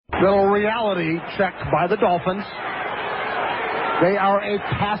Little reality check by the Dolphins. They are a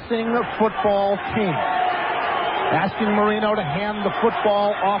passing football team. Asking Marino to hand the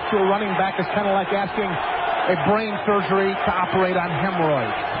football off to a running back is kind of like asking a brain surgery to operate on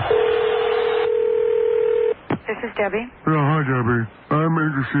hemorrhoids. This is Debbie. Oh, hi, Debbie. I'm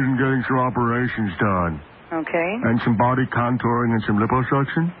interested in getting some operations done. Okay. And some body contouring and some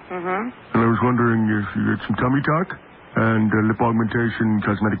liposuction. Mm-hmm. And I was wondering if you get some tummy tuck and lip augmentation,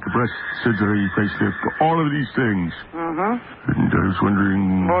 cosmetic breast surgery, facelift, all of these things. Mm-hmm. And I was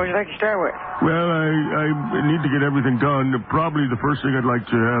wondering... What would you like to start with? Well, I need to get everything done. Probably the first thing I'd like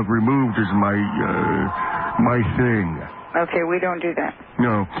to have removed is my thing. Okay, we don't do that.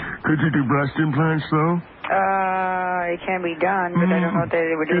 No. Could you do breast implants, though? It can be done, but I don't know if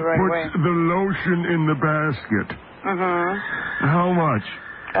they would do it right away. It puts the lotion in the basket. Mm-hmm. How much?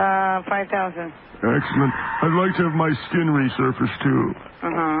 5,000. Excellent. I'd like to have my skin resurfaced, too.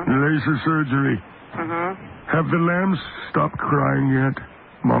 Mm-hmm. Laser surgery. Mm-hmm. Have the lambs stopped crying yet,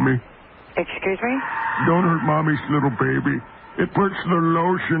 Mommy? Excuse me? Don't hurt Mommy's little baby. It puts the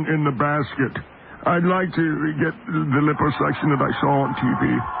lotion in the basket. I'd like to get the liposuction that I saw on TV.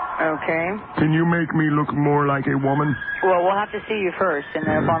 Okay. Can you make me look more like a woman? Well, we'll have to see you first, and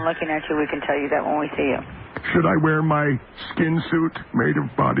then upon looking at you, we can tell you that when we see you. Should I wear my skin suit made of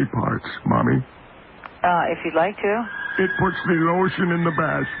body parts, Mommy? If you'd like to. It puts the lotion in the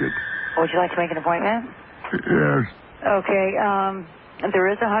basket. Would you like to make an appointment? Yes. Okay, there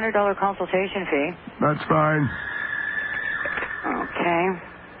is a $100 consultation fee. That's fine. Okay.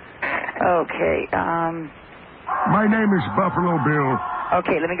 Okay, My name is Buffalo Bill.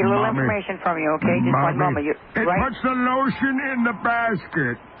 Okay, let me get a little Mommy. information from you, okay? Just one moment. It puts the lotion in the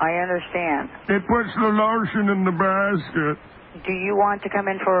basket. I understand. It puts the lotion in the basket. Do you want to come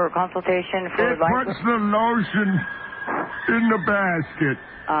in for a consultation for It puts the lotion in the basket.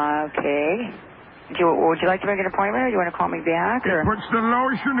 Okay. Would you like to make an appointment, or do you want to call me back? It puts the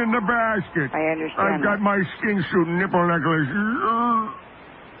lotion in the basket. I understand. I've got my skin suit and nipple necklace.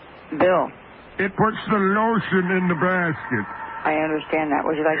 Bill. It puts the lotion in the basket. I understand that.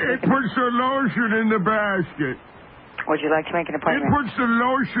 Would you like to It puts the lotion in the basket. Would you like to make an It appointment? puts the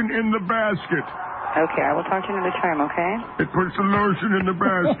lotion in the basket. Okay, I will talk to you another time, okay? It puts the lotion in the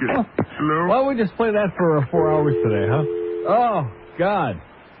basket. Hello? Why don't we just play that for 4 hours today, huh? Oh, God.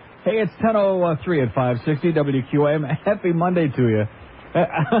 Hey, it's 10:03 at 560 WQAM. Happy Monday to you.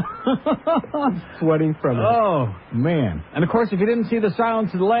 I'm sweating from it. Oh, man. And, of course, if you didn't see the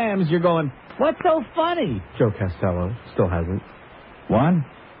Silence of the Lambs, you're going, what's so funny? Joe Costello still hasn't. What?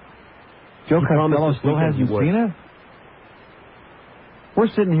 Joe He promised Costello this still weekend hasn't he would. seen it? We're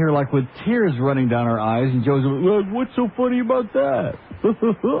sitting here like with tears running down our eyes, and Joe's like, what's so funny about that?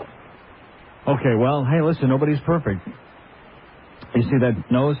 Okay, well, hey, listen, nobody's perfect. You see that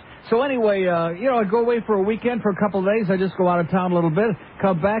nose? So anyway, I go away for a weekend for a couple of days. I just go out of town a little bit,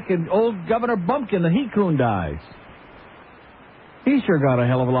 come back, and old Governor Bumpkin, the he-coon, dies. He sure got a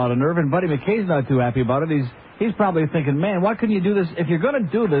hell of a lot of nerve, and Buddy McKay's not too happy about it. He's probably thinking, man, why couldn't you do this? If you're going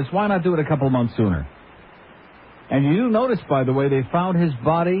to do this, why not do it a couple of months sooner? And you do notice, by the way, they found his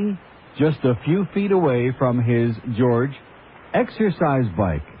body just a few feet away from his, George, exercise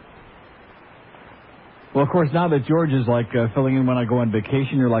bike. Well, of course, now that George is like filling in when I go on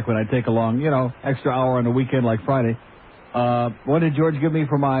vacation, or like when I take a long, extra hour on a weekend like Friday. What did George give me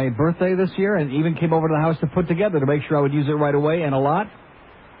for my birthday this year? And even came over to the house to put together to make sure I would use it right away and a lot.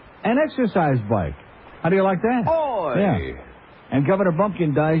 An exercise bike. How do you like that? Boy! Yeah. And Governor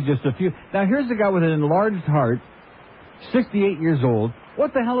Bumpkin dies just a few. Now, here's a guy with an enlarged heart, 68 years old.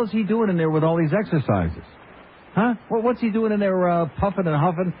 What the hell is he doing in there with all these exercises? Huh? What's he doing in there puffing and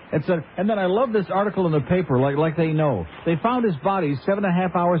huffing? And then I love this article in the paper, like they know. They found his body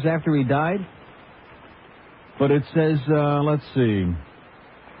 7.5 hours after he died. But it says, let's see.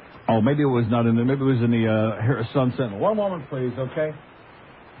 Oh, maybe it was not in there. Maybe it was in the Sun Sentinel. One moment, please, okay?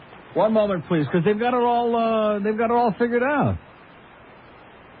 One moment, please, because they've got it all figured out.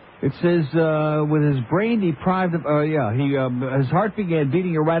 It says, with his brain deprived of, his heart began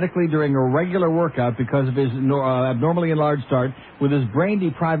beating erratically during a regular workout because of his abnormally enlarged heart. With his brain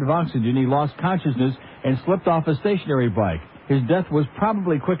deprived of oxygen, he lost consciousness and slipped off a stationary bike. His death was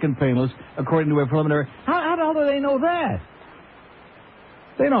probably quick and painless, according to a preliminary... How the hell do they know that?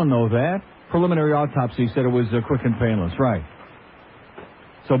 They don't know that. Preliminary autopsy said it was quick and painless, right.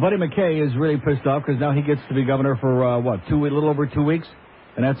 So Buddy McKay is really pissed off because now he gets to be governor for, a little over 2 weeks?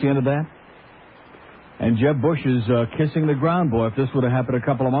 And that's the end of that? And Jeb Bush is kissing the ground, boy. If this would have happened a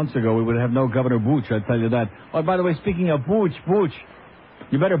couple of months ago, we would have no Governor Booch, I tell you that. Oh, by the way, speaking of Booch,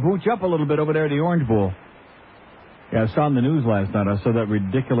 you better booch up a little bit over there at the Orange Bowl. Yeah, I saw on the news last night. I saw that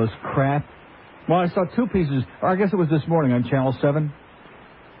ridiculous crap. Well, I saw two pieces, or I guess it was this morning on Channel 7.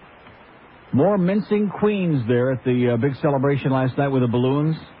 More mincing queens there at the big celebration last night with the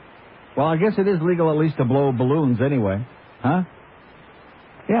balloons. Well, I guess it is legal at least to blow balloons anyway. Huh?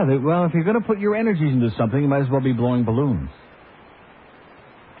 Yeah, well, if you're going to put your energies into something, you might as well be blowing balloons.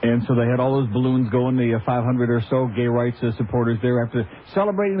 And so they had all those balloons going, the 500 or so gay rights supporters there after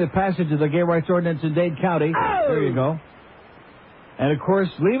celebrating the passage of the gay rights ordinance in Dade County. Oh! There you go. And, of course,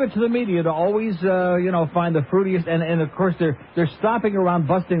 leave it to the media to always, find the fruitiest. And of course, they're stopping around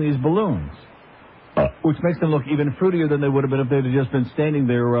busting these balloons, which makes them look even fruitier than they would have been if they'd have just been standing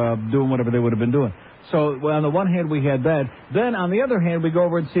there doing whatever they would have been doing. So, well, on the one hand, we had that. Then, on the other hand, we go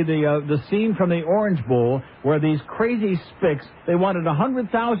over and see the scene from the Orange Bowl where these crazy spics, they wanted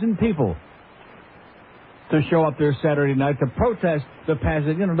 100,000 people to show up there Saturday night to protest the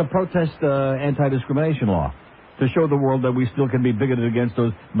passage, anti-discrimination law, to show the world that we still can be bigoted against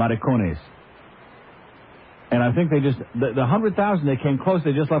those maricones. And I think they just, the 100,000, they came close,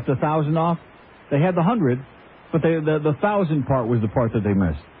 they just left 1,000 off. They had the 100, but the 1,000 part was the part that they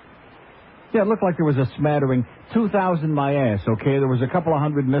missed. Yeah, it looked like there was a smattering. 2,000 my ass, okay? There was a couple of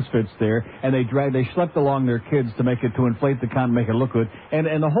hundred misfits there, and they schlepped along their kids to inflate the count and make it look good.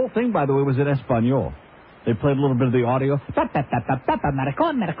 And the whole thing, by the way, was in Espanol. They played a little bit of the audio. And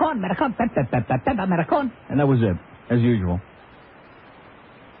that was it, as usual.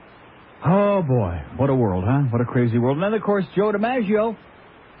 Oh, boy. What a world, huh? What a crazy world. And then, of course, Joe DiMaggio.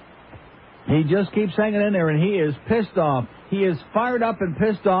 He just keeps hanging in there, and he is pissed off. He is fired up and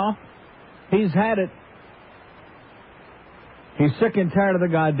pissed off. He's had it. He's sick and tired of the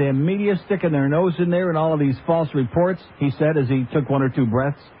goddamn media sticking their nose in there and all of these false reports, he said as he took one or two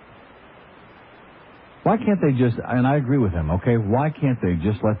breaths. Why can't they just, and I agree with him, okay, why can't they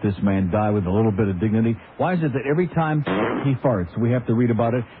just let this man die with a little bit of dignity? Why is it that every time he farts, we have to read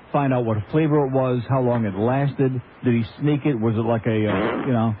about it, find out what flavor it was, how long it lasted, did he sneak it, was it like a,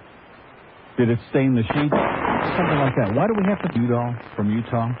 did it stain the sheets? Something like that. Why do we have to Udall from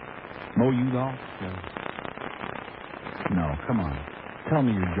Utah? Mo Udall? Yeah. No, come on. Tell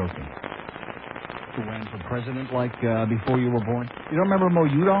me you're joking. To ran for president like before you were born? You don't remember Mo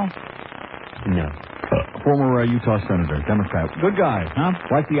Udall? No. Former Utah senator, Democrat. Good guy, huh?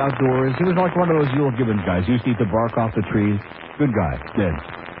 Liked the outdoors. He was like one of those Yule Gibbons guys. He used to eat the bark off the trees. Good guy. Dead.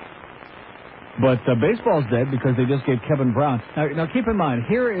 But baseball's dead because they just gave Kevin Brown. Now, keep in mind,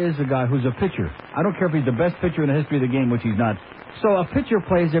 here is a guy who's a pitcher. I don't care if he's the best pitcher in the history of the game, which he's not. So a pitcher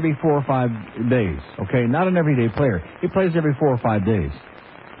plays every 4 or 5 days, okay? Not an everyday player. He plays every 4 or 5 days.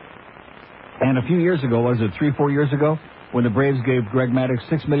 And a few years ago, was it 3-4 years ago, when the Braves gave Greg Maddux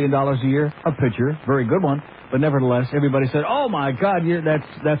 $6 million a year, a pitcher, very good one, but nevertheless, everybody said, oh, my God,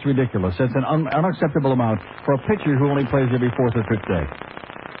 that's ridiculous. That's an unacceptable amount for a pitcher who only plays every 4th or 5th day.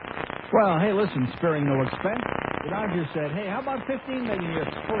 Well, hey, listen, sparing no expense, the Dodgers said, hey, how about $15 million a year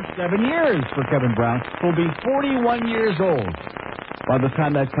for 7 years for Kevin Brown, who'll be 41 years old by the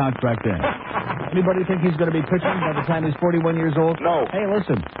time that contract ends. Anybody think he's going to be pitching by the time he's 41 years old? No. Hey,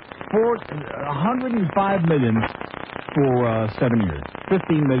 listen, $105 million for 7 years,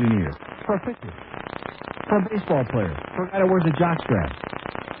 $15 million a year for a pitcher, for a baseball player, for a guy that wears a jockstrap,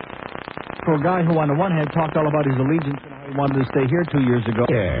 for a guy who, on the one hand, talked all about his allegiance and how he wanted to stay here 2 years ago.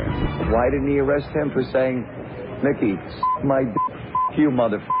 Yeah. Why didn't he arrest him for saying, Mickey, my you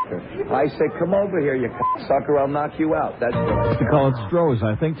motherfucker? I said, come over here, you sucker, I'll knock you out. That's what they call it Strohs,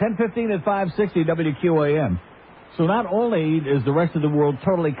 I think. 10:15 at 560 WQAM. So not only is the rest of the world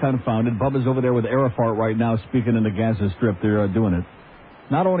totally confounded, Bubba's over there with Arafat right now speaking in the Gaza Strip, they're doing it.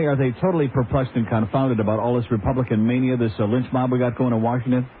 Not only are they totally perplexed and confounded about all this Republican mania, this lynch mob we got going in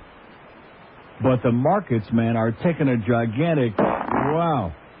Washington, but the markets, man, are taking a gigantic,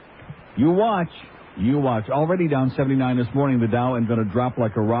 wow. You watch. Already down 79 this morning, the Dow, and going to drop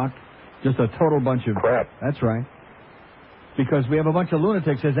like a rock. Just a total bunch of crap. That's right. Because we have a bunch of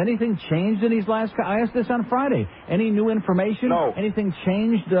lunatics. Has anything changed in these last... I asked this on Friday. Any new information? No. Anything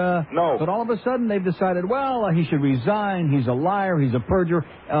changed? No. But all of a sudden they've decided, well, he should resign. He's a liar. He's a perjurer.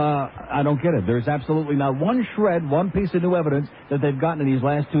 I don't get it. There's absolutely not one shred, one piece of new evidence that they've gotten in these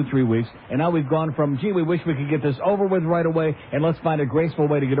last 2-3 weeks. And now we've gone from, gee, we wish we could get this over with right away, and let's find a graceful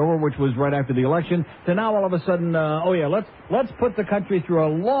way to get over, which was right after the election, to now all of a sudden, let's put the country through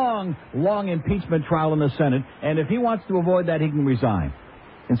a long, long impeachment trial in the Senate. And if he wants to avoid that, he can resign.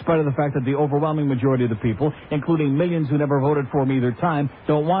 In spite of the fact that the overwhelming majority of the people, including millions who never voted for him either time,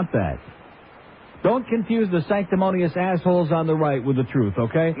 don't want that. Don't confuse the sanctimonious assholes on the right with the truth,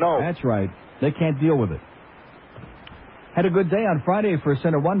 okay? No. That's right. They can't deal with it. Had a good day on Friday for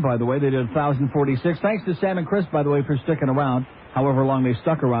Center 1, by the way. They did 1,046. Thanks to Sam and Chris, by the way, for sticking around, however long they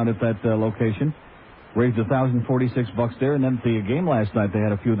stuck around at that location. Raised $1,046 there, and then at the game last night, they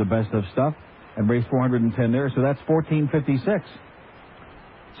had a few of the best of stuff and raised $410 there, so that's $1,456.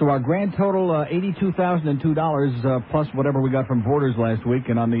 So our grand total, $82,002 plus whatever we got from Borders last week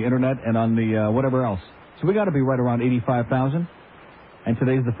and on the internet and on the whatever else. So we got to be right around $85,000. And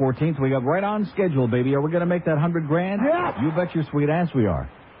today's the 14th. We got right on schedule, baby. Are we going to make that $100,000? Yeah. You bet your sweet ass we are.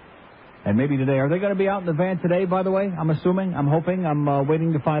 And maybe today. Are they going to be out in the van today, by the way? I'm assuming. I'm hoping. I'm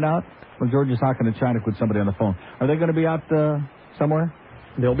waiting to find out. Well, George is talking to China with somebody on the phone. Are they going to be out somewhere?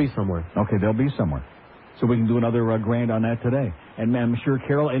 They'll be somewhere. Okay, they'll be somewhere. So we can do another grand on that today. And I'm sure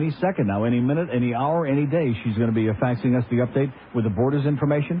Carol, any second now, any minute, any hour, any day, she's going to be faxing us the update with the Borders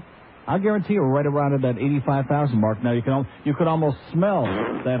information. I'll guarantee you we're right around at that 85,000 mark. Now, you could almost smell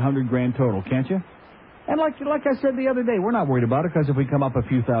that $100,000 total, can't you? And like I said the other day, we're not worried about it because if we come up a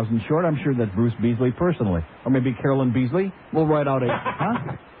few thousand short, I'm sure that Bruce Beasley personally, or maybe Carolyn Beasley, will write out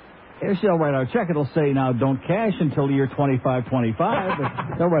she'll write out a check. It'll say, now, don't cash until the year 2525,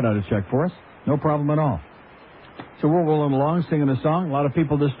 but they'll write out a check for us. No problem at all. So we're rolling along, singing a song. A lot of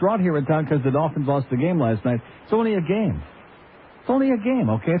people distraught here in town because the Dolphins lost the game last night. It's only a game. It's only a game,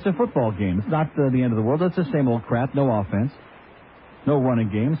 okay? It's a football game. It's not the end of the world. It's the same old crap. No offense. No running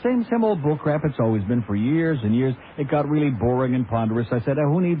game. Same old bull crap it's always been for years and years. It got really boring and ponderous. I said,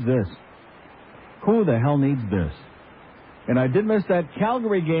 who needs this? Who the hell needs this? And I did miss that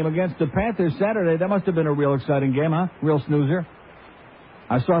Calgary game against the Panthers Saturday. That must have been a real exciting game, huh? Real snoozer.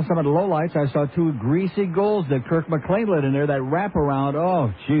 I saw some of the lowlights. I saw two greasy goals that Kirk McLean let in there, that wraparound.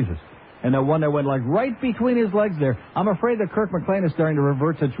 Oh, Jesus. And that one that went like right between his legs there. I'm afraid that Kirk McLean is starting to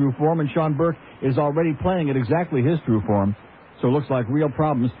revert to true form, and Sean Burke is already playing at exactly his true form. So it looks like real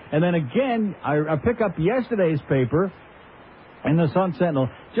problems. And then again, I pick up yesterday's paper in the Sun Sentinel.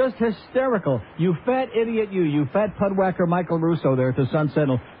 Just hysterical. You fat idiot, you fat pudwhacker Michael Russo there at the Sun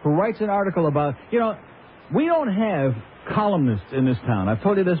Sentinel, who writes an article about, we don't have columnists in this town. I've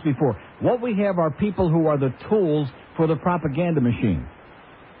told you this before. What we have are people who are the tools for the propaganda machine.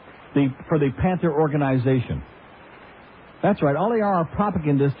 For the Panther organization. That's right. All they are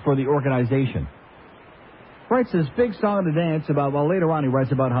propagandists for the organization. Writes this big song and dance about, later on he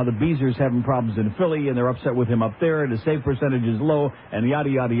writes about how the Beezer's having problems in Philly and they're upset with him up there and his save percentage is low and yada,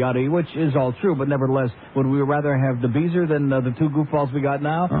 yada, yada, which is all true. But nevertheless, would we rather have the Beezer than the two goofballs we got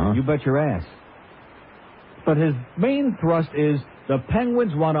now? Uh-huh. You bet your ass. But his main thrust is the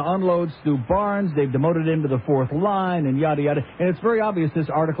Penguins want to unload Stu Barnes. They've demoted him to the fourth line and yada, yada. And it's very obvious this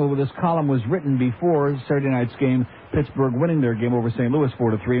article with this column was written before Saturday night's game, Pittsburgh winning their game over St. Louis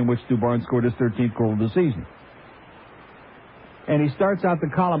 4-3, in which Stu Barnes scored his 13th goal of the season. And he starts out the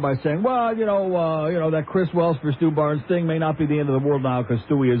column by saying, that Chris Wells for Stu Barnes thing may not be the end of the world now because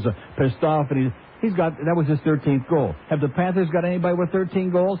Stewie is pissed off and that was his 13th goal. Have the Panthers got anybody with 13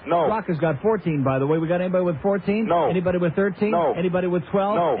 goals? No. Rock has got 14, by the way. We got anybody with 14? No. Anybody with 13? No. Anybody with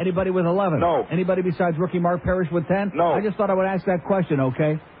 12? No. Anybody with 11? No. Anybody besides rookie Mark Parrish with 10? No. I just thought I would ask that question,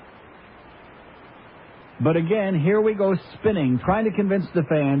 okay? But again, here we go spinning, trying to convince the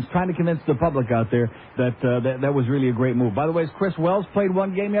fans, trying to convince the public out there that was really a great move. By the way, has Chris Wells played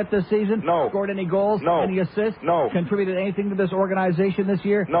one game yet this season? No. Scored any goals? No. Any assists? No. Contributed anything to this organization this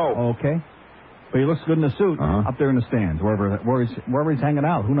year? No. Okay. But he looks good in the suit up there in the stands, wherever he's hanging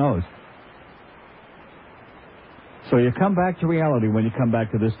out. Who knows? So you come back to reality when you come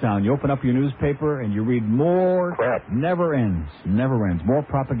back to this town. You open up your newspaper and you read more crap. Never ends. More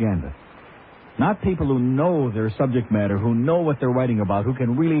propaganda. Not people who know their subject matter, who know what they're writing about, who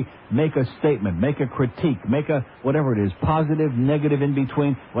can really make a statement, make a critique, make a whatever it is, positive, negative, in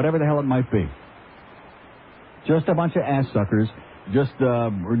between, whatever the hell it might be. Just a bunch of ass suckers, just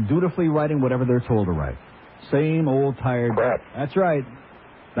dutifully writing whatever they're told to write. Same old tired crap. That's right.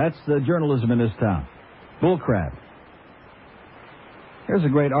 That's the journalism in this town. Bull crap. Here's a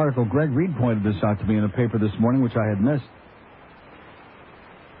great article. Greg Reed pointed this out to me in the paper this morning, which I had missed.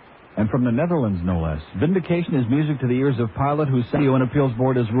 And from the Netherlands, no less. Vindication is music to the ears of Pilot, whose UN Appeals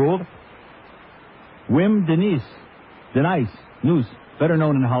Board has ruled. Wim Denijs, Noes, better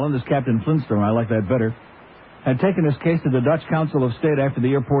known in Holland as Captain Flintstone, I like that better, had taken his case to the Dutch Council of State after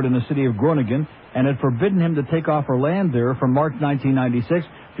the airport in the city of Groningen and had forbidden him to take off or land there from March 1996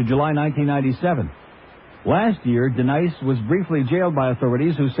 to July 1997. Last year, Denijs was briefly jailed by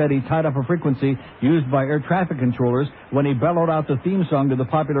authorities who said he tied up a frequency used by air traffic controllers when he bellowed out the theme song to the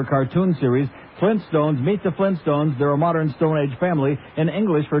popular cartoon series, Flintstones, Meet the Flintstones, They're a Modern Stone Age Family, in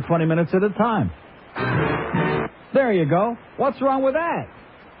English for 20 minutes at a time. There you go. What's wrong with that?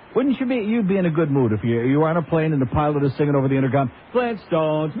 Wouldn't you be in a good mood if you were on a plane and the pilot is singing over the intercom,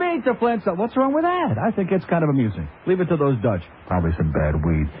 Flintstones, meet the Flintstones? What's wrong with that? I think it's kind of amusing. Leave it to those Dutch. Probably some bad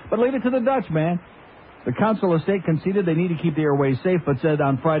weed. But leave it to the Dutch, man. The Council of State conceded they need to keep the airways safe, but said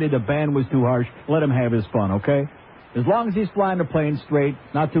on Friday the ban was too harsh. Let him have his fun, okay? As long as he's flying the plane straight,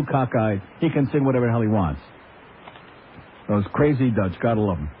 not too cockeyed, he can sing whatever the hell he wants. Those crazy Dutch, gotta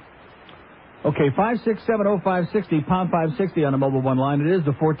love them. Okay, 5670560, pound 560 on the Mobile One line. It is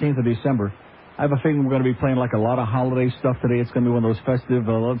the 14th of December. I have a feeling we're going to be playing like a lot of holiday stuff today. It's going to be one of those festive,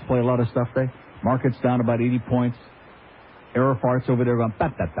 let's play a lot of stuff day. Market's down about 80 points. Error farts over there going,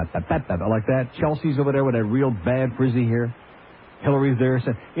 bat, bat, bat, bat, bat, bat, like that. Chelsea's over there with that real bad frizzy hair. Hillary's there.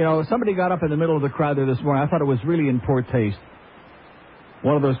 So, you know, somebody got up in the middle of the crowd there this morning. I thought it was really in poor taste.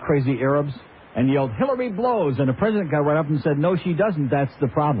 One of those crazy Arabs and yelled, Hillary blows. And the president got right up and said, no, she doesn't. That's the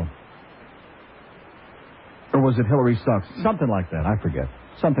problem. Or was it Hillary sucks? Something like that. I forget.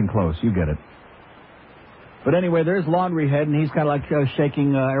 Something close. You get it. But anyway, there's Laundry Head, and he's kind of like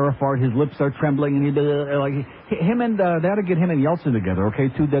shaking Arafat. His lips are trembling, and him and they ought to get him and Yeltsin together, okay?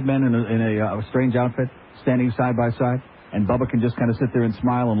 Two dead men in a strange outfit, standing side by side, and Bubba can just kind of sit there and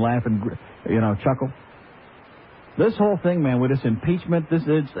smile and laugh and chuckle. This whole thing, man, with this impeachment,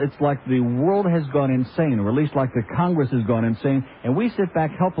 it's like the world has gone insane, or at least like the Congress has gone insane, and we sit back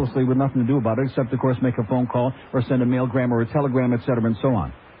helplessly with nothing to do about it, except, of course, make a phone call or send a mailgram or a telegram, et cetera, and so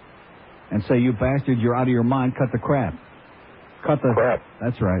on. And say, you bastard, you're out of your mind, cut the crap. Cut the crap.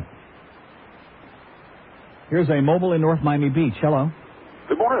 That's right. Here's a mobile in North Miami Beach. Hello.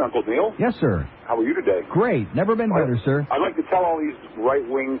 Good morning, Uncle Neil. Yes, sir. How are you today? Great. Never been better, sir. I'd like to tell all these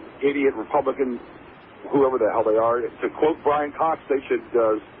right-wing, idiot Republican, whoever the hell they are, to quote Brian Cox, they should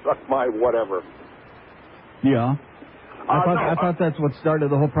suck my whatever. Yeah. I thought that's what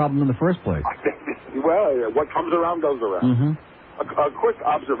started the whole problem in the first place. Well, what comes around goes around. Mm-hmm. A quick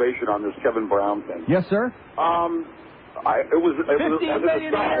observation on this Kevin Brown thing. Yes, sir. It was 15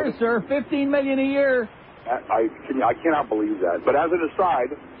 million a year, sir. 15 million a year. I cannot believe that. But as an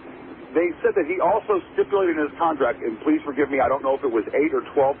aside, they said that he also stipulated in his contract, and please forgive me, I don't know if it was 8 or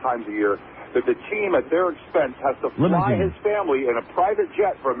 12 times a year, that the team at their expense has to fly his family in a private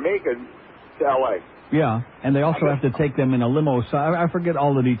jet from Macon to L.A. Yeah, and they also have to take them in a limo. So I forget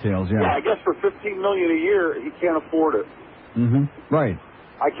all the details. Yeah, I guess for $15 million a year, he can't afford it. Mm-hmm. Right.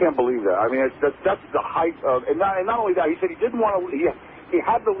 I can't believe that. I mean, that's the height of, and not only that, he said he didn't want to. He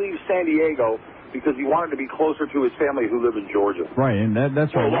had to leave San Diego because he wanted to be closer to his family who live in Georgia. Right, and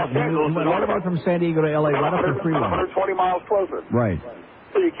that's right. He went all from San Diego to L.A. right up the freeway. 120 miles closer. Right.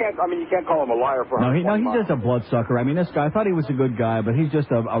 So you can't call him a liar for 120 No, he's just a bloodsucker. I mean, this guy, I thought he was a good guy, but he's just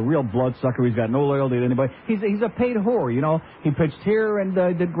a real bloodsucker. He's got no loyalty to anybody. He's a paid whore, you know. He pitched here and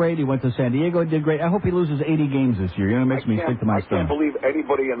did great. He went to San Diego and did great. I hope he loses 80 games this year. You know, it makes me sick to my stomach. I can't believe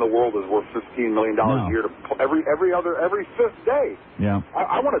anybody in the world is worth $15 million a year to every fifth day. Yeah.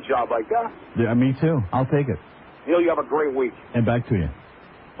 I want a job like that. Yeah, me too. I'll take it. Neil, you have a great week. And back to you.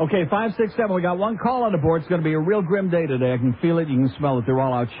 Okay, 567. We got one call on the board. It's going to be a real grim day today. I can feel it. You can smell it. They're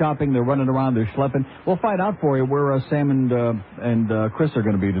all out shopping. They're running around. They're schlepping. We'll find out for you where Sam and Chris are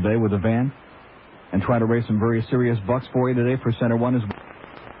going to be today with a van and try to raise some very serious bucks for you today for Center One.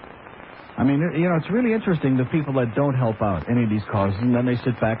 I mean, you know, it's really interesting the people that don't help out any of these causes, and then they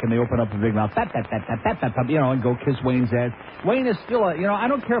sit back and they open up a big mouth, you know, and go kiss Wayne's ass. Wayne is still I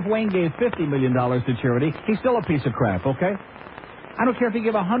don't care if Wayne gave $50 million to charity. He's still a piece of crap, okay? I don't care if he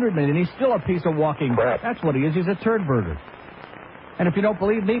gave $100 million. He's still a piece of walking crap. That's what he is. He's a turd burger. And if you don't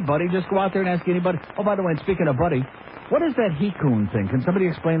believe me, buddy, just go out there and ask anybody. Oh, by the way, and speaking of buddy, what is that he-coon thing? Can somebody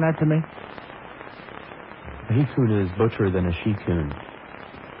explain that to me? A he-coon is butcher than a she-coon.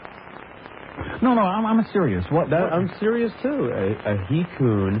 No, I'm serious. I'm serious, too. A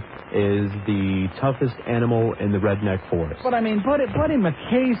he-coon is the toughest animal in the redneck forest. But, I mean, Buddy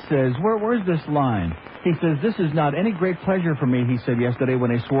McKay says, where's this line? He says, this is not any great pleasure for me, he said yesterday when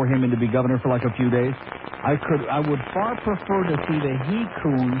they swore him in to be governor for like a few days. I would far prefer to see the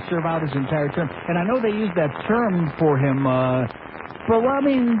he-coon serve out his entire term. And I know they use that term for him, but, well, I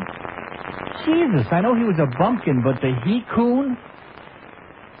mean, Jesus, I know he was a bumpkin, but the he-coon?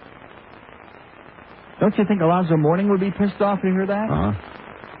 Don't you think Alonzo Mourning would be pissed off to hear that?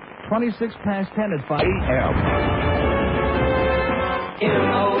 26 past 10 at 5 a.m.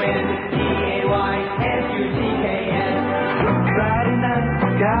 MONDAYSUCKN. Friday night,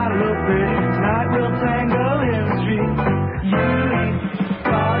 got a little pretty. Tonight we'll tangle in the street. You ain't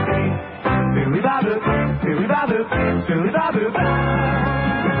sorry. Billy Bob, Billy Bob, Billy Bob.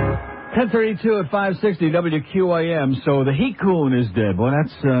 10:32 at 560 WQAM. So the he-coon is dead. Well,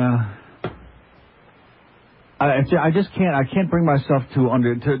 that's I just can't. I can't bring myself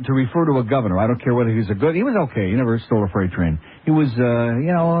to refer to a governor. I don't care whether he's a good. He was okay. He never stole a freight train. He was,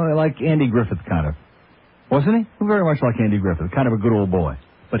 like Andy Griffith kind of, wasn't he? Very much like Andy Griffith, kind of a good old boy.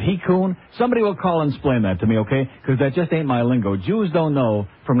 But he coon. Somebody will call and explain that to me, okay? Because that just ain't my lingo. Jews don't know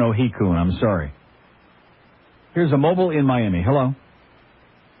from no he coon. I'm sorry. Here's a mobile in Miami. Hello.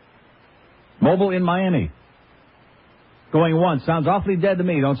 Mobile in Miami. Going once. Sounds awfully dead to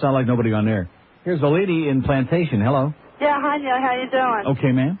me. Don't sound like nobody on there. Here's a lady in Plantation. Hello. Yeah, hi, Neil. How you doing?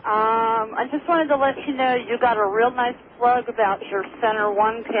 Okay, ma'am. I just wanted to let you know you got a real nice plug about your Center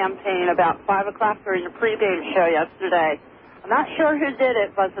One campaign about 5 o'clock during the pregame show yesterday. I'm not sure who did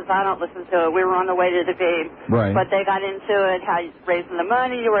it, but since I don't listen to it, we were on the way to the game. Right. But they got into it, how you raising the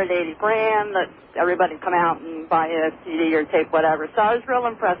money, you were at 80 grand, that everybody come out and buy a CD or tape, whatever. So I was real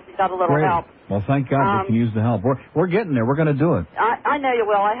impressed. You got a little Great. help. Well, thank God we can use the help. We're getting there. We're going to do it. I know you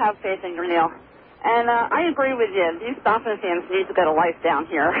will. I have faith in you, Neil. And I agree with you. These Dolphins fans need to get a life down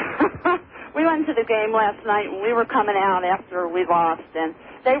here. We went to the game last night, and we were coming out after we lost, and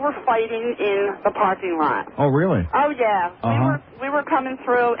they were fighting in the parking lot. Oh, really? Oh, yeah. Uh-huh. We were coming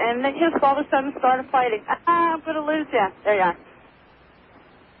through, and they just all of a sudden started fighting. I'm going to lose you. There you are.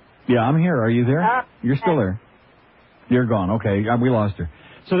 Yeah, I'm here. Are you there? You're still there. You're gone. Okay, we lost her.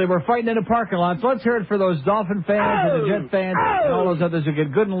 So they were fighting in the parking lot. So let's hear it for those Dolphin fans and the Jet fans and all those others who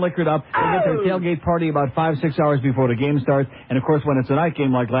get good and liquored up. They get their tailgate party about 5-6 hours before the game starts. And, of course, when it's a night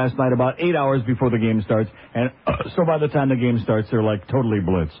game like last night, about 8 hours before the game starts. And so by the time the game starts, they're, like, totally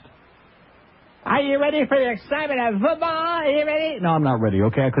blitzed. Are you ready for the excitement of football? Are you ready? No, I'm not ready,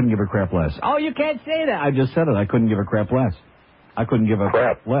 okay? I couldn't give a crap less. Oh, you can't say that. I just said it. I couldn't give a crap less. I couldn't give a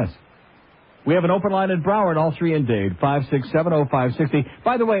crap less. We have an open line in Broward, all three in Dade, 5670560.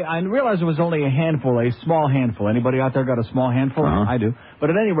 By the way, I realize it was only a small handful. Anybody out there got a small handful? Uh-huh. I do.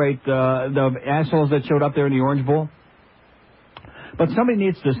 But at any rate, the assholes that showed up there in the Orange Bowl. But somebody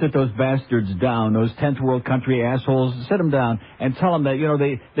needs to sit those bastards down, those 10th world country assholes, sit them down and tell them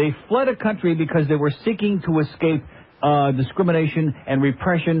that, they fled a country because they were seeking to escape discrimination and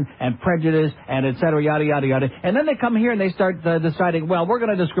repression and prejudice and et cetera, yada, yada, yada. And then they come here and they start deciding, well, we're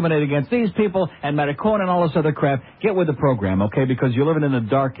going to discriminate against these people and Metacon and all this other crap. Get with the program, okay, because you're living in a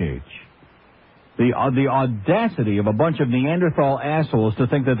dark age. The audacity of a bunch of Neanderthal assholes to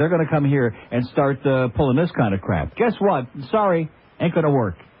think that they're going to come here and start pulling this kind of crap. Guess what? Sorry, ain't going to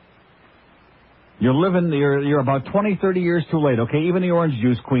work. You're about 20, 30 years too late, okay? Even the orange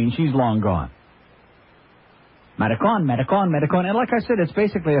juice queen, she's long gone. Metacon. And like I said, it's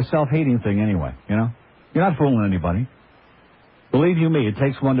basically a self-hating thing anyway, You're not fooling anybody. Believe you me, it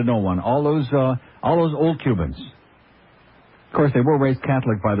takes one to know one. All those old Cubans. Of course, they were raised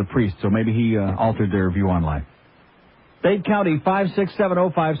Catholic by the priest, so maybe he altered their view on life. Dade County,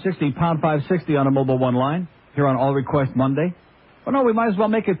 5670560, pound 560 on a mobile one line, here on All Request Monday. Well, no, we might as well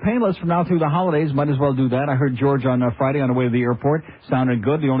make it painless from now through the holidays. Might as well do that. I heard George on Friday on the way to the airport. Sounded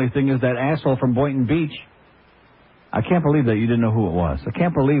good. The only thing is that asshole from Boynton Beach. I can't believe that you didn't know who it was. I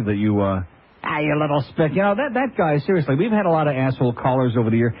can't believe that you, you little spick. That guy, seriously, we've had a lot of asshole callers over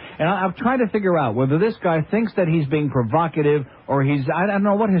the year, and I'm trying to figure out whether this guy thinks that he's being provocative or I don't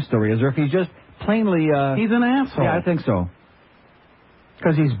know what his story is, or if he's just plainly, he's an asshole. Yeah, I think so.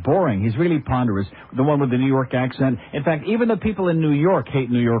 Because he's boring. He's really ponderous. The one with the New York accent. In fact, even the people in New York hate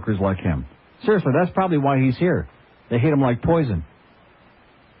New Yorkers like him. Seriously, that's probably why he's here. They hate him like poison.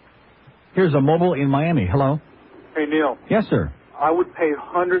 Here's a mobile in Miami. Hello. Hey, Neil. Yes, sir. I would pay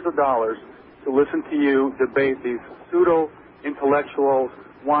hundreds of dollars to listen to you debate these pseudo-intellectuals,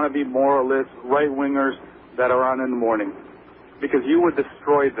 wannabe moralists, right-wingers that are on in the morning. Because you would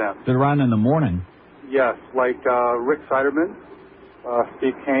destroy them. They're on in the morning? Yes, like Rick Siderman,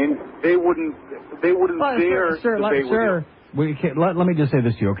 Steve Kane. They wouldn't dare debate with you. Let me just say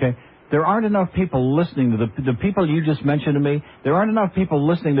this to you, okay? There aren't enough people listening to the people you just mentioned to me. There aren't enough people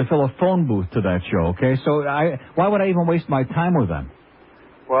listening to fill a phone booth to that show, okay? So why would I even waste my time with them?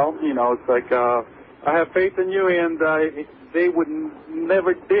 Well, it's like I have faith in you, and they would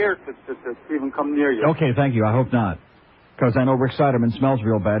never dare to even come near you. Okay, thank you. I hope not. Because I know Rick Siderman smells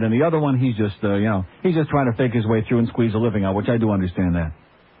real bad, and the other one, he's just, he's just trying to fake his way through and squeeze a living out, which I do understand that.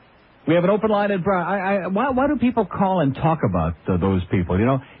 We have an open line at why do people call and talk about those people?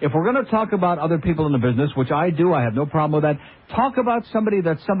 If we're going to talk about other people in the business, which I do, I have no problem with that, talk about somebody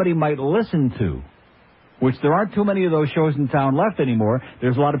that somebody might listen to, which there aren't too many of those shows in town left anymore.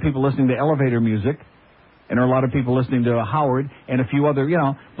 There's a lot of people listening to elevator music, and there are a lot of people listening to Howard and a few other,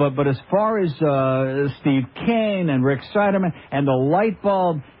 but as far as Steve Kane and Rick Siderman and the Light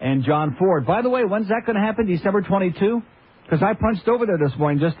Bulb and John Ford. By the way, when's that going to happen? December 22? Because I punched over there this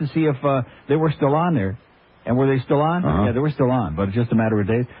morning just to see if they were still on there. And were they still on? Uh-huh. Yeah, they were still on, but it's just a matter of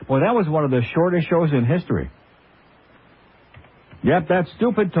days. Boy, that was one of the shortest shows in history. Yep, that's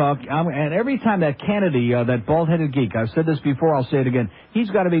stupid talk. And every time that Kennedy, that bald-headed geek, I've said this before, I'll say it again, he's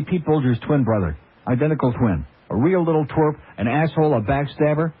got to be Pete Bulger's twin brother. Identical twin. A real little twerp, an asshole, a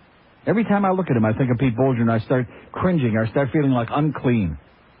backstabber. Every time I look at him, I think of Pete Bulger, and I start cringing. I start feeling like unclean.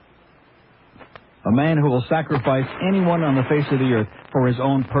 A man who will sacrifice anyone on the face of the earth for his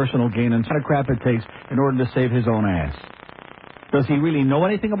own personal gain and the kind of crap it takes in order to save his own ass. Does he really know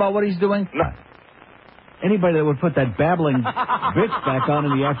anything about what he's doing? No. Anybody that would put that babbling bitch back on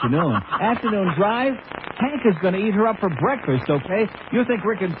in the afternoon. Afternoon drive? Hank is going to eat her up for breakfast, okay? You think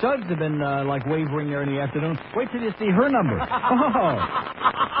Rick and Suds have been, wavering there in the afternoon? Wait till you see her number.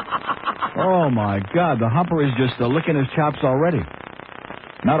 Oh, my God. The humper is just licking his chops already.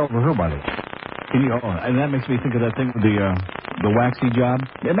 Not over her, by the way. And that makes me think of that thing with the Waxy job.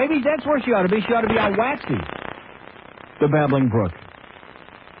 Yeah, maybe that's where she ought to be. She ought to be on Waxy. The Babbling Brook.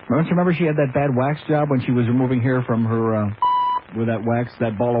 Don't you remember she had that bad wax job when she was removing hair from her, with that wax,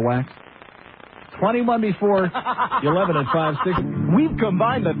 that ball of wax? 21 before 11 at 5-6. We've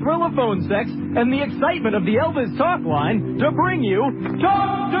combined the thrill of phone sex and the excitement of the Elvis talk line to bring you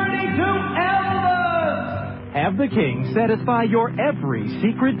Talk Dirty to Elvis! Have the King satisfy your every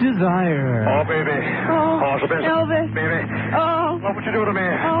secret desire. Oh, baby. Oh, Elvis. Baby. Oh. What would you do to me?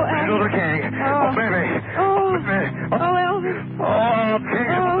 Oh, What would you do to the King? Oh, baby. Oh. Baby. Oh, Elvis. Oh, King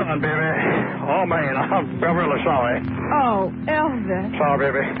is done, baby. Oh, man. I'm really sorry. Oh, Elvis. Sorry,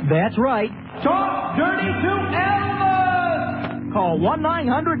 baby. That's right. Talk Dirty to Elvis! Call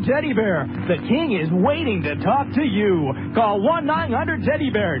 1-900-TEDDY-BEAR. The King is waiting to talk to you. Call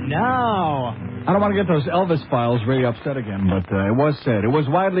 1-900-TEDDY-BEAR now. I don't want to get those Elvis files really upset again, but it was said. It was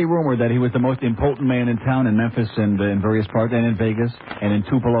widely rumored that he was the most impotent man in town in Memphis and in various parts, and in Vegas, and in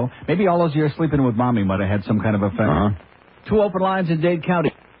Tupelo. Maybe all those years sleeping with Mommy might have had some kind of effect. Uh-huh. 2 open lines in Dade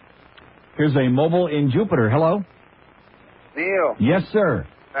County. Here's a mobile in Jupiter. Hello? Neil. Yes, sir.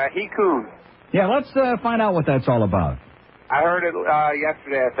 Hikun. Yeah, let's find out what that's all about. I heard it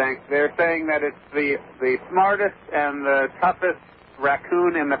yesterday, I think. They're saying that it's the smartest and the toughest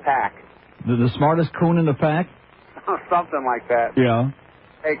raccoon in the pack. The smartest coon in the pack? Something like that. Yeah.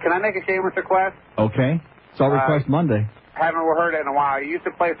 Hey, can I make a shameless request? Okay. It's all request Monday. Haven't heard it in a while. You used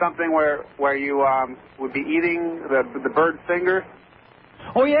to play something where you would be eating the bird's fingers.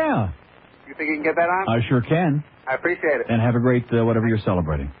 Oh, yeah. You think you can get that on? I sure can. I appreciate it. And have a great whatever you're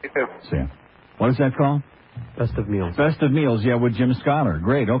celebrating. You too. See ya. What is that called? Best of Meals. Best of Meals, yeah, with Jim Scholar.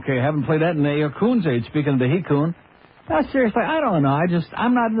 Great. Okay, I haven't played that in the coon's age. Speaking of the he-coon. No, seriously, I don't know.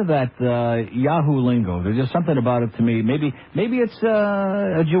 I'm not into that Yahoo lingo. There's just something about it to me. Maybe it's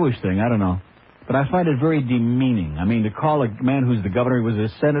a Jewish thing. I don't know. But I find it very demeaning. I mean, to call a man who's the governor, he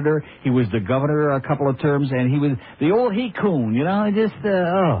was a senator, he was the governor a couple of terms, and he was the old he-coon, you know,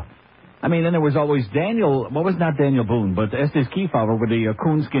 I mean, then there was always Daniel, not Daniel Boone, but Estes Kefauver with the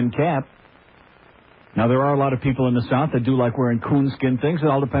coonskin cap. Now, there are a lot of people in the South that do like wearing coonskin things. It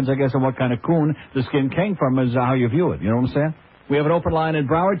all depends, I guess, on what kind of coon the skin came from is how you view it. You know what I'm saying? We have an open line in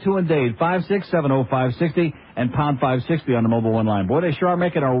Broward, 2 and Dade, 5670560 and pound 560 on the mobile one line. Boy, they sure are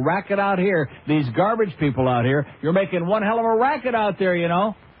making a racket out here. These garbage people out here. You're making one hell of a racket out there, you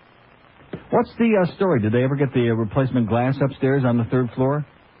know. What's the story? Did they ever get the replacement glass upstairs on the 3rd floor?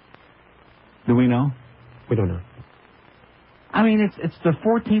 Do we know? We don't know. I mean, it's the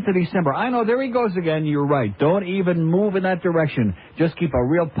 14th of December. I know, there he goes again. You're right. Don't even move in that direction. Just keep a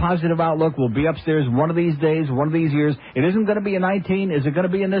real positive outlook. We'll be upstairs one of these days, one of these years. It isn't going to be in 19. Is it going to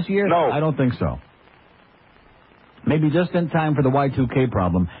be in this year? No. I don't think so. Maybe just in time for the Y2K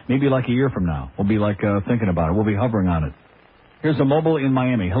problem. Maybe like a year from now. We'll be thinking about it. We'll be hovering on it. Here's a mobile in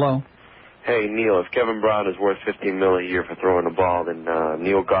Miami. Hello? Hey, Neil, if Kevin Brown is worth $15 million a year for throwing the ball, then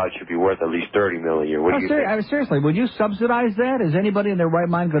Neil God should be worth at least $30 million a year. What do you think? Seriously, would you subsidize that? Is anybody in their right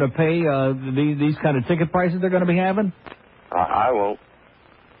mind going to pay these kind of ticket prices they're going to be having? I won't.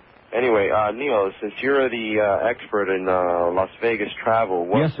 Anyway, Neil, since you're the expert in Las Vegas travel,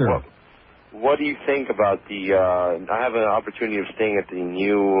 yes, sir. What do you think about I have an opportunity of staying at the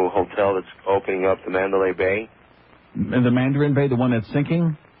new hotel that's opening up, the Mandalay Bay. And the Mandarin Bay, the one that's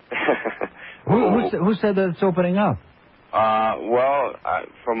sinking? Who said that it's opening up?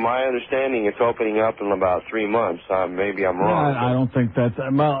 From my understanding, it's opening up in about 3 months. Maybe I'm wrong. I don't think that's...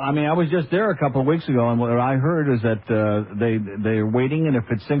 Well, I mean, I was just there a couple of weeks ago, and what I heard is that they're waiting, and if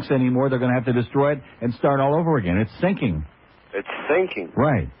it sinks anymore, they're going to have to destroy it and start all over again. It's sinking. It's sinking?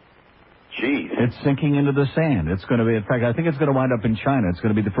 Right. Jeez. It's sinking into the sand. It's going to be... In fact, I think it's going to wind up in China. It's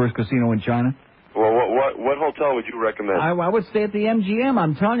going to be the first casino in China. Well, what hotel would you recommend? I would stay at the MGM.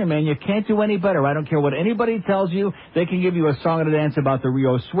 I'm telling you, man, you can't do any better. I don't care what anybody tells you. They can give you a song and a dance about the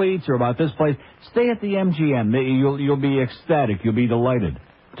Rio Suites or about this place. Stay at the MGM. You'll be ecstatic. You'll be delighted.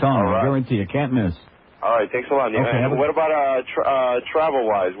 Tom, I guarantee you, can't miss. All right, thanks a lot. Okay, and what about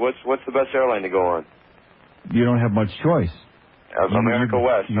travel-wise? What's the best airline to go on? You don't have much choice. America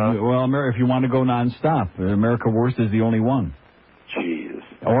West, huh? Well, if you want to go nonstop, America West is the only one. Jesus.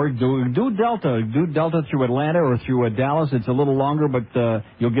 Or do Delta. Do Delta through Atlanta or through Dallas. It's a little longer, but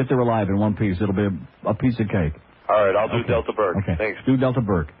you'll get there alive in one piece. It'll be a piece of cake. All right, I'll do Delta Burke. Okay. Thanks. Do Delta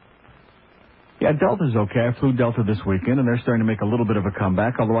Burke. Yeah, Delta's okay. I flew Delta this weekend, and they're starting to make a little bit of a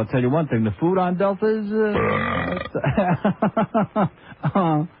comeback. Although I'll tell you one thing, the food on Delta is...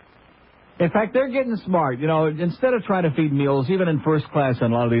 in fact, they're getting smart. You know, instead of trying to feed meals, even in first class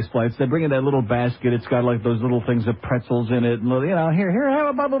on a lot of these flights, they bring in that little basket. It's got like those little things of pretzels in it. And, you know, here, have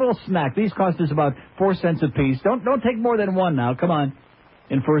about a little snack. These cost us about 4 cents a piece. Don't take more than one now. Come on.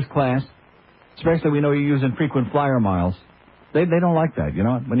 In first class. Especially we know you're using frequent flyer miles. They don't like that, you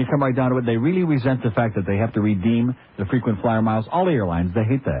know. When you come right down to it, they really resent the fact that they have to redeem the frequent flyer miles. All the airlines, they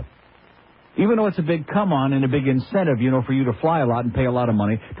hate that. Even though it's a big come-on and a big incentive, you know, for you to fly a lot and pay a lot of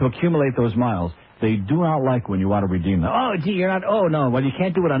money to accumulate those miles, they do not like when you want to redeem them. Oh, gee, you're not... Oh, no, well, you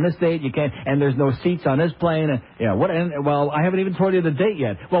can't do it on this date. You can't... And there's no seats on this plane. And, yeah, what... And, well, I haven't even told you the date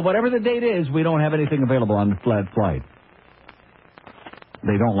yet. Well, whatever the date is, we don't have anything available on the flat flight.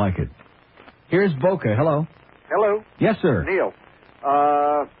 They don't like it. Here's Boca. Hello. Hello. Yes, sir. Neil.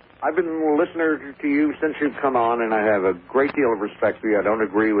 I've been a listener to you since you've come on, and I have a great deal of respect for you. I don't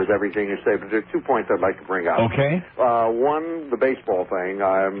agree with everything you say, but there are 2 points I'd like to bring up. Okay. One, the baseball thing.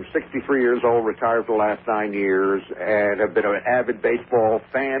 I'm 63 years old, retired for the last 9 years, and have been an avid baseball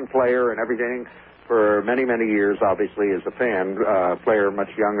fan, player, and everything for many, many years, obviously, as a fan, player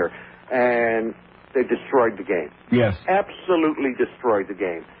much younger. And they destroyed the game. Yes. Absolutely destroyed the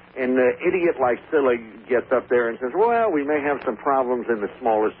game. And the idiot like Silly gets up there and says, well, we may have some problems in the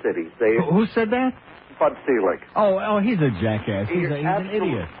smaller cities. Who said that? Bud Selig. Oh, he's a jackass. He's an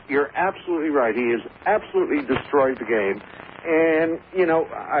idiot. You're absolutely right. He has absolutely destroyed the game. And, you know,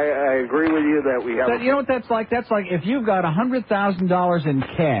 I agree with you that we have... You know what that's like? That's like if you've got $100,000 in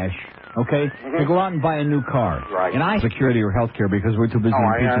cash, okay, to go out and buy a new car. Right. And security or health care because we're too busy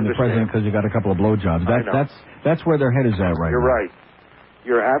impeaching the president because you got a couple of blowjobs. That's where their head is at right now. You're right.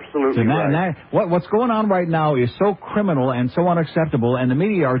 You're absolutely right. What's going on right now is so criminal and so unacceptable, and the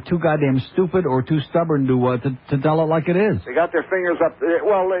media are too goddamn stupid or too stubborn to tell it like it is. They got their fingers up.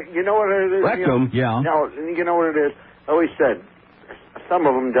 Well, you know what it is? Rectum. Yeah. No, you know what it is? I always said, some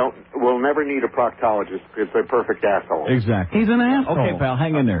of them will never need a proctologist because they're perfect assholes. Exactly. He's an asshole. Okay, pal,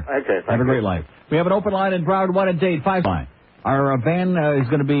 hang in there. Okay, have a great life. We have an open line in Broward, 1 and date 5 line. Our van is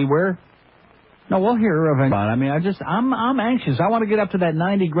going to be where? No, we'll hear eventually. I mean, I'm anxious. I want to get up to that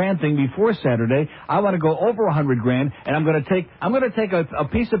 90 grand thing before Saturday. I want to go over 100 grand, and I'm going to take a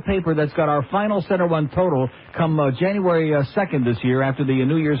piece of paper that's got our final Center One total come January 2nd this year after the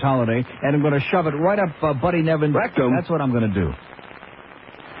New Year's holiday, and I'm going to shove it right up Buddy Nevin's rectum. That's what I'm going to do.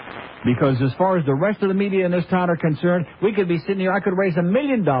 Because as far as the rest of the media in this town are concerned, we could be sitting here. I could raise $1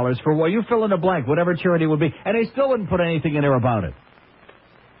 million for what you fill in the blank, whatever charity it would be, and they still wouldn't put anything in there about it.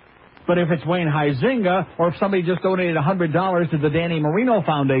 But if it's Wayne Huizinga, or if somebody just donated $100 to the Danny Marino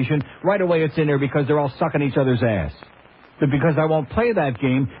Foundation, right away it's in there because they're all sucking each other's ass. But because I won't play that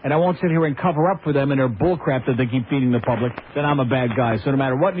game, and I won't sit here and cover up for them and their bullcrap that they keep feeding the public, then I'm a bad guy. So no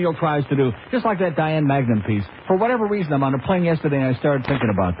matter what Neil tries to do, just like that Diane Magnum piece, for whatever reason, I'm on a plane yesterday and I started thinking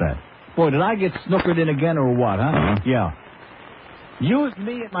about that. Boy, did I get snookered in again or what, huh? Yeah. Use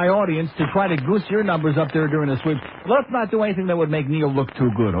me and my audience to try to goose your numbers up there during the sweep. Let's not do anything that would make Neil look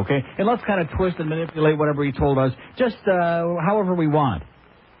too good, okay? And let's kind of twist and manipulate whatever he told us, just however we want.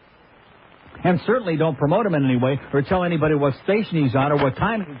 And certainly don't promote him in any way or tell anybody what station he's on or what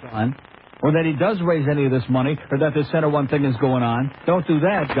time he's on or that he does raise any of this money or that this Center One thing is going on. Don't do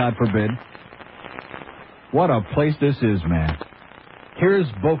that, God forbid. What a place this is, man. Here's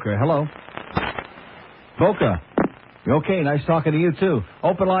Boca. Hello. Boca. Okay, nice talking to you, too.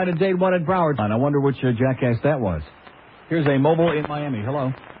 Open line at date 1 at Broward. I wonder which jackass that was. Here's a mobile in Miami.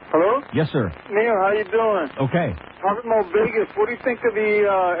 Hello. Hello? Yes, sir. Neil, how you doing? Okay. Talking about Vegas, what do you think of the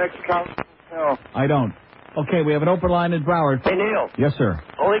ex-council? I don't. Okay, we have an open line at Broward. Hey, Neil. Yes, sir.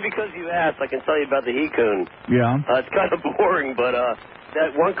 Only because you asked, I can tell you about the He-Coon. Yeah. It's kind of boring, but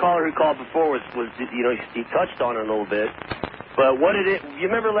that one caller who called before was you know, he touched on it a little bit. But what did it... You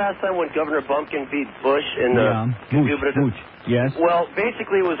remember last time when Governor Bumpkin beat Bush in the... Booch. Yes. Well,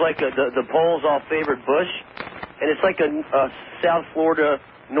 basically it was like the polls all favored Bush, and it's like a South Florida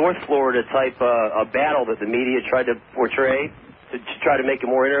North Florida type a battle that the media tried to portray to try to make it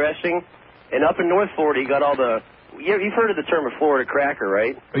more interesting. And up in North Florida, you got all the... You've heard of the term a Florida cracker,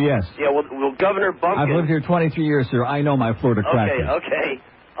 right? Yes. Yeah, well, Governor Bumpkin... I've lived here 23 years, sir. I know my Florida cracker. Okay.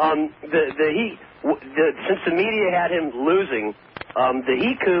 Since the media had him losing, the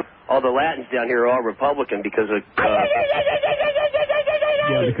Hiku, all the Latins down here are all Republican because of...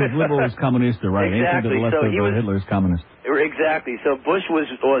 Yeah, because liberal is communist, right? Exactly. Anything to the left of Hitler is communist. Exactly. So Bush was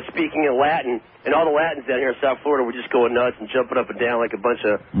speaking in Latin, and all the Latins down here in South Florida were just going nuts and jumping up and down like a bunch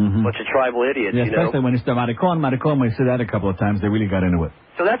of tribal idiots. Yeah, especially when it's the maricon. When he said that a couple of times, they really got into it.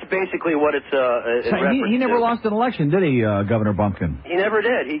 So that's basically what it's he never lost an election, did he, Governor Bumpkin? He never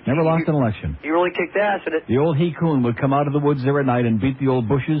did. He never lost an election. He really kicked ass at it. The old He-Coon would come out of the woods there at night and beat the old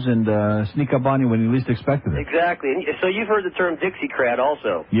bushes and sneak up on you when you least expected it. Exactly. And so you've heard the term Dixiecrat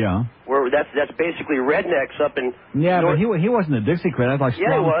also. Yeah. Where that's basically rednecks up in... Yeah, but he wasn't a Dixiecrat. Like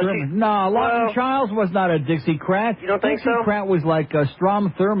yeah, he was. No, Lawton Childs was not a Dixiecrat. You don't think so? Dixiecrat was like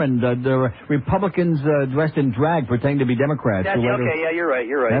Strom Thurmond, the Republicans dressed in drag pretending to be Democrats. Okay, yeah, you're right.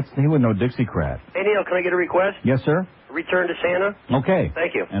 He was no Dixiecrat. Hey, Neil, can I get a request? Yes, sir. Return to Santa? Okay.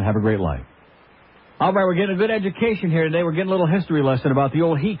 Thank you. And have a great life. All right, we're getting a good education here today. We're getting a little history lesson about the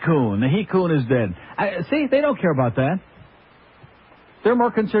old He-Coon. The He-Coon is dead. See, they don't care about that. They're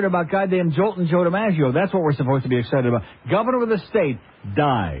more concerned about goddamn Jolton Joe DiMaggio. That's what we're supposed to be excited about. Governor of the state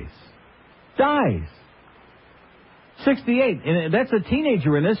dies. 68. And that's a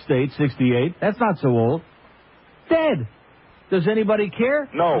teenager in this state, 68. That's not so old. Dead. Does anybody care?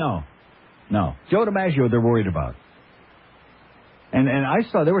 No. Joe DiMaggio, they're worried about. And I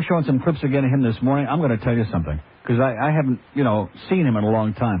saw they were showing some clips again of him this morning. I'm going to tell you something, because I haven't, seen him in a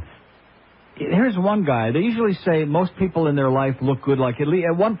long time. Here's one guy. They usually say most people in their life look good, like at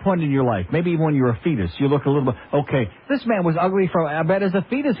one point in your life, maybe even when you're a fetus, you look a little bit okay. This man was ugly I bet as a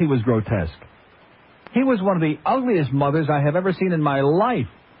fetus he was grotesque. He was one of the ugliest mothers I have ever seen in my life.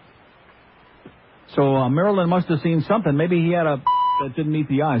 So Marilyn must have seen something. Maybe he had that didn't meet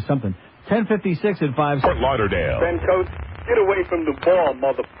the eye, something. 10:56 at 5. Fort Lauderdale. Ben Coates, get away from the ball,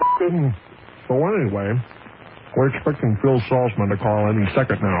 motherfucker. So anyway, we're expecting Phil Salzman to call any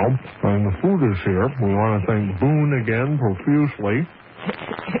second now. And the food is here. We want to thank Boone again profusely.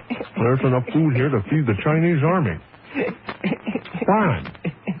 There's enough food here to feed the Chinese army.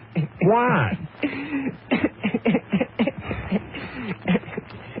 What?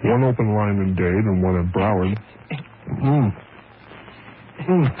 One open line in Dade and one in Broward.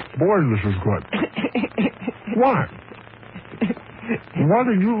 Boy, this is good. What? What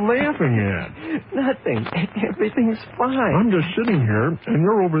are you laughing at? Nothing. Everything's fine. I'm just sitting here, and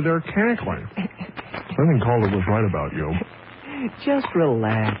you're over there cackling. I think Calder was right about you. Just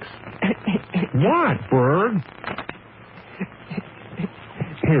relax. What, Bird?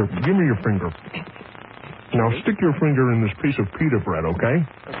 Here, give me your finger. Now stick your finger in this piece of pita bread, okay?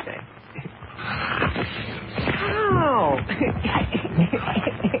 Okay. Ow!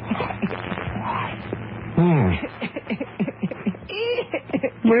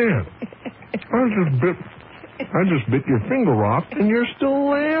 Man, I just bit your finger off, and you're still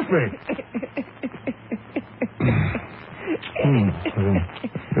laughing. And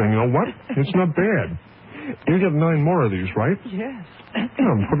you know what? It's not bad. You get 9 more of these, right? Yes.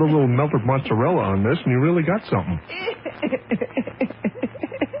 Put a little melted mozzarella on this, and you really got something.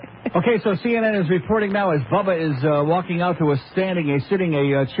 Okay, so CNN is reporting now as Bubba is walking out to a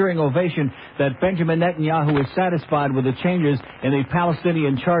cheering ovation that Benjamin Netanyahu is satisfied with the changes in the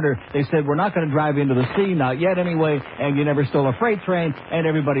Palestinian charter. They said, we're not going to drive you into the sea, not yet anyway, and you never stole a freight train, and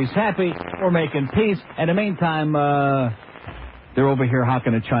everybody's happy. We're making peace. And in the meantime, they're over here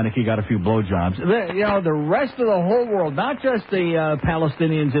hawking at China. He got a few blowjobs. The rest of the whole world, not just the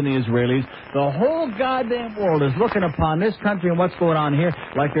Palestinians and the Israelis, the whole goddamn world is looking upon this country and what's going on here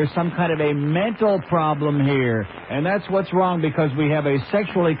like there's some kind of a mental problem here. And that's what's wrong, because we have a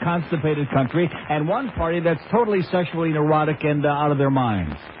sexually constipated country and one party that's totally sexually neurotic and out of their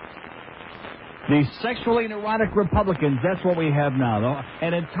minds. The sexually neurotic Republicans, that's what we have now, though.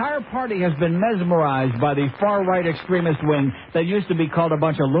 An entire party has been mesmerized by the far-right extremist wing that used to be called a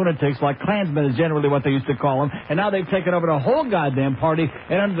bunch of lunatics, like Klansmen is generally what they used to call them, and now they've taken over the whole goddamn party,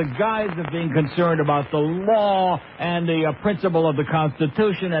 and under the guise of being concerned about the law and the principle of the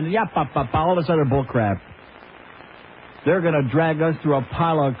Constitution and all this other bullcrap. They're going to drag us through a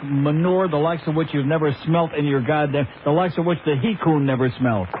pile of manure, the likes of which you've never smelt in your goddamn... the likes of which the He-Coon never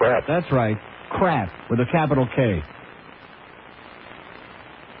smelled. Crap. That's right. Crap, with a capital K.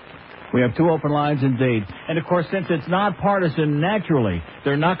 We have 2 open lines in Dade. And, of course, since it's not partisan, naturally,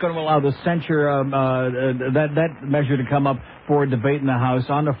 they're not going to allow the censure, that measure to come up for a debate in the House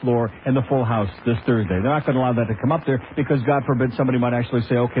on the floor in the full House this Thursday. They're not going to allow that to come up there because, God forbid, somebody might actually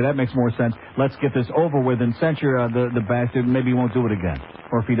say, okay, that makes more sense. Let's get this over with and censure the bastard, and maybe he won't do it again.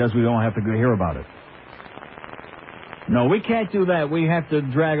 Or if he does, we don't have to hear about it. No, we can't do that. We have to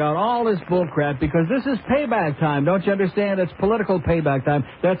drag out all this bullcrap because this is payback time. Don't you understand? It's political payback time.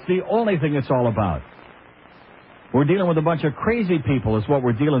 That's the only thing it's all about. We're dealing with a bunch of crazy people is what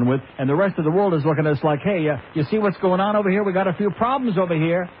we're dealing with, and the rest of the world is looking at us like, hey, you see what's going on over here? We got a few problems over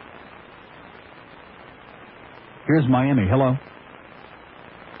here. Here's Miami. Hello.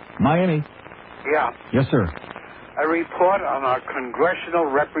 Miami. Yeah. Yes, sir. A report on our congressional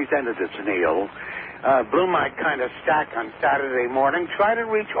representatives, Neil. Blew my kind of stack on Saturday morning. Try to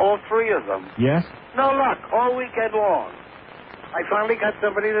reach all three of them. Yes? No luck. All weekend long. I finally got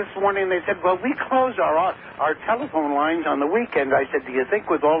somebody this morning. They said, well, we close our telephone lines on the weekend. I said, do you think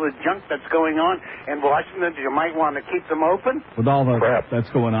with all the junk that's going on in Washington, you might want to keep them open? With all the crap that's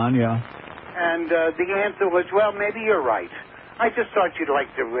going on, yeah. And the answer was, well, maybe you're right. I just thought you'd like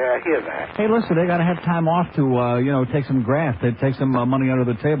to hear that. Hey, listen, they got to have time off to, take some graft. They take some money under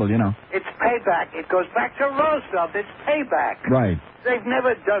the table, It's payback. It goes back to Roosevelt. It's payback. Right. They've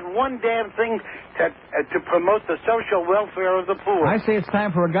never done one damn thing to promote the social welfare of the poor. I say it's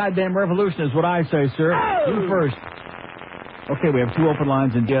time for a goddamn revolution is what I say, sir. Oh! You first. Okay, we have two open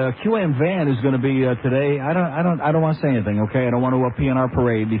lines, and QAM Van is going to be today. I don't want to say anything. Okay, I don't want to pee on our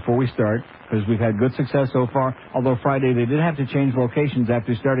parade before we start because we've had good success so far. Although Friday they did have to change locations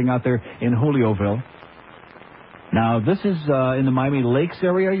after starting out there in Julioville. Now this is in the Miami Lakes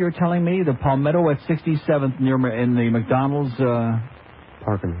area. You're telling me the Palmetto at 67th in the McDonald's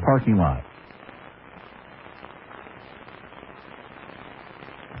parking lot.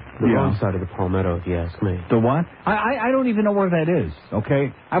 The wrong side of the Palmetto, if you ask me. The what? I don't even know where that is,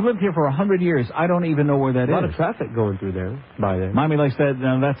 okay? I've lived here for 100 years. I don't even know where that is. A lot of traffic going through there, by there. Miami Lakes,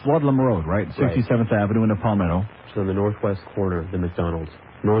 that's Ludlam Road, right? 67th Avenue in the Palmetto. It's on the northwest corner of the McDonald's,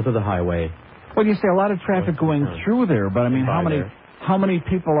 north of the highway. Well, you say a lot of traffic going through there, but I mean, how many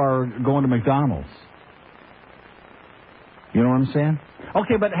people are going to McDonald's? You know what I'm saying?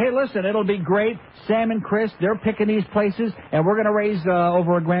 Okay, but hey, listen, it'll be great. Sam and Chris, they're picking these places, and we're going to raise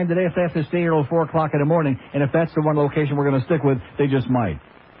over $1,000 today if they have to stay here till 4 o'clock in the morning. And if that's the one location we're going to stick with, they just might.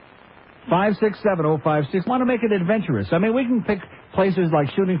 567-056. Want to make it adventurous. I mean, we can pick places like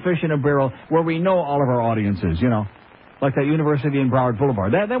Shooting Fish in a Barrel where we know all of our audiences, like that University in Broward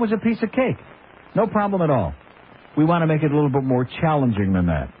Boulevard. That was a piece of cake. No problem at all. We want to make it a little bit more challenging than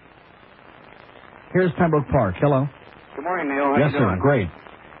that. Here's Pembroke Park. Hello. Good morning, Neil. How Yes, you sir. doing? Great.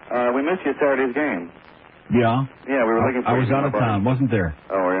 We missed you at Saturday's game. Yeah? Yeah, we were looking for I you. was out of town. Wasn't there?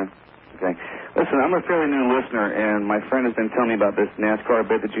 Oh, were you? Okay. Listen, I'm a fairly new listener, and my friend has been telling me about this NASCAR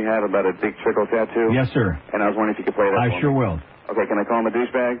bit that you have about a big trickle tattoo. Yes, sir. And I was wondering if you could play that I for sure me. will. Okay, can I call him a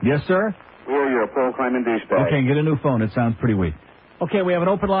douchebag? Yes, sir. Or you're a pole climbing douchebag. Okay, get a new phone. It sounds pretty weak. Okay, we have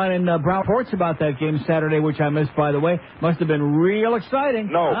an open line in Brown Reports about that game Saturday, which I missed, by the way. Must have been real exciting.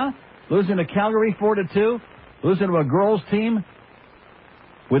 No. Huh? Losing to Calgary 4-2. Losing to a girls' team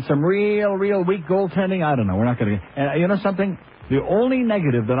with some real weak goaltending. I don't know. We're not going to. And you know something? The only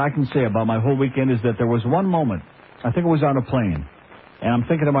negative that I can say about my whole weekend is that there was one moment. I think it was on a plane. And I'm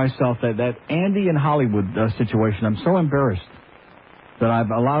thinking to myself that Andy and Hollywood situation, I'm so embarrassed that I've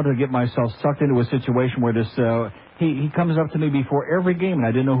allowed to get myself sucked into a situation where this... He comes up to me before every game, and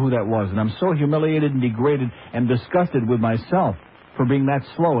I didn't know who that was. And I'm so humiliated and degraded and disgusted with myself for being that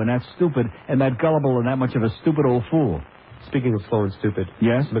slow and that stupid and that gullible and that much of a stupid old fool. Speaking of slow and stupid,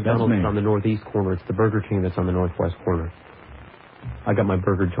 yes, McDonald's is on the northeast corner. It's the Burger King that's on the northwest corner. I got my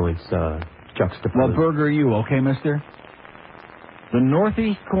burger joints juxtaposed. What burger are you, okay, mister? The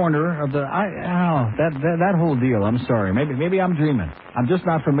northeast corner of the... that whole deal, I'm sorry. Maybe I'm dreaming. I'm just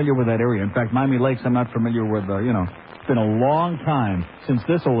not familiar with that area. In fact, Miami Lakes, I'm not familiar with, It's been a long time since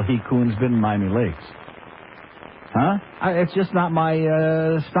this old he-coon's been in Miami Lakes. Huh? It's just not my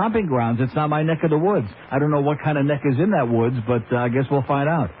stomping grounds. It's not my neck of the woods. I don't know what kind of neck is in that woods, but I guess we'll find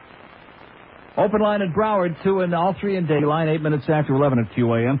out. Open line at Broward, 2 and all 3 in Dayline, 8 minutes after 11 at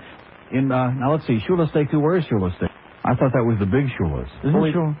QAM. Now let's see, Shula Steak 2, where is Shula Steak? I thought that was the big Shula's. I've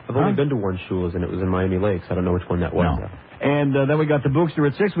only been to one Shula's, and it was in Miami Lakes. I don't know which one that was. No. And then we got the Bookster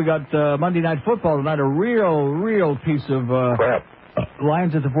at 6. We got Monday Night Football tonight, a real piece of crap.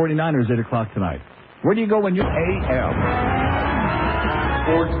 Lions at the 49ers, 8 o'clock tonight. Where do you go when you... AM.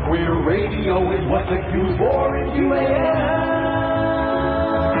 Sports Queer Radio is what the Q's for in QAM.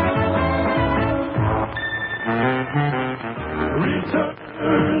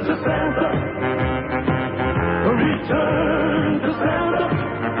 Return to Santa. Return to Santa.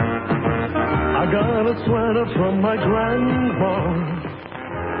 I got a sweater from my grandma.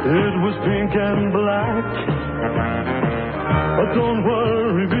 It was pink and black. But don't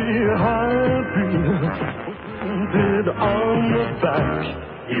worry, be happy. Did on the back.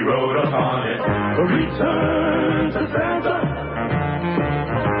 He wrote upon it. Return to Santa.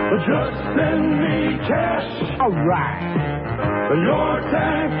 Just send me cash. All right. Your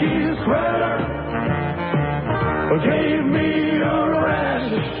tacky sweater gave me a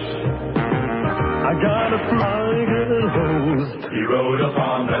rash. I got a fried hose. He wrote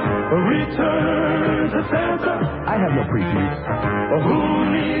upon that. Return to Santa. I have no pretense. Who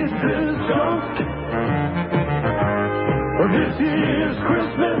needs this junk? This year's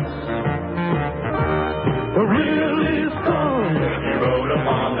Christmas really stunk. He wrote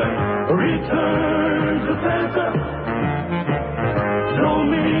upon that. Return to Santa. Don't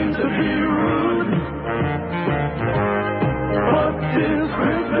mean to be rude, but this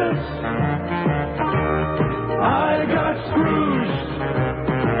Christmas I got Scrooge.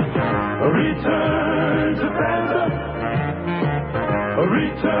 Return to Santa.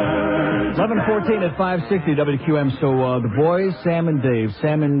 Return. 11:14 at 560 WQM. So the boys, Sam and Dave,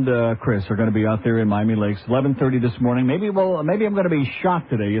 Sam and Chris are going to be out there in Miami Lakes. 11:30 this morning. Maybe I'm going to be shocked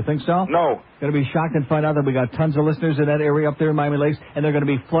today. You think so? No. Going to be shocked and find out that we got tons of listeners in that area up there in Miami Lakes, and they're going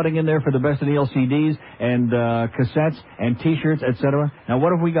to be flooding in there for the best of the LCDs and cassettes and T-shirts, etc. Now,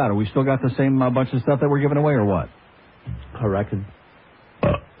 what have we got? Are we still got the same bunch of stuff that we're giving away, or what? I reckon.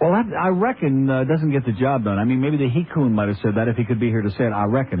 Well, I reckon doesn't get the job done. I mean, maybe the He-Coon might have said that if he could be here to say it. I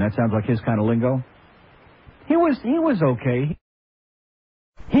reckon. That sounds like his kind of lingo. He was okay.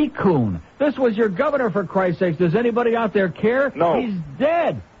 He-Coon. This was your governor, for Christ's sakes. Does anybody out there care? No. He's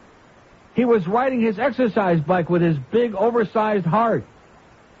dead. He was riding his exercise bike with his big, oversized heart.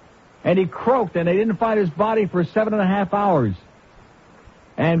 And he croaked, and they didn't find his body for 7.5 hours.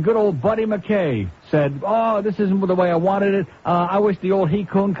 And good old Buddy McKay said, "Oh, this isn't the way I wanted it. I wish the old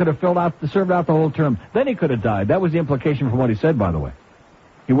He-Coon could have served out the whole term. Then he could have died." That was the implication from what he said, by the way.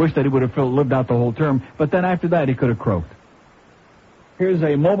 He wished that he would have lived out the whole term, but then after that he could have croaked. Here's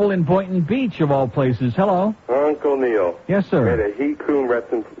a mobile in Boynton Beach, of all places. Hello. Uncle Neil. Yes, sir. May the He-Coon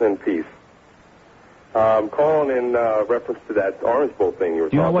rest in peace. I'm calling in reference to that Orange Bowl thing you were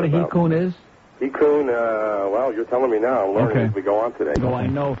talking about. Do you know what a He-Coon is? He-Coon, well, you're telling me now. I'm learning as we go on today. So I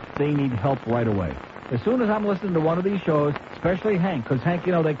know they need help right away. As soon as I'm listening to one of these shows, especially Hank, because Hank,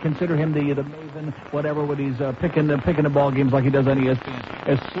 you know, they consider him the maven, whatever, when he's picking the ball games like he does on ESPN.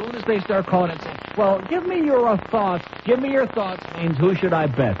 As soon as they start calling and saying, "Well, give me your thoughts. Give me your thoughts," means who should I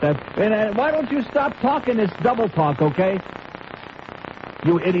bet? And why don't you stop talking this double talk, okay?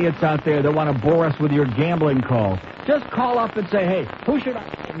 You idiots out there that want to bore us with your gambling calls. Just call up and say, "Hey, who should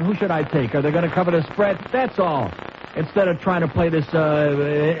I take? Are they going to cover the spread?" That's all. Instead of trying to play this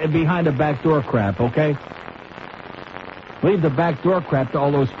behind the back door crap, okay? Leave the back door crap to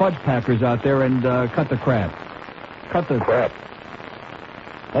all those fudge packers out there and cut the crap. Cut the crap.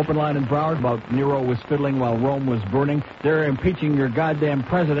 Open line in Broward about Nero was fiddling while Rome was burning. They're impeaching your goddamn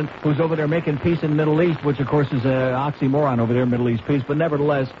president who's over there making peace in the Middle East, which, of course, is an oxymoron over there, Middle East peace, but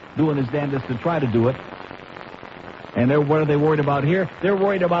nevertheless doing his damnedest to try to do it. And what are they worried about here? They're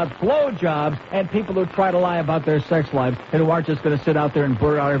worried about blowjobs and people who try to lie about their sex lives and who aren't just going to sit out there and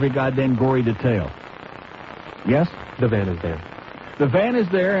blurt out every goddamn gory detail. Yes? The van is there. The van is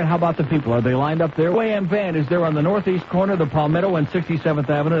there, and how about the people? Are they lined up there? OAM van is there on the northeast corner of the Palmetto and 67th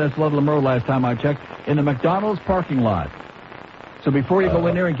Avenue. That's Ludlam Road last time I checked, in the McDonald's parking lot. So before you go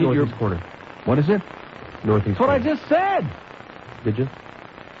in there and get your... Northeast corner. What is it? Northeast That's what corner. I just said. Did you?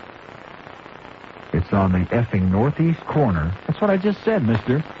 It's on the effing northeast corner. That's what I just said,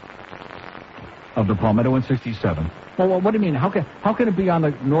 mister. Of the Palmetto and 67. Well, what do you mean? How can it be on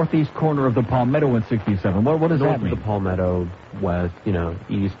the northeast corner of the Palmetto and 67? What does North that mean? of the Palmetto, west,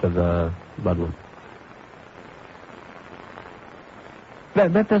 east of the Ludlam.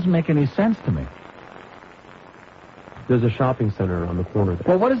 That doesn't make any sense to me. There's a shopping center on the corner there.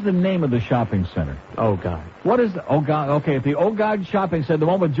 Well, what is the name of the shopping center? Oh, God. What is the... Oh, God. Okay, if the Oh, God shopping center, the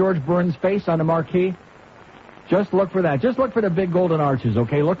one with George Burns' face on the marquee, just look for that. Just look for the big golden arches,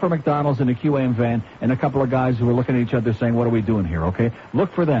 okay? Look for McDonald's and the QAM van and a couple of guys who are looking at each other saying, "What are we doing here?" Okay?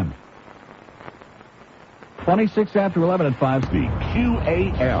 Look for them. 26 after 11 at 5. The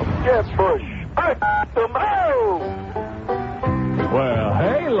QAM. Get Bush. The mouse. Well,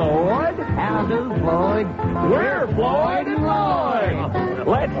 hey, Lloyd. How do, Floyd? We're Floyd and Lloyd.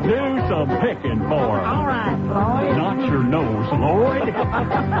 Let's do some picking for 'em. All right, Floyd. Not your nose, Lloyd.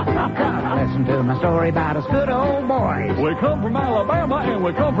 Come listen to my story about us good old boys. We come from Alabama and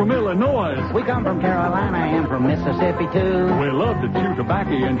we come from Illinois. We come from Carolina and from Mississippi, too. We love to chew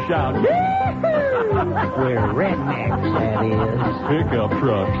tobacco and shout, We're rednecks, that is. pickup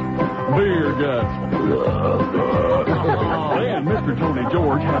trucks, beer guts. Then Mr. Tony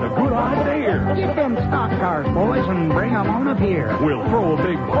George had a good idea. Get them stock cars, boys, and bring them on up here. We'll throw a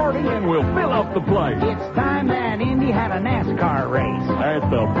big party and we'll fill up the place. It's time that Indy had a NASCAR race. At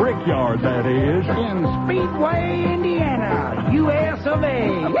the Brickyard, that is. In Speedway, Indiana, US of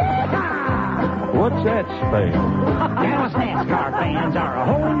A. What's that spell? Dallas NASCAR fans are a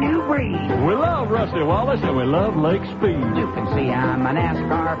whole new breed. We love Rusty Wallace and we love Lake Speed. You can see I'm a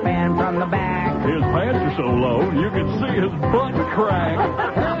NASCAR fan from the back. His pants are so low, you can see his butt crack.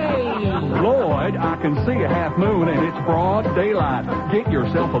 Hey! Lloyd, I can see a half moon and it's broad daylight. Get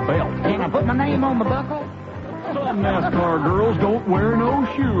yourself a belt. Can I put my name on the buckle? Some NASCAR girls don't wear no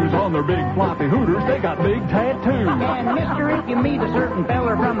shoes on their big floppy hooters. They got big tattoos. And mister, if you meet a certain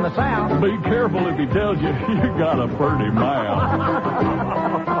feller from the south, be careful if he tells you you got a pretty mouth.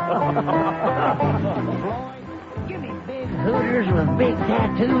 give me big hooters with big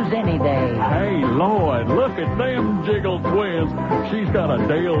tattoos any day. Hey, Lloyd, look at them jiggle twins. She's got a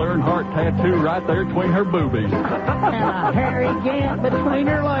Dale Earnhardt tattoo right there between her boobies. And a hairy gant between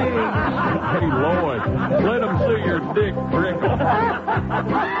her legs. Hey, Lloyd, let them see your dick trickle.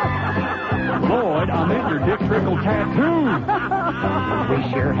 Lloyd, I meant your dick trickle tattoo.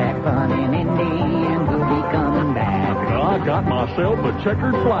 We sure had fun in Indy, and we'll be coming back. I got myself a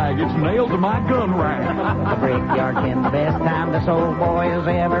checkered flag. It's nailed to my gun rack. The Brickyard's been the best time this old boy has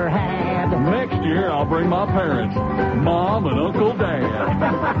ever had. Next year, I'll bring my parents, Mom and Uncle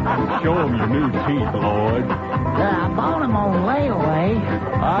Dad. Show them your new teeth, Lloyd. I bought them on layaway.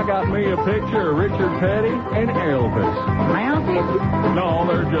 I got me a picture of Richard Petty and Elvis. Mounted? No,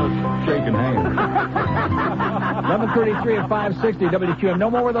 they're just shaking hands. 11:33 at 560 WQM. No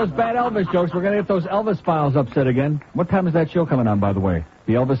more of those bad Elvis jokes. We're going to get those Elvis Files upset again. What time is that show coming on, by the way?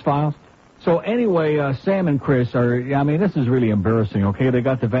 The Elvis Files? So anyway, Sam and Chris are, I mean, this is really embarrassing, okay? They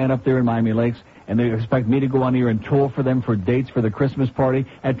got the van up there in Miami Lakes, and they expect me to go on here and toll for them for dates for the Christmas party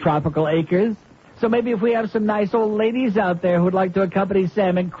at Tropical Acres. So maybe if we have some nice old ladies out there who'd like to accompany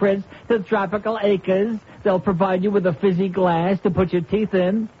Sam and Chris to Tropical Acres, they'll provide you with a fizzy glass to put your teeth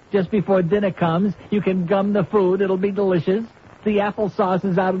in. Just before dinner comes, you can gum the food. It'll be delicious. The applesauce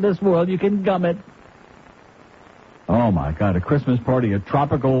is out of this world. You can gum it. Oh, my God, a Christmas party at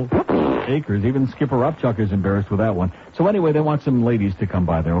Tropical Acres. Even Skipper Upchuck is embarrassed with that one. So anyway, they want some ladies to come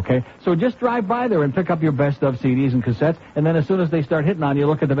by there, okay? So just drive by there and pick up your best of CDs and cassettes, and then as soon as they start hitting on you,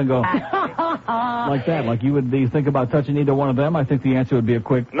 look at them and go, like that. Like you would think about touching either one of them. I think the answer would be a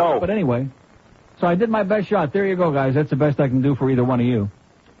quick no. But anyway, so I did my best shot. There you go, guys. That's the best I can do for either one of you.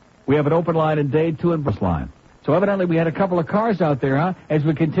 We have an open line in Dade, 2 in bus line. So evidently we had a couple of cars out there, huh? As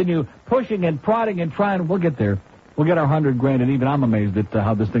we continue pushing and prodding and trying, we'll get there. We'll get our $100,000, and even I'm amazed at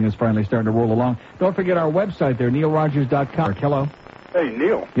how this thing is finally starting to roll along. Don't forget our website there, neilrogers.com. Hello. Hey,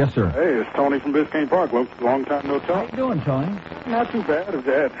 Neil. Yes, sir. Hey, it's Tony from Biscayne Park. Long time no talk. How you doing, Tony? Not too bad.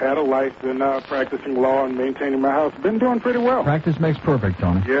 I've had a life, been practicing law and maintaining my house. Been doing pretty well. Practice makes perfect,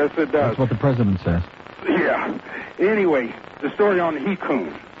 Tony. Yes, it does. That's what the president says. Yeah. Anyway, the story on the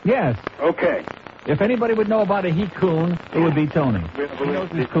He-Coon. Yes. Okay. If anybody would know about a He-Coon, it would be Tony. He knows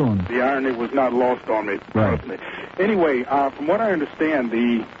his coon. The irony was not lost on me. Right. Anyway, from what I understand,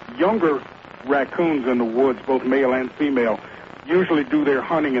 the younger raccoons in the woods, both male and female, usually do their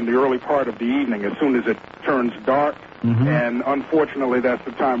hunting in the early part of the evening as soon as it turns dark. Mm-hmm. And unfortunately, that's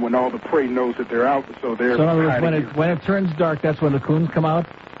the time when all the prey knows that they're out, so they're So in other words, when it turns dark, that's when the coons come out?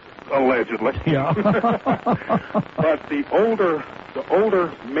 Allegedly. Yeah. But the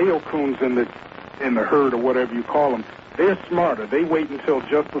older male coons in the herd, or whatever you call them, they're smarter. They wait until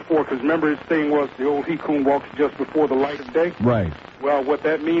just before, because remember his thing was the old He-Coon walks just before the light of day? Right. Well, what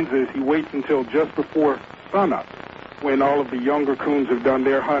that means is he waits until just before sunup, when all of the younger coons have done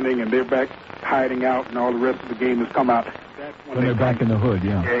their hunting and they're back hiding out and all the rest of the game has come out. That's when they're back in the hood,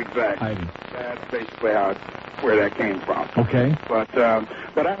 yeah. Exactly. Hiding. That's basically where that came from. Okay. But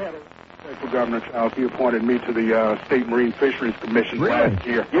I had a for Governor Childs. He appointed me to the State Marine Fisheries Commission last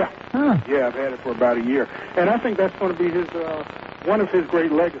year. Yeah. Huh. Yeah, I've had it for about a year. And I think that's going to be his one of his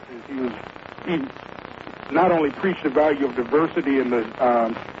great legacies. He not only preached the value of diversity in the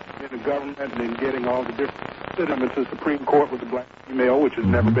government and in getting all the different citizens to the Supreme Court with the black female, which has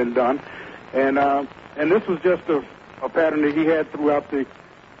never been done. And this was just a pattern that he had throughout the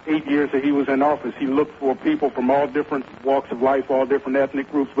 8 years that he was in office, he looked for people from all different walks of life, all different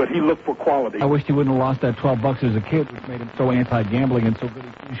ethnic groups, but he looked for quality. I wish he wouldn't have lost that $12 as a kid, which made him so anti-gambling and so good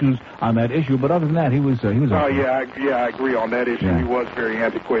issues on that issue. But other than that, he was. Oh yeah, I agree on that issue. Yeah. He was very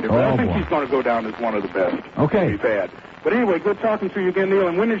antiquated, but I think he's going to go down as one of the best. Okay. We've had. But anyway, good talking to you again, Neil.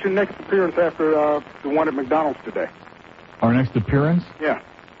 And when is your next appearance after the one at McDonald's today? Our next appearance? Yeah.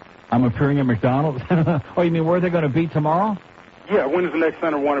 I'm appearing at McDonald's. Oh, you mean where they're going to be tomorrow? Yeah, when is the next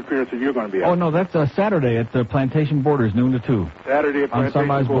Center One appearance that you're going to be at? Oh, no, that's Saturday at the Plantation Borders, noon to 2. Saturday at Plantation on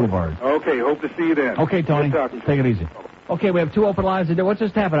Sunrise Boulevard. Okay, hope to see you then. Okay, Tony. Good talking to Take you. it easy. Okay, we have 2 open lines today. What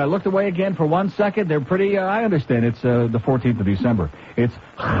just happened? I looked away again for 1 second. They're pretty, I understand. It's the 14th of December. It's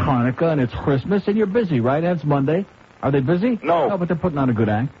Hanukkah and it's Christmas, and you're busy, right? That's Monday. Are they busy? No, but they're putting on a good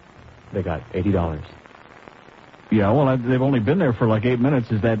act. They got $80. Yeah, well, they've only been there for like 8 minutes.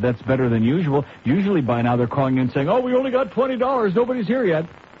 That's better than usual? Usually by now they're calling in saying, oh, we only got $20. Nobody's here yet.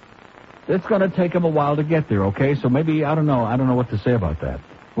 It's going to take them a while to get there, okay? So maybe, I don't know what to say about that.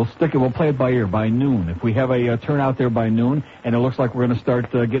 We'll play it by ear, by noon. If we have a turnout there by noon, and it looks like we're going to start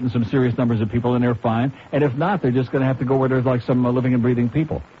getting some serious numbers of people in there, fine. And if not, they're just going to have to go where there's like some living and breathing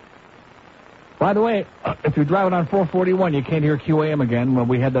people. By the way, if you're driving on 441, you can't hear QAM again. Well,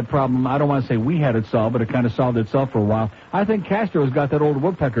 we had that problem. I don't want to say we had it solved, but it kind of solved itself for a while. I think Castro's got that old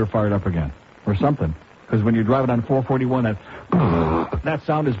woodpecker fired up again, or something. Because when you're driving on 441, that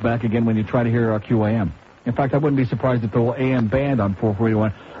sound is back again when you try to hear QAM. In fact, I wouldn't be surprised if the whole AM band on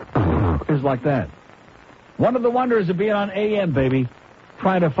 441 is like that. One of the wonders of being on AM, baby.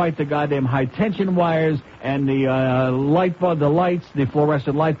 Trying to fight the goddamn high-tension wires and the light bulb, the lights, the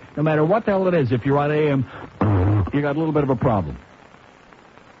fluorescent light. No matter what the hell it is, if you're on AM, you got a little bit of a problem.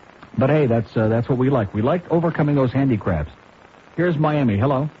 But hey, that's what we like. We like overcoming those handicrafts. Here's Miami.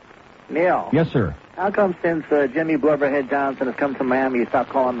 Hello. Neil. Yes, sir. How come since Jimmy Blubberhead Johnson has come to Miami, you stopped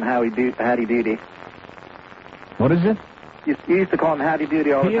calling him Howdy Doody? What is it? You used to call him Howdy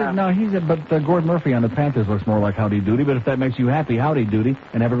Doody all the time. But Gord Murphy on the Panthers looks more like Howdy Doody, but if that makes you happy, Howdy Doody,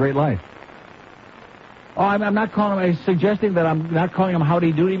 and have a great life. Oh, I'm not calling him, suggesting that I'm not calling him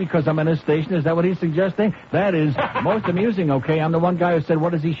Howdy Doody because I'm in his station. Is that what he's suggesting? That is most amusing, okay? I'm the one guy who said,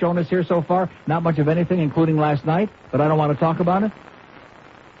 what has he shown us here so far? Not much of anything, including last night, but I don't want to talk about it.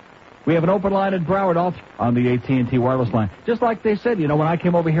 We have an open line at Broward on the AT&T wireless line. Just like they said, when I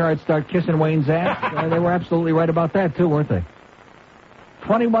came over here, I'd start kissing Wayne's ass. They were absolutely right about that, too, weren't they?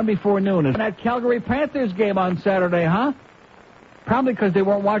 21 before noon. And that Calgary Panthers game on Saturday, huh? Probably because they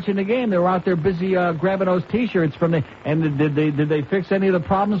weren't watching the game. They were out there busy grabbing those T-shirts from the... And did they fix any of the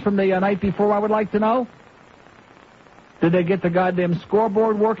problems from the night before, I would like to know? Did they get the goddamn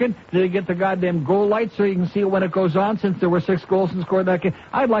scoreboard working? Did they get the goddamn goal light so you can see it when it goes on, since there were 6 goals and scored that game?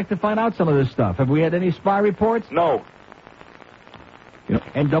 I'd like to find out some of this stuff. Have we had any spy reports? No.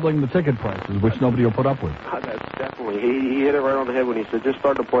 And doubling the ticket prices, which nobody will put up with. That's definitely. He hit it right on the head when he said just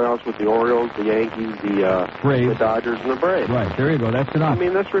start the playoffs with the Orioles, the Yankees, the Braves, the Dodgers, and the Braves. Right, there you go. That's enough. I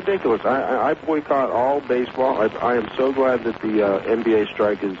mean, that's ridiculous. I boycott all baseball. I am so glad that the NBA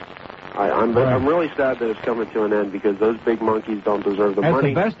strike is... I'm really sad that it's coming to an end because those big monkeys don't deserve the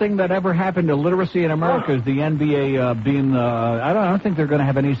money. That's the best thing that ever happened to literacy in America is the NBA being... I don't think they're going to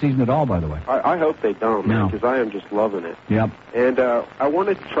have any season at all, by the way. I hope they don't, man, because I am just loving it. Yep. And I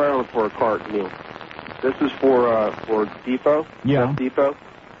wanted to try on for a cart, Neil. This is for Depot. Yeah. Depot.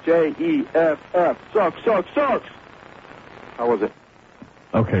 Jeff. Sucks. How was it?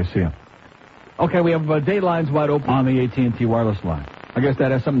 Okay, see ya. Okay, we have day lines wide open on the AT&T wireless line. I guess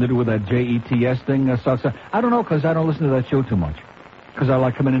that has something to do with that JETS thing. Sucks. I don't know, because I don't listen to that show too much. Because I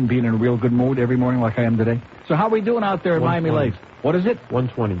like coming in and being in a real good mood every morning like I am today. So how are we doing out there at Miami Lakes? What is it?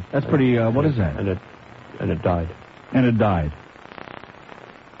 120. That's pretty, what is that? And it died. And it died.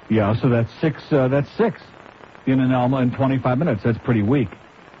 Yeah, so that's 6 in Alma in 25 minutes. That's pretty weak.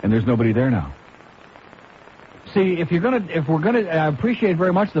 And there's nobody there now. See, if we're gonna, I appreciate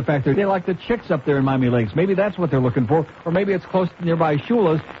very much the fact that they like the chicks up there in Miami Lakes. Maybe that's what they're looking for, or maybe it's close to nearby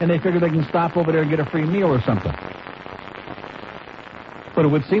Shula's, and they figure they can stop over there and get a free meal or something. But it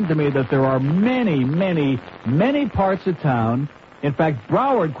would seem to me that there are many parts of town. In fact,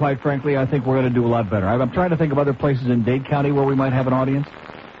 Broward, quite frankly, I think we're going to do a lot better. I'm trying to think of other places in Dade County where we might have an audience,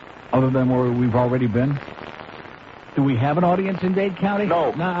 other than where we've already been. Do we have an audience in Dade County?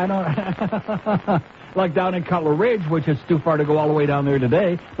 No. No, I don't. Like down in Cutler Ridge, which is too far to go all the way down there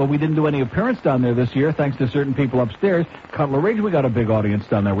today, but we didn't do any appearance down there this year, thanks to certain people upstairs. Cutler Ridge, we got a big audience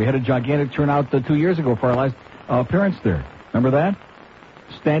down there. We had a gigantic turnout 2 years ago for our last appearance there. Remember that?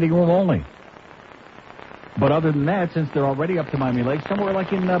 Standing room only. But other than that, since they're already up to Miami Lakes, somewhere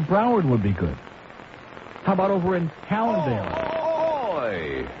like in Broward would be good. How about over in Hallandale?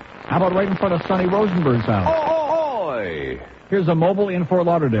 Ahoy! How about right in front of Sonny Rosenberg's house? Oh, Here's a mobile in Fort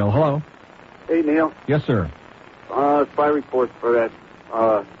Lauderdale. Hello. Hey, Neil. Yes, sir. Spy report for that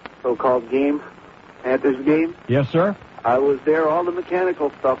so-called game, Panthers game. Yes, sir. I was there. All the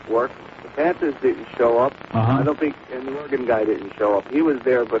mechanical stuff worked. The Panthers didn't show up. I don't think, and the organ guy didn't show up. He was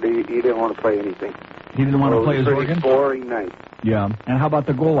there, but he didn't want to play anything. He didn't want to play his It was a organ? pretty boring night. Yeah. And how about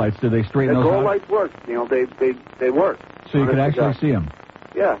the goal lights? Did they straighten The those goal out? lights worked. You know, they worked. So you could Honest to actually God. see them?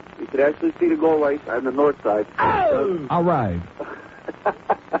 Yeah, you could actually see the goal lights on the north side. Oh! All right.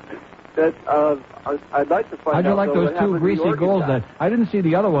 I'd like to find How'd you out. like though, those what two happened to the greasy organ goals guy. that I didn't see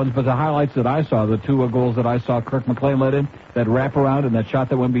the other ones, but the highlights that I saw, the two goals that I saw Kirk McLean let in, that wraparound and that shot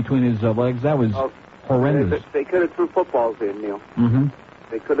that went between his legs, that was horrendous. They could have threw footballs in, Neil. Mm-hmm.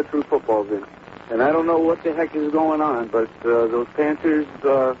 They could have threw footballs in. And I don't know what the heck is going on, but those Panthers,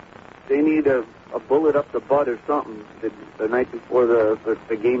 they need a bullet up the butt or something the night before the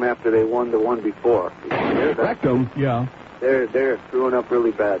game after they won the one before. Rectum, yeah. They're screwing up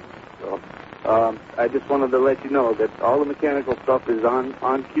really bad. So I just wanted to let you know that all the mechanical stuff is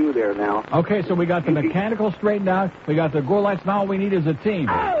on cue there now. Okay, so we got the mechanical straightened out. We got the goal lights. Now all we need is a team.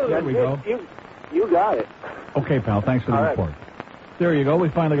 There we go. You got it. Okay, pal. Thanks for the All right. report. There you go. We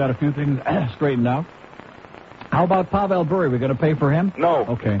finally got a few things straightened out. How about Pavel Bure? We going to pay for him? No.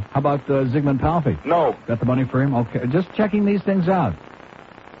 Okay. How about Zygmunt Palffy? No. Got the money for him? Okay. Just checking these things out.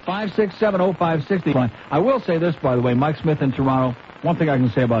 5670560. I will say this, by the way. Mike Smith in Toronto. One thing I can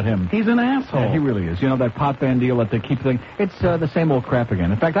say about him. He's an asshole. Yeah, he really is. You know, that pot band deal that they keep thing. It's the same old crap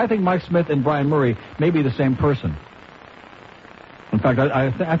again. In fact, I think Mike Smith and Brian Murray may be the same person. In fact,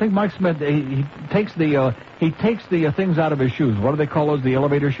 I think Mike Smith, he takes the things out of his shoes. What do they call those? The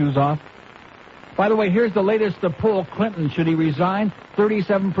elevator shoes off? By the way, here's the latest poll. Clinton, should he resign?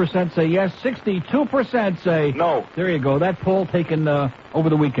 37% say yes. 62% say no. There you go. That poll taken over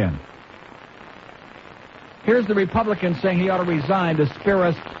the weekend. Here's the Republicans saying he ought to resign to spare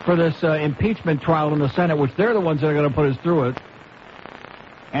us for this impeachment trial in the Senate, which they're the ones that are going to put us through it.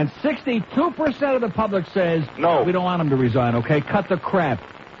 And 62% of the public says, no, we don't want him to resign, okay? Cut the crap.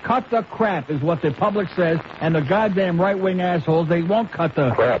 Cut the crap is what the public says, and the goddamn right-wing assholes, they won't cut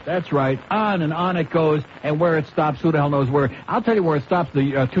the crap. That's right. On and on it goes, and where it stops, who the hell knows where. I'll tell you where it stops,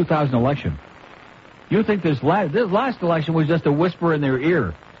 the 2000 election. You think this last election was just a whisper in their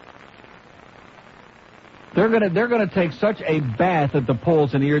ear. They're gonna take such a bath at the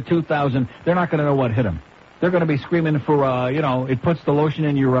polls in the year 2000, they're not gonna know what hit them. They're going to be screaming for, it puts the lotion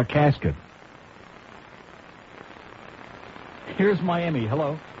in your casket. Here's Miami.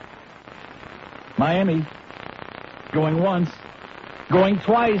 Hello. Miami. Going once. Going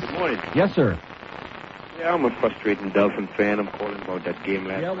twice. Good morning. Yes, sir. Yeah, I'm a frustrated Dolphin fan. I'm calling about that game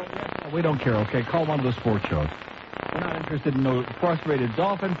last night. We don't care, okay? Call one of the sports shows. We're not interested in no frustrated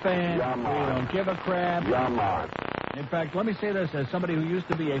Dolphin fan. We don't give a crap. In fact, let me say this, as somebody who used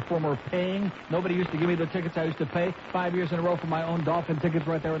to be a former paying, nobody used to give me the tickets I used to pay 5 years in a row for my own Dolphin tickets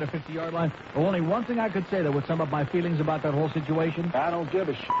right there at the 50-yard line. Only one thing I could say that would sum up my feelings about that whole situation. I don't give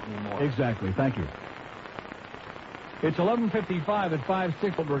a shit anymore. Exactly. Thank you. It's 11:55 at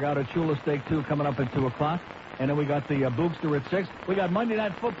 5-6. We're out at Chula Steak 2 coming up at 2 o'clock. And then we got the Bookster at 6. We got Monday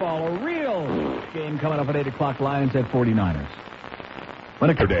Night Football, a real game coming up at 8 o'clock. Lions at 49ers.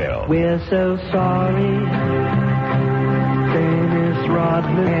 Winnickerdale. We're so sorry, Dennis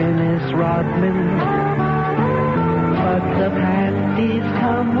Rodman. But the panties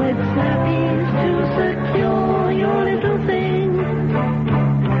come with snappies to secure your little thing.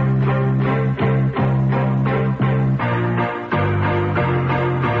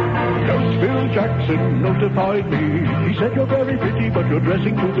 Phil Jackson notified me. He said you're very pretty, but you're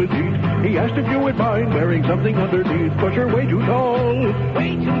dressing too petite. He asked if you would mind wearing something underneath, but you're way too tall.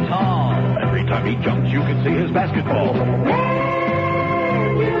 Way too tall. Every time he jumps, you can see his basketball.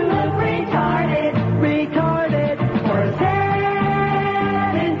 Man, you look retarded, retarded for a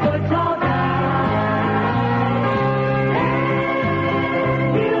 7 foot tall guy.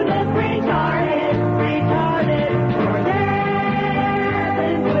 Man, you look retarded, retarded for a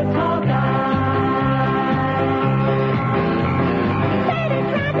 7 foot tall guy.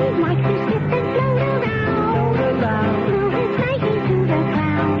 Likes to skip and float around. Throw his Nike to the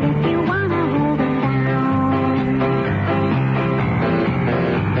crowd if you wanna hold him down.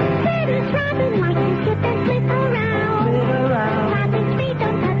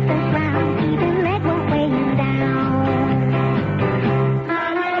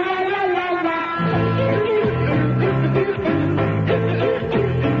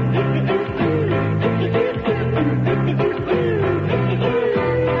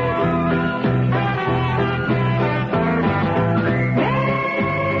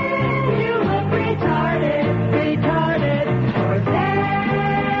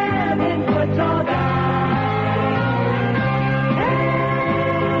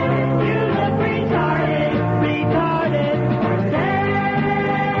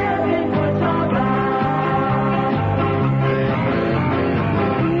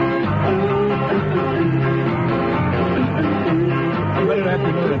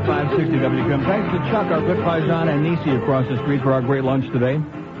 560 WQAM. Thanks to Chuck, our good paisan, and Nisi across the street for our great lunch today.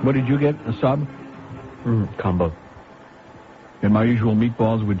 What did you get? A sub? Combo. And my usual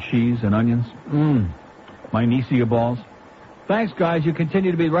meatballs with cheese and onions. My Nisia balls. Thanks, guys. You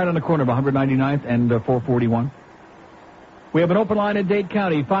continue to be right on the corner of 199th and 441. We have an open line in Dade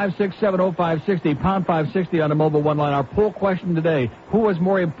County, 5670560, pound 560 on the mobile one line. Our poll question today, who was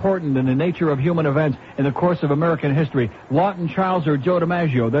more important in the nature of human events in the course of American history? Lawton Childs or Joe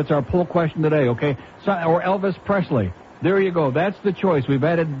DiMaggio? That's our poll question today, okay? Or Elvis Presley. There you go. That's the choice. We've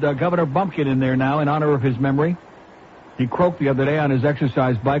added Governor Bumpkin in there now in honor of his memory. He croaked the other day on his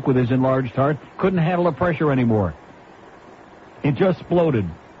exercise bike with his enlarged heart. Couldn't handle the pressure anymore. It just exploded.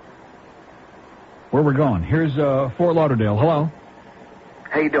 Where we're going? Here's Fort Lauderdale. Hello.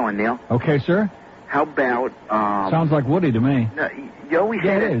 How you doing, Neil? Okay, sir. How about Sounds like Woody to me. No, you always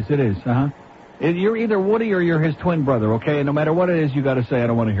had It is. You're either Woody or you're his twin brother. Okay, and no matter what it is, you got to say I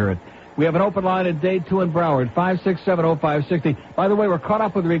don't want to hear it. We have an open line at Dade 2 in Broward, 5670560. By the way, we're caught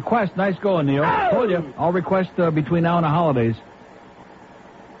up with the request. Nice going, Neil. Told you. I'll request between now and the holidays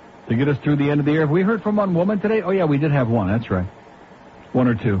to get us through the end of the year. Have we heard from one woman today? Oh yeah, we did have one. That's right. One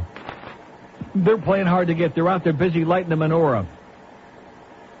or two. They're playing hard to get. They're out there busy lighting the menorah.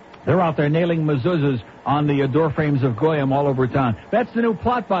 They're out there nailing mezuzahs on the door frames of Goyim all over town. That's the new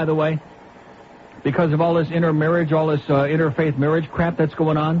plot, by the way. Because of all this intermarriage, all this interfaith marriage crap that's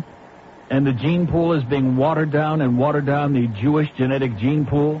going on. And the gene pool is being watered down, the Jewish genetic gene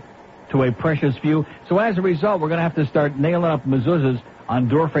pool, to a precious few. So as a result, we're going to have to start nailing up mezuzahs on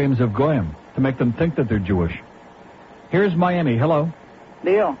door frames of Goyim to make them think that they're Jewish. Here's Miami. Hello.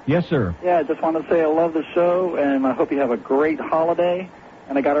 Neil. Yes, sir. Yeah, I just want to say I love the show, and I hope you have a great holiday.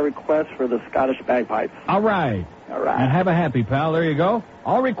 And I got a request for the Scottish bagpipes. All right. And have a happy, pal. There you go.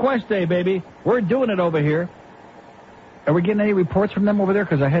 All request day, baby. We're doing it over here. Are we getting any reports from them over there?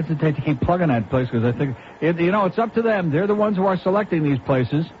 Because I hesitate to keep plugging that place because I think, it's up to them. They're the ones who are selecting these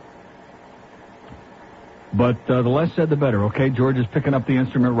places. But the less said, the better. Okay, George is picking up the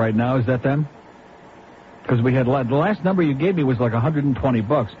instrument right now. Is that them? Because we had the last number you gave me was like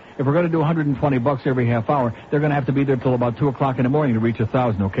 $120. If we're going to do $120 every half hour, they're going to have to be there till about 2 o'clock in the morning to reach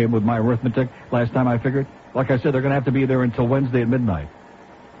 1,000. Okay, with my arithmetic last time I figured. Like I said, they're going to have to be there until Wednesday at midnight.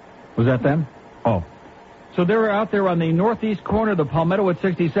 Was that them? Oh. So they're out there on the northeast corner of the Palmetto at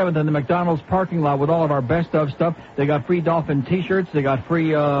 67th and the McDonald's parking lot with all of our best of stuff. They got free Dolphin T-shirts. They got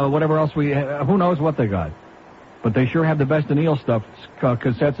free whatever else who knows what they got. But they sure have the best of Neil stuff,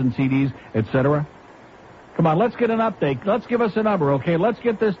 cassettes and CDs, etc. Come on, let's get an update. Let's give us a number, okay? Let's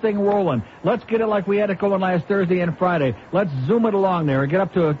get this thing rolling. Let's get it like we had it going last Thursday and Friday. Let's zoom it along there and get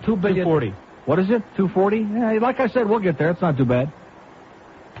up to a 2 billion. 240. What is it? 240? Yeah, like I said, we'll get there. It's not too bad.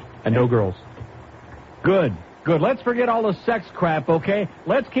 And no girls. Good. Let's forget all the sex crap, okay?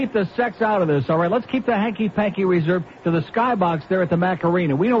 Let's keep the sex out of this, all right? Let's keep the hanky-panky reserved to the skybox there at the Mac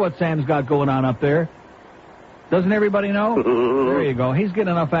Arena. We know what Sam's got going on up there. Doesn't everybody know? There you go. He's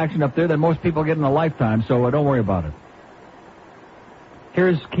getting enough action up there that most people get in a lifetime, so don't worry about it.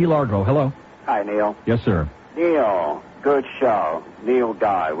 Here's Key Largo. Hello. Hi, Neil. Yes, sir. Neil, good show. Neil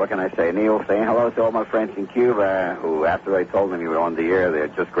Guy. What can I say? Neil saying hello to all my friends in Cuba who, after I told them you were on the air, they're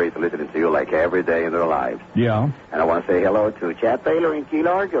just great to listening to you like every day in their lives. Yeah. And I want to say hello to Chad Taylor in Key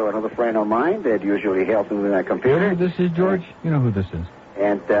Largo, another friend of mine that usually helps me with my computer. This is George. You know who this is.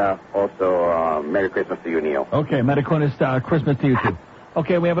 And also, Merry Christmas to you, Neil. Okay, Metaconis, Christmas to you, too.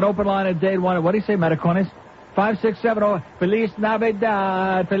 Okay, we have an open line at Dade 1. What do you say, Metaconis? 5670. Feliz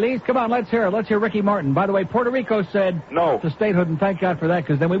Navidad. Feliz. Come on, let's hear it. Let's hear Ricky Martin. By the way, Puerto Rico said no to statehood, and thank God for that,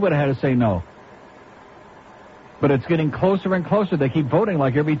 because then we would have had to say no. But it's getting closer and closer. They keep voting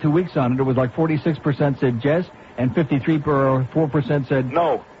like every 2 weeks on it. It was like 46% said yes, and 4% said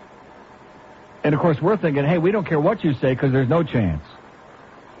no. And, of course, we're thinking, hey, we don't care what you say because there's no chance.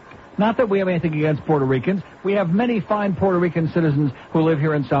 Not that we have anything against Puerto Ricans. We have many fine Puerto Rican citizens who live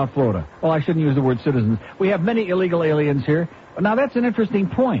here in South Florida. Well, I shouldn't use the word citizens. We have many illegal aliens here. Now, that's an interesting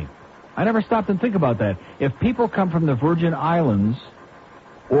point. I never stopped and think about that. If people come from the Virgin Islands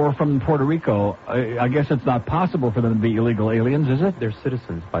or from Puerto Rico, I guess it's not possible for them to be illegal aliens, is it? They're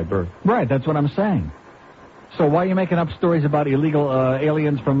citizens by birth. Right, that's what I'm saying. So why are you making up stories about illegal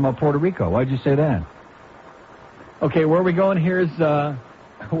aliens from Puerto Rico? Why'd you say that? Okay, where are we going? Here's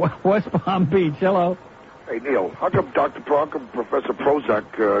West Palm Beach. Hello. Hey, Neil, how come Dr. Parker and Professor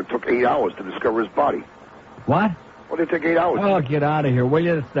Prozac took 8 hours to discover his body? What? Well, they take 8 hours. Oh, get out of here, will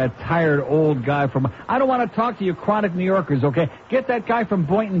you? It's that tired old guy from... I don't want to talk to you chronic New Yorkers, okay? Get that guy from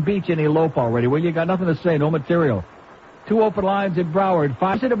Boynton Beach and elope already, will you? Got nothing to say, no material. 2 open lines in Broward.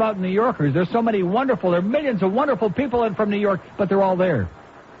 5 said about New Yorkers. There's so many wonderful... There are millions of wonderful people in from New York, but they're all there.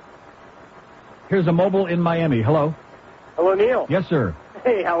 Here's a mobile in Miami. Hello. Hello, Neil. Yes, sir.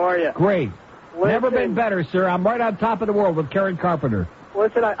 Hey, how are you? Great. Listen, Never been better, sir. I'm right on top of the world with Karen Carpenter.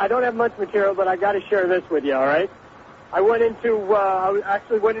 Listen, I don't have much material, but I got to share this with you, all right? I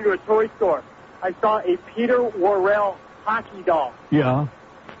actually went into a toy store. I saw a Peter Worrell hockey doll. Yeah.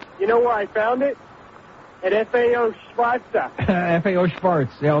 You know where I found it? At FAO Schwarza. FAO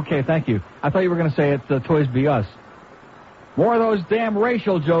Schwartz. Yeah, okay, thank you. I thought you were going to say it's Toys B Us. More of those damn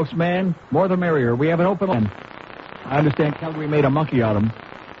racial jokes, man. More the merrier. We have an open line. I understand Calgary made a monkey out of them.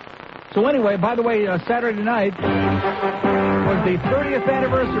 So anyway, by the way, Saturday night was the 30th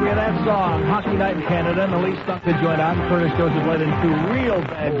anniversary of that song, Hockey Night in Canada, and the Leafs stuck to join out, and Curtis Joseph led into real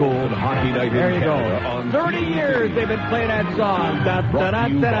bad gold. Hockey Night there in Canada. There you go. 30 years they've been playing that song. Get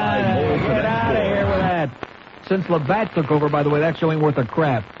out of here with that. Since Labatt took over, by the way, that show ain't worth a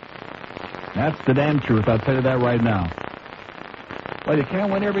crap. That's the damn truth. I'll tell you that right now. Well, you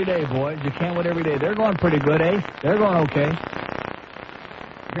can't win every day, boys. You can't win every day. They're going pretty good, eh? They're going okay.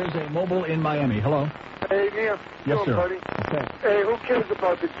 Here's a mobile in Miami. Hello. Hey, Neil. Yes, sir. Buddy. Okay. Hey, who cares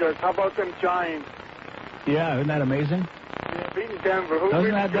about the Jets? How about them Giants? Yeah, isn't that amazing? Yeah, beating Denver.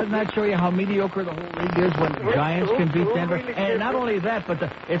 Doesn't that show you how mediocre the whole league is when Giants can beat Denver? And not only that, but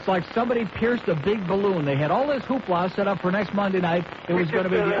it's like somebody pierced a big balloon. They had all this hoopla set up for next Monday night. It was going to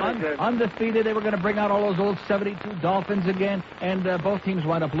be the undefeated. They were going to bring out all those old 72 Dolphins again, and both teams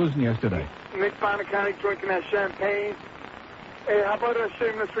wound up losing yesterday. Nick Fonacani drinking that champagne. Hey, how about a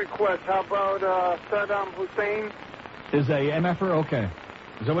shameless request? How about Saddam Hussein? Is a MFer? Okay.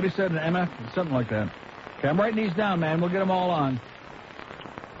 Is that what he said, an MF? Something like that. Okay, I'm writing these down, man. We'll get them all on.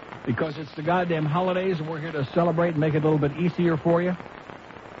 Because it's the goddamn holidays, and we're here to celebrate and make it a little bit easier for you.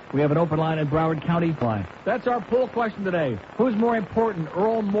 We have an open line in Broward County. Line. That's our poll question today. Who's more important,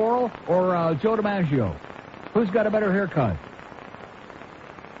 Earl Morrall or Joe DiMaggio? Who's got a better haircut?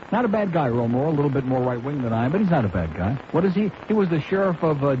 Not a bad guy, Earl Morrall. A little bit more right-wing than I am, but he's not a bad guy. What is he? He was the sheriff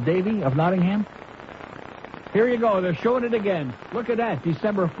of Davie of Nottingham. Here you go. They're showing it again. Look at that.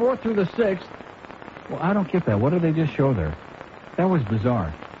 December 4th through the 6th. Well, I don't get that. What did they just show there? That was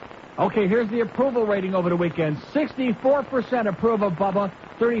bizarre. Okay, here's the approval rating over the weekend. 64% approve of Bubba.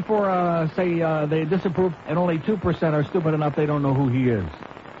 34 say they disapprove, and only 2% are stupid enough they don't know who he is.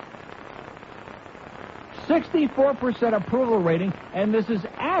 64% approval rating, and this is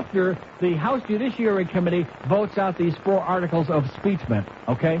after the House Judiciary Committee votes out these 4 articles of impeachment,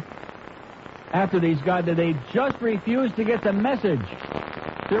 okay? After these guys, they just refuse to get the message.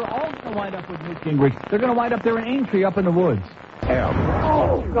 They're all going to wind up with Newt Gingrich. They're going to wind up there in Aintree up in the woods.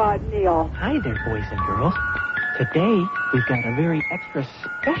 Oh, God, Neil. Hi there, boys and girls. Today, we've got a very extra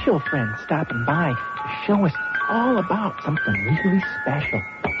special friend stopping by to show us all about something really special.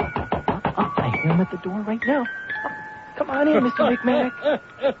 I hear him at the door right now. Come on in, Mr. McMack.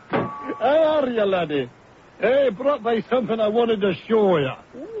 How are you, laddie? Hey, brought by something I wanted to show you.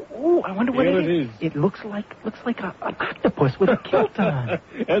 Ooh, I wonder what Here it is. It looks like an octopus with a kilt on.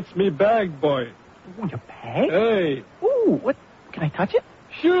 That's me bag, boy. Ooh, your bag? Hey. Ooh, what? Can I touch it?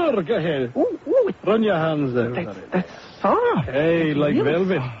 Sure, go ahead. Ooh. Run your hands there. That's soft. Hey, like really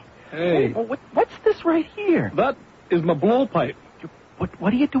velvet. Soft. Hey. Oh, what's this right here? That is my blowpipe.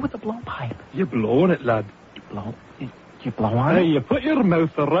 What do you do with the blowpipe? You blow on it, lad. You blow on it? Hey, you put your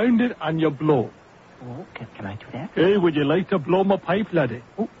mouth around it and you blow. Oh, can I do that? Hey, would you like to blow my pipe, laddie?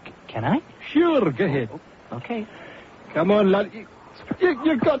 Oh, can I? Sure, go ahead. Okay. Come on, lad.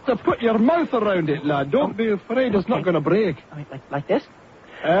 You got to put your mouth around it, lad. Don't be afraid it's not going to break. Like this?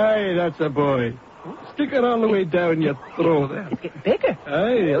 Hey, that's a boy. Stick it all the way down your throat there. It's getting bigger.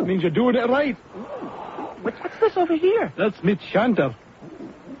 Hey, that means you're doing it right. What's this over here? That's me chanter.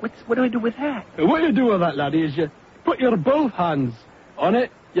 What do I do with that? What you do with that, laddie, is you put your both hands on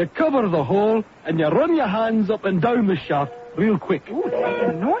it, you cover the hole, and you run your hands up and down the shaft real quick. Ooh, it's making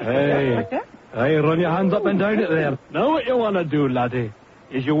a noise. Hey. Like that? Hey, run your hands up and down it there. Now what you want to do, laddie,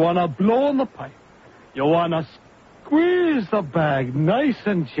 is you want to blow on the pipe. You want to squeeze the bag nice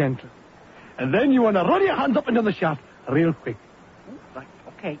and gentle. And then you want to run your hands up into the shaft real quick. Right,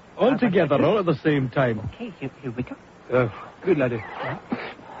 okay. All together, all at the same time. Okay, here we go. Good, laddie.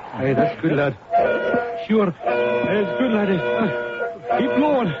 Hey, that's good, lad. Sure. Hey, it's good, laddie. Keep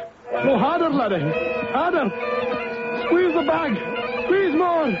blowing. Blow harder, laddie. Harder. Squeeze the bag. Squeeze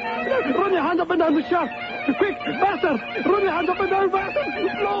more. Run your hands up and down the shaft. Quick, faster. Run your hands up and down, faster.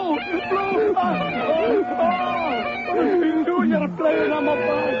 Blow. Do you're playing on my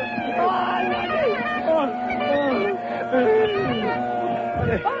bag.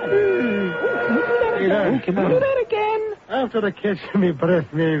 Can we do that again? After the catch of me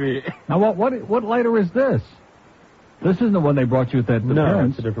breath, maybe. Now, what lighter is this? This isn't the one they brought you at that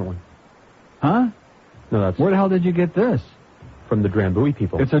appearance. It's a different one. Huh? No, that's... Where the hell did you get this? From the Drambuie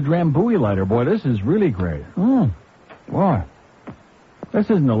people. It's a Drambuie lighter. Boy, this is really great. Boy. This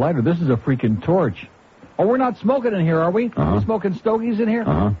isn't a lighter. This is a freaking torch. Oh, we're not smoking in here, are we? Are we smoking stogies in here?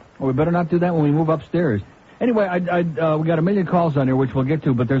 Well, we better not do that when we move upstairs. Anyway, we got a million calls on here, which we'll get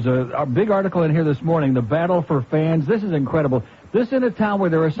to, but there's a big article in here this morning, the battle for fans. This is incredible. This in a town where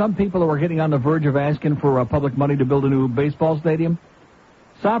there are some people who are getting on the verge of asking for public money to build a new baseball stadium.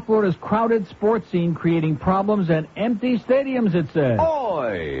 South Florida's crowded sports scene creating problems and empty stadiums, it says.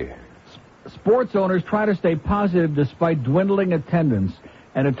 Oi! Sports owners try to stay positive despite dwindling attendance.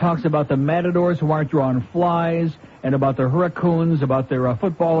 And it talks about the Matadors who aren't drawing flies, and about the Hurricanes, about their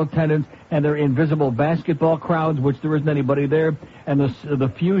football attendance, and their invisible basketball crowds, which there isn't anybody there, and the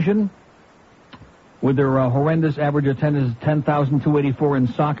Fusion, with their horrendous average attendance of 10,284 in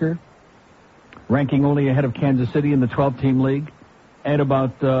soccer, ranking only ahead of Kansas City in the 12-team league, and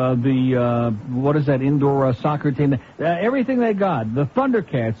about what is that indoor soccer team? Everything they got. The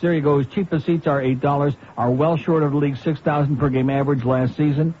Thundercats, there you go. As cheapest seats are $8, are well short of the league's $6,000 per game average last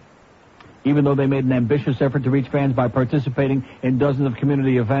season, even though they made an ambitious effort to reach fans by participating in dozens of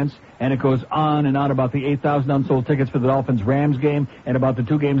community events. And it goes on and on about the 8,000 unsold tickets for the Dolphins-Rams game, and about the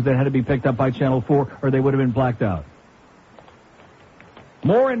 2 games that had to be picked up by Channel 4 or they would have been blacked out.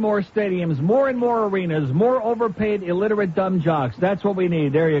 More and more stadiums, more and more arenas, more overpaid, illiterate, dumb jocks. That's what we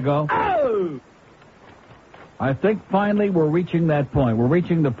need. There you go. Oh! I think finally we're reaching that point. We're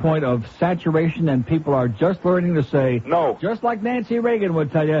reaching the point of saturation, and people are just learning to say no. Just like Nancy Reagan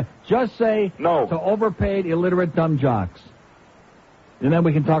would tell you, just say no to overpaid, illiterate, dumb jocks. And then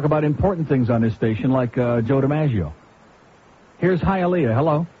we can talk about important things on this station, like Joe DiMaggio. Here's Hialeah.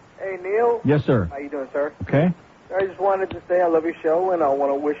 Hello. Hey, Neil. Yes, sir. How you doing, sir? Okay. I just wanted to say I love your show, and I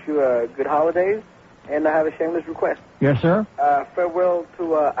want to wish you good holidays, and I have a shameless request. Yes, sir? Farewell to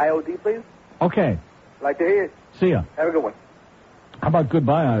IOD, please. Okay. Like to hear it. See ya. Have a good one. How about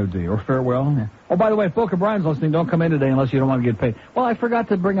goodbye, IOD, or farewell? Yeah. Oh, by the way, if Boca Brian's listening, don't come in today unless you don't want to get paid. Well, I forgot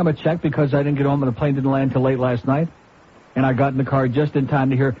to bring him a check because I didn't get home and the plane didn't land till late last night. And I got in the car just in time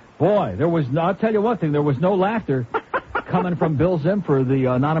to hear, boy, I'll tell you one thing, there was no laughter coming from Bill Zimfer, the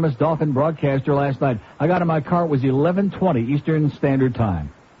anonymous Dolphin broadcaster, last night. I got in my car, it was 11:20 Eastern Standard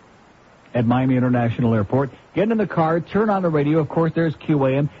Time at Miami International Airport. Get in the car, turn on the radio, of course there's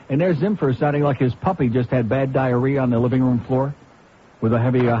QAM, and there's Zimfer sounding like his puppy just had bad diarrhea on the living room floor with a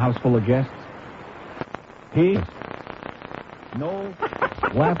heavy house full of guests. No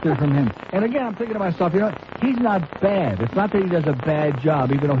laughter from him. And again, I'm thinking to myself, he's not bad. It's not that he does a bad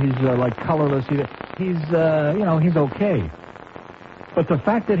job, even though he's like colorless. He's okay. But the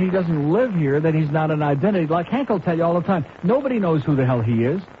fact that he doesn't live here, that he's not an identity, like Hank will tell you all the time, nobody knows who the hell he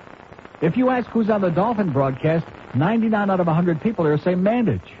is. If you ask who's on the Dolphin broadcast, 99 out of 100 people are say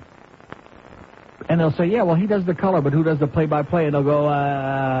Mandich. And they'll say, yeah, well, he does the color, but who does the play-by-play? And they'll go,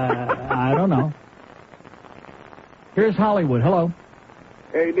 I don't know. Here's Hollywood. Hello.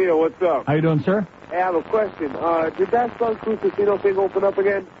 Hey, Neil, what's up? How you doing, sir? Hey, I have a question. Did that Sun Cruz Casino thing open up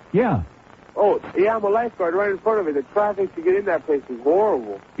again? Yeah. Oh, yeah, I'm a lifeguard right in front of it. The traffic to get in that place is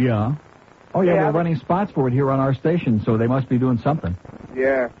horrible. Yeah. Oh, yeah, we're running spots for it here on our station, so they must be doing something.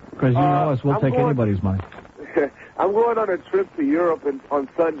 Yeah. Because you know us, we'll take anybody's money. I'm going on a trip to Europe on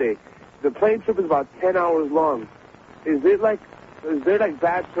Sunday. The plane trip is about 10 hours long. Is there like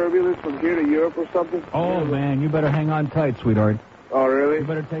bad turbulence from here to Europe or something? Oh, man, you better hang on tight, sweetheart. Oh, really? You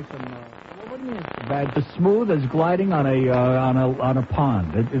better take some... what do you mean it's bad? It's smooth as gliding on a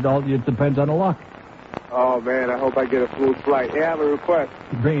pond. It depends on the luck. Oh, man, I hope I get a smooth flight. Hey, I have a request.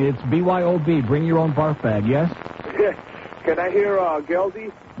 It's BYOB. Bring your own barf bag, yes? Can I hear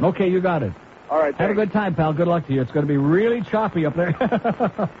Geldy? Okay, you got it. All right, Have a good time, pal. Good luck to you. It's going to be really choppy up there.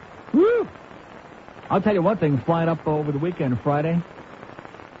 Woo! I'll tell you one thing. Flying up over the weekend, Friday,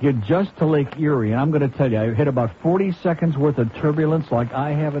 get just to Lake Erie, and I'm going to tell you, I hit about 40 seconds worth of turbulence like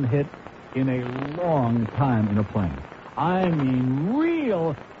I haven't hit in a long time in a plane. I mean,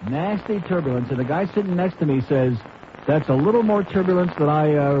 real nasty turbulence. And the guy sitting next to me says, that's a little more turbulence than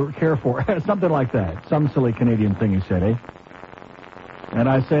I care for. Something like that. Some silly Canadian thing he said, eh? And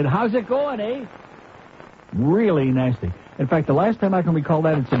I said, how's it going, eh? Really nasty. In fact, the last time I can recall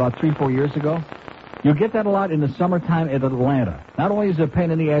that, it's about 3-4 years ago. You get that a lot in the summertime at Atlanta. Not only is it a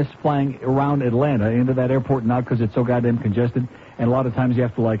pain in the ass flying around Atlanta into that airport and out because it's so goddamn congested, and a lot of times you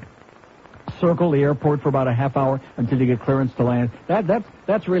have to, circle the airport for about a half hour until you get clearance to land.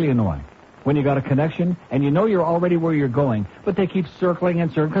 That's really annoying. When you got a connection, and you know you're already where you're going, but they keep circling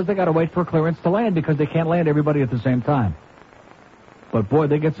and circling because they got to wait for clearance to land because they can't land everybody at the same time. But, boy,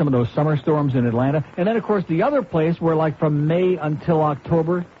 they get some of those summer storms in Atlanta. And then, of course, the other place where, from May until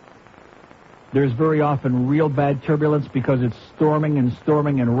October, there's very often real bad turbulence because it's storming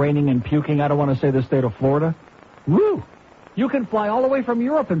and raining and puking. I don't want to say the state of Florida. Woo! You can fly all the way from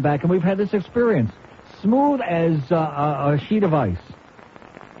Europe and back, and we've had this experience. Smooth as a sheet of ice.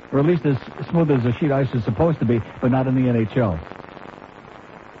 Or at least as smooth as a sheet of ice is supposed to be, but not in the NHL.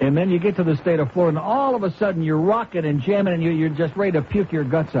 And then you get to the state of Florida, and all of a sudden you're rocking and jamming, and you're just ready to puke your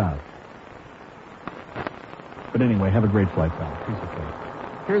guts out. But anyway, have a great flight, pal. Piece of cake.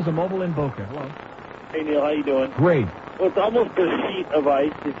 Here's a mobile in Boca. Hello. Hey, Neil, how you doing? Great. Well, it's almost a sheet of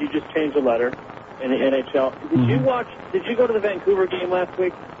ice if you just change the letter in the NHL. Did you go to the Vancouver game last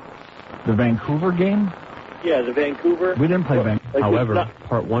week? The Vancouver game? Yeah, the Vancouver. We didn't play Vancouver. However,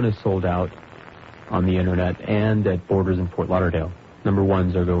 Part 1 is sold out on the internet and at Borders in Fort Lauderdale. Number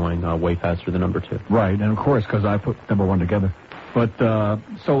 1s are going way faster than number 2. Right, and of course, because I put number 1 together. But,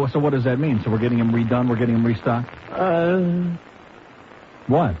 so what does that mean? So we're getting them redone, we're getting them restocked?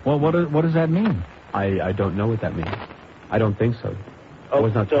 What? Well, what does that mean? I don't know what that means. I don't think so. I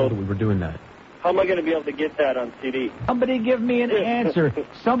was not told that we were doing that. How am I going to be able to get that on CD? Somebody give me an answer.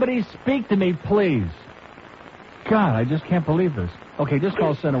 Somebody speak to me, please. God, I just can't believe this. Okay, just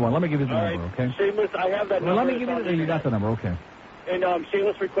call Center 1. Let me give you the number, okay? Shameless, I have that number. Let me give you you got the number, okay. And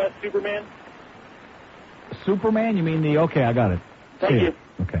shameless request, Superman? Superman? You mean the... Okay, I got it. Thank you.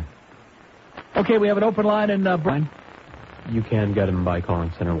 Okay. Okay, we have an open line in Brian. You can get him by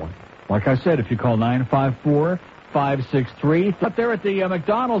calling Center 1. Like I said, if you call 954-563... Up there at the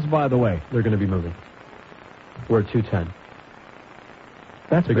McDonald's, by the way. They're going to be moving. We're at 210.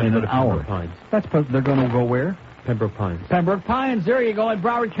 That's they're been going to an go to hour. Pembroke Pines. They're going to go where? Pembroke Pines. Pembroke Pines. There you go, in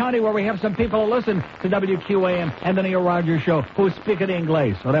Broward County, where we have some people who listen to WQAM and the Neil Rogers Show who speak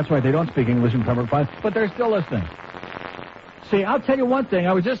English. Oh, that's right. They don't speak English in Pembroke Pines, but they're still listening. See, I'll tell you one thing.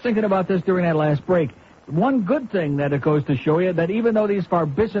 I was just thinking about this during that last break. One good thing that it goes to show you that even though these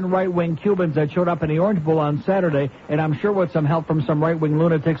Farbissen right-wing Cubans that showed up in the Orange Bowl on Saturday, and I'm sure with some help from some right-wing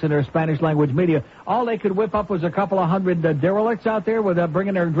lunatics in their Spanish-language media, all they could whip up was a couple of hundred derelicts out there with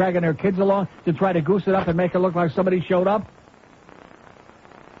dragging their kids along to try to goose it up and make it look like somebody showed up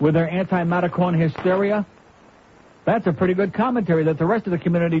with their anti-Matacon hysteria. That's a pretty good commentary that the rest of the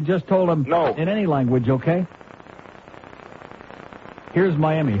community just told them in any language, okay? Here's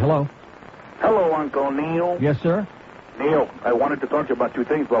Miami. Hello. Hello, Uncle Neil. Yes, sir? Neil, I wanted to talk to you about two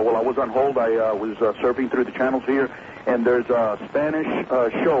things, but while I was on hold, I was surfing through the channels here, and there's a Spanish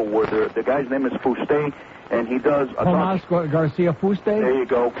show where the guy's name is Fuste, and he does... Tomas Garcia Fuste? There you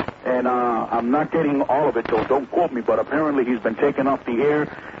go. And I'm not getting all of it, so don't quote me, but apparently he's been taken off the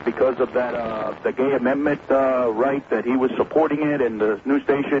air because of that, the gay amendment right, that he was supporting it, and the news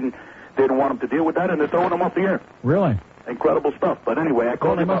station didn't want him to deal with that, and they're throwing him off the air. Really? Incredible stuff. But anyway, I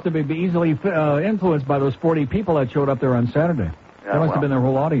called him up. They must have been easily influenced by those 40 people that showed up there on Saturday. That must have been their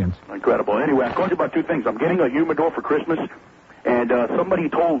whole audience. Incredible. Anyway, I called you about two things. I'm getting a humidor for Christmas, and somebody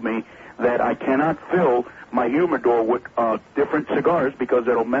told me that I cannot fill my humidor with different cigars because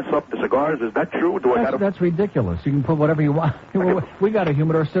it'll mess up the cigars. Is that true? That's ridiculous. You can put whatever you want. We got a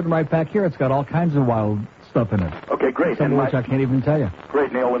humidor sitting right back here. It's got all kinds of wild stuff in it. Okay, great. Some of which I can't even tell you.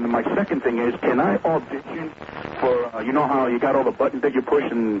 Great, Neil. And my second thing is, can I audition for, you know how you got all the buttons that you push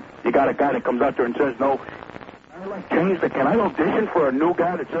and you got a guy that comes out there and says no? Can I audition for a new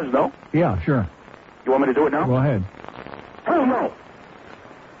guy that says no? Yeah, sure. You want me to do it now? Go ahead. Oh, no.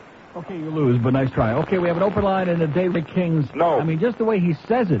 Okay, you lose, but nice try. Okay, we have an open line in the David King's. No. I mean, just the way he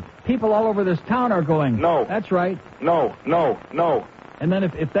says it. People all over this town are going, no. That's right. No. And then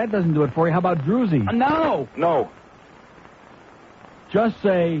if that doesn't do it for you, how about Druzy? No. No. Just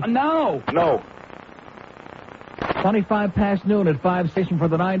say, no. No. 25 past noon at 5 station for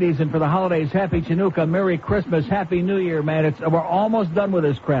the 90s and for the holidays. Happy Chinooka, Merry Christmas, Happy New Year, man. We're almost done with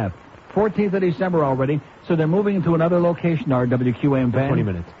this crap. 14th of December already, so they're moving to another location, our WQAM band. 20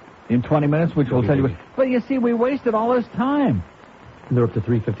 minutes. In 20 minutes, which we'll tell you. But you see, we wasted all this time. They're up to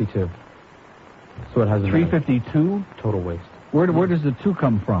 352. So it has 352? Total waste. Where does the 2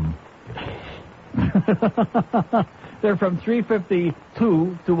 come from? They're from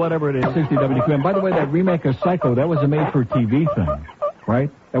 352 to whatever it is, 60 WQAM. By the way, that remake of Psycho, that was a made-for-TV thing, right?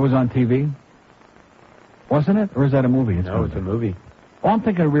 That was on TV? Wasn't it? Or is that a movie? It's a movie. Oh, I'm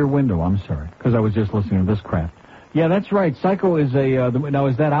thinking Rear Window. I'm sorry, because I was just listening to this crap. Yeah, that's right. Psycho is now,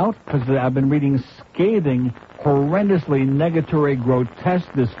 is that out? Because I've been reading scathing, horrendously negatory, grotesque,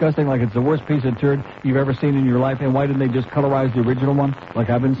 disgusting, like it's the worst piece of turd you've ever seen in your life. And why didn't they just colorize the original one, like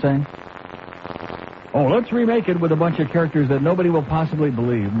I've been saying? Oh, let's remake it with a bunch of characters that nobody will possibly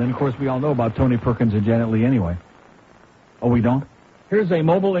believe. And then, of course, we all know about Tony Perkins and Janet Leigh anyway. Oh, we don't? Here's a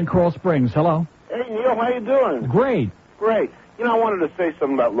mobile in Coral Springs. Hello. Hey, Neil, how you doing? Great. Great. I wanted to say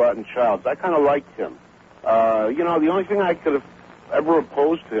something about Lawton Childs. I kind of liked him. The only thing I could have ever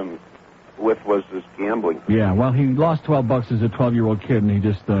opposed him with was this gambling. Yeah, well, he lost $12 as a 12-year-old kid, and he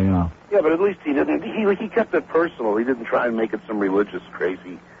just, Yeah, but at least he didn't. He kept it personal. He didn't try and make it some religious,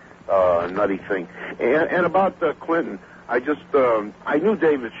 crazy, nutty thing. And about Clinton, I knew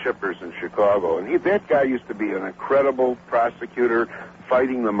David Shippers in Chicago, and that guy used to be an incredible prosecutor,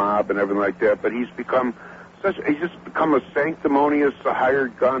 fighting the mob and everything like that. But he's just become a sanctimonious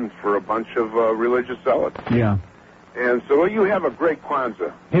hired gun for a bunch of religious zealots. Yeah. And so you have a great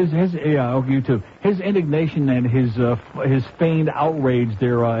Kwanzaa. You too. His indignation and his feigned outrage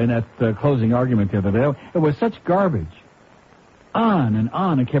there in that closing argument the other day, it was such garbage. On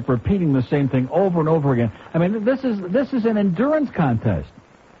and kept repeating the same thing over and over again. I mean, this is an endurance contest.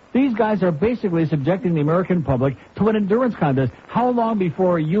 These guys are basically subjecting the American public to an endurance contest. How long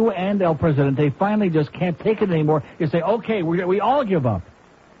before you and El Presidente finally just can't take it anymore? You say, okay, we all give up.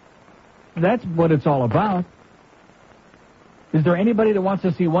 That's what it's all about. Is there anybody that wants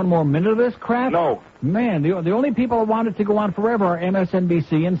to see one more minute of this crap? No. Man, the only people that want it to go on forever are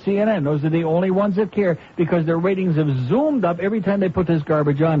MSNBC and CNN. Those are the only ones that care because their ratings have zoomed up every time they put this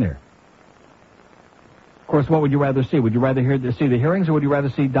garbage on there. Of course, what would you rather see? Would you rather see the hearings, or would you rather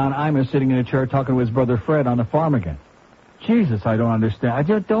see Don Imus sitting in a chair talking to his brother Fred on the farm again? Jesus, I don't understand. I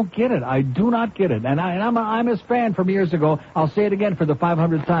just don't get it. I do not get it. And I'm an Imus fan from years ago. I'll say it again for the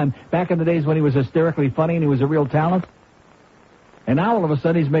 500th time. Back in the days when he was hysterically funny and he was a real talent. And now all of a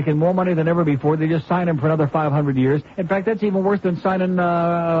sudden he's making more money than ever before. They just signed him for another 500 years. In fact, that's even worse than signing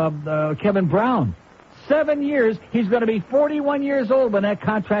Kevin Brown. 7 years. He's going to be 41 years old when that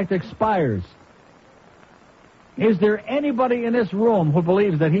contract expires. Is there anybody in this room who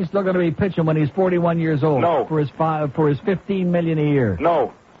believes that he's still going to be pitching when he's 41 years old? No. For his $15 million a year?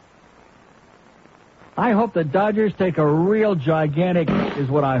 No. I hope the Dodgers take a real gigantic hit is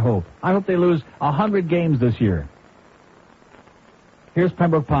what I hope. I hope they lose 100 games this year. Here's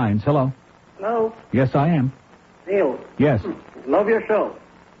Pembroke Pines. Hello. Hello. Yes, I am. Neil. Yes. Love your show.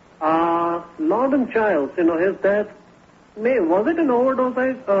 Lawton Childs, his death. Was it an overdose,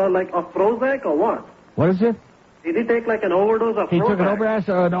 like of Prozac or what? What is it? Did he take like an overdose of Prozac? He took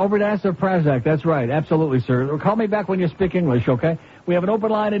an overdose of Prozac. That's right. Absolutely, sir. Call me back when you speak English, okay? We have an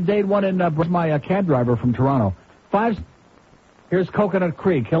open line in Dade 1 in my cab driver from Toronto. Here's Coconut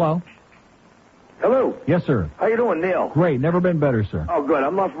Creek. Hello. Hello. Yes, sir. How you doing, Neil? Great. Never been better, sir. Oh, good.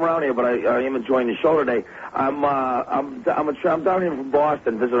 I'm not from around here, but I am enjoying the show today. I'm down here from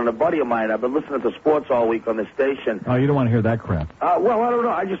Boston visiting a buddy of mine. I've been listening to sports all week on the station. Oh, you don't want to hear that crap. Well, I don't know.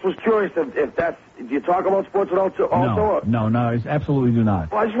 I just was curious if that's. Do you talk about sports at all also? No, absolutely do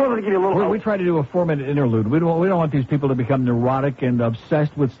not. Well, I just wanted to give you a little. We try to do a 4-minute interlude. We don't want these people to become neurotic and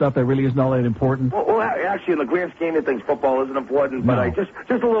obsessed with stuff that really isn't all that important. Well, actually, in the grand scheme of things, football isn't important. But No.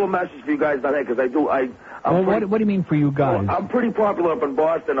 just a little message for you guys down there because What do you mean for you guys? I'm pretty popular up in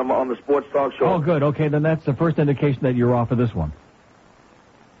Boston. I'm on the sports talk show. Oh, good. Okay, then that's the first indication that you're off of this one.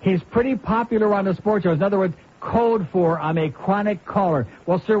 He's pretty popular on the sports shows. In other words, code for I'm a chronic caller.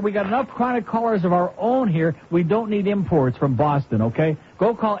 Well, sir, we got enough chronic callers of our own here. We don't need imports from Boston, okay?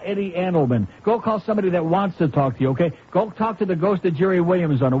 Go call Eddie Andelman. Go call somebody that wants to talk to you, okay? Go talk to the ghost of Jerry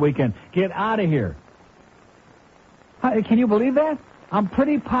Williams on a weekend. Get out of here. Can you believe that? I'm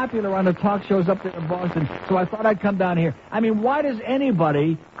pretty popular on the talk shows up there in Boston, so I thought I'd come down here. I mean, why does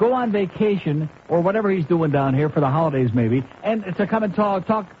anybody go on vacation or whatever he's doing down here for the holidays maybe, and to come and talk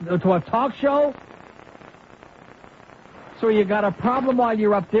to a talk show? So you got a problem while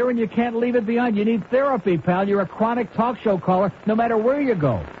you're up there and you can't leave it behind. You need therapy, pal. You're a chronic talk show caller no matter where you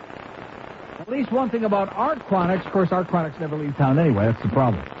go. At least one thing about our chronics, of course, our chronics never leave town anyway. That's the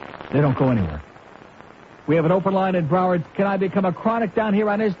problem. They don't go anywhere. We have an open line in Broward. Can I become a chronic down here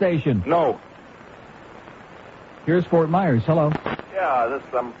on this station? No. Here's Fort Myers. Hello. Yeah,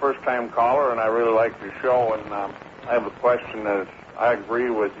 I'm a first-time caller, and I really like your show. And I have a question. I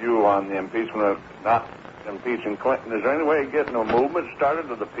agree with you on the impeachment of not impeaching Clinton. Is there any way of getting a movement started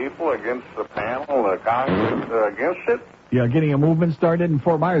of the people against the panel, the Congress, against it? Yeah, getting a movement started in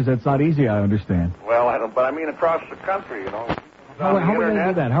Fort Myers, that's not easy, I understand. Well, but I mean across the country, you know. How are we going to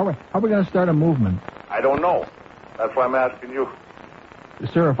do that? How are we going to start a movement? I don't know. That's why I'm asking you.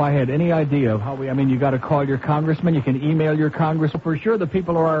 Sir, if I had any idea of how you got to call your congressman, you can email your congressman. For sure, the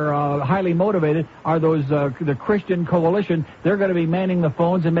people who are highly motivated are those, the Christian coalition. They're going to be manning the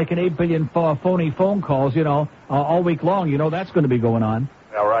phones and making 8 billion phony phone calls, all week long. That's going to be going on.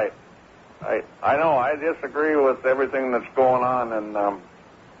 Yeah, right. I know. I disagree with everything that's going on, and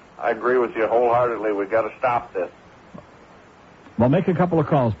I agree with you wholeheartedly. We've got to stop this. Well, make a couple of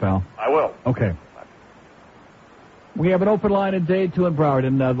calls, pal. I will. Okay. We have an open line in Dade, 2 in Broward.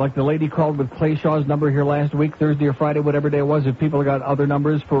 And like the lady called with Clay Shaw's number here last week, Thursday or Friday, whatever day it was, if people got other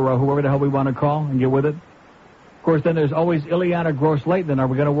numbers for whoever the hell we want to call and get with it. Of course, then there's always Ileana Gross-Leighton. Are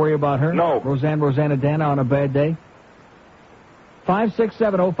we going to worry about her? No. Rosanna Dana on a bad day?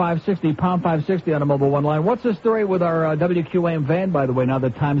 5670560, pound 560 on a mobile one line. What's the story with our WQAM van, by the way, now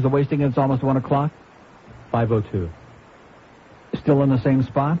that time's wasting and it's almost 1 o'clock? 5:02. Still in the same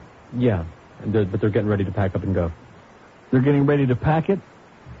spot? Yeah, but they're getting ready to pack up and go. They're getting ready to pack it?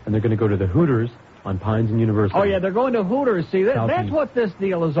 And they're going to go to the Hooters on Pines and University. Oh, yeah, they're going to Hooters. See, that's what this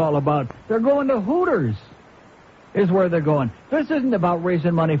deal is all about. They're going to Hooters is where they're going. This isn't about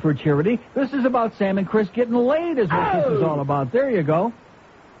raising money for charity. This is about Sam and Chris getting laid is what this is all about. There you go.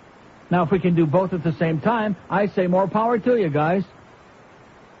 Now, if we can do both at the same time, I say more power to you guys.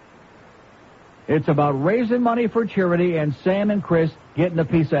 It's about raising money for charity and Sam and Chris getting a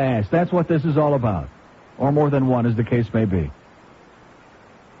piece of ass. That's what this is all about. Or more than one, as the case may be.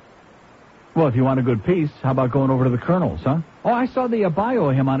 Well, if you want a good piece, how about going over to the Colonels, huh? Oh, I saw the bio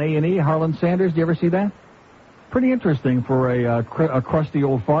of him on A&E, Harlan Sanders. Did you ever see that? Pretty interesting for a crusty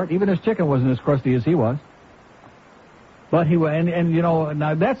old fart. Even his chicken wasn't as crusty as he was. But he and you know,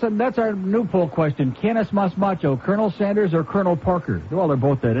 now that's our new poll question. Canis Mas Macho, Colonel Sanders or Colonel Parker? Well, they're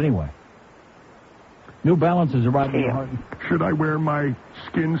both dead anyway. New Balances are riding hard. Should I wear my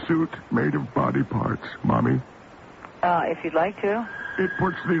skin suit made of body parts, Mommy? If you'd like to. It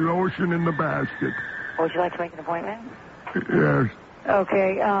puts the lotion in the basket. Would you like to make an appointment? Yes.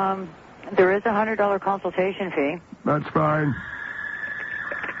 Okay, there is a $100 consultation fee. That's fine.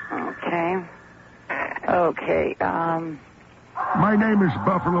 Okay. Okay, My name is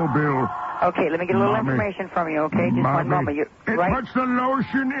Buffalo Bill. Okay, let me get a little Mommy. information from you, okay? Just one moment. It puts the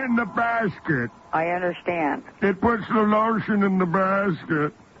lotion in the basket. I understand. It puts the lotion in the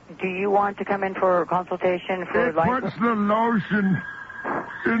basket. Do you want to come in for a consultation for It puts the lotion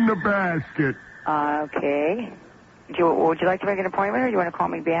in the basket. Okay. Would you like to make an appointment, or do you want to call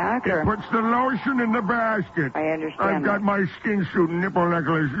me back? Or? It puts the lotion in the basket. I understand. I've got my skin suit and nipple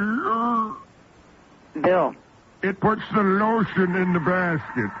necklace. Bill. It puts the lotion in the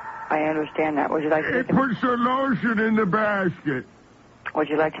basket. I understand that. Would you like to It puts the lotion in the basket. Would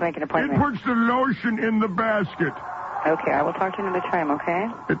you like to make an It appointment? puts the lotion in the basket. Okay, I will talk to you another time, okay?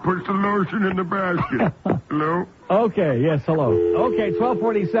 It puts the lotion in the basket. Hello? Okay, yes, hello. Okay,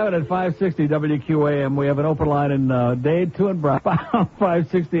 1247 at 560 WQAM. We have an open line in Dade, 2 in Brown,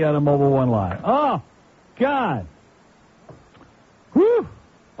 560 on a mobile one line. Oh, God. Whew.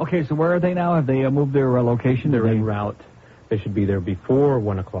 Okay, so where are they now? Have they moved their location? They're en route. They should be there before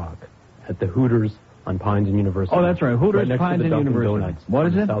 1 o'clock at the Hooters on Pines and University. Oh, that's right. Hooters, right next Pines, to the and Dunkin' University. Donuts What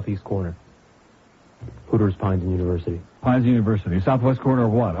is on the it? southeast corner. Hooters, Pines and University. Pines and University. Southwest corner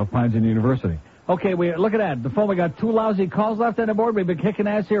of what? Of Pines and University. Okay, look at that. The phone, we got 2 lousy calls left on the board. We've been kicking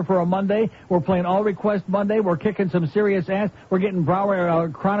ass here for a Monday. We're playing All Request Monday. We're kicking some serious ass. We're getting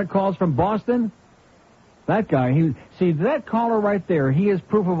Broward chronic calls from Boston. That guy, that caller right there, he is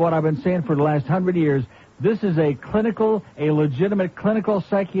proof of what I've been saying for the last 100 years. This is a legitimate clinical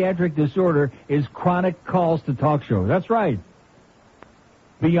psychiatric disorder, is chronic calls to talk shows. That's right.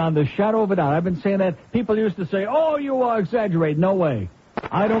 Beyond the shadow of a doubt. I've been saying that. People used to say, oh, you exaggerate. No way.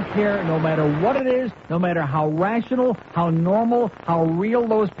 I don't care, no matter what it is, no matter how rational, how normal, how real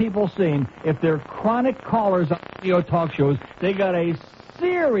those people seem, if they're chronic callers on radio talk shows, they got a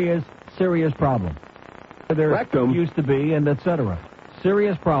serious, serious problem. There used to be, and etc.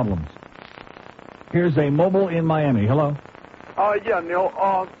 Serious problems. Here's a mobile in Miami. Hello? Yeah, Neil.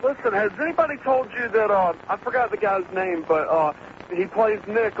 Listen, has anybody told you that, I forgot the guy's name, but, he plays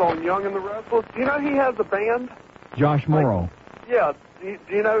Nick on Young and the Restless? Do you know he has a band? Josh Morrow. Yeah. Do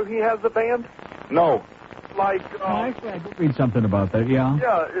you know he has a band? No. Like, I did read something about that, yeah.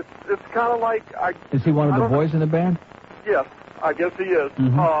 Yeah, it's kind of like, Is he one of the boys in the band? Yes, I guess he is.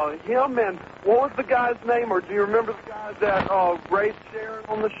 Him and, what was the guy's name, or do you remember the guy that, raised Sharon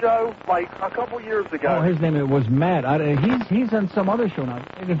on the show, like, a couple years ago? Oh, his name was Matt. He's on some other show now.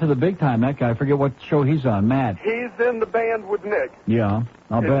 Taken to the big time, that guy. I forget what show he's on. Matt. He's in the band with Nick. Yeah,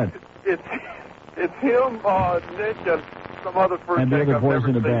 I'll bet. It's him, Nick, and some other first And the other boys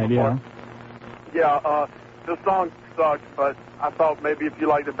in the band, yeah. Yeah, the song sucks, but I thought maybe if you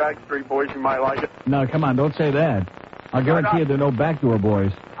like the Backstreet Boys, you might like it. No, come on, don't say that. I'll guarantee you there are no Backdoor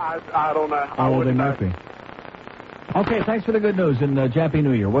Boys. I don't know. Oh, they might be. Okay, thanks for the good news and Jappy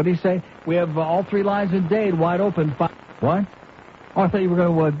New Year. What did he say? We have all 3 lines in Dade wide open. What? Oh, I thought you were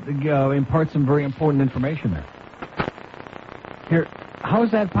going to impart some very important information there. Here, how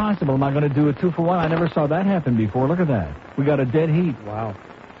is that possible? Am I going to do a 2-for-1? I never saw that happen before. Look at that. We got a dead heat. Wow.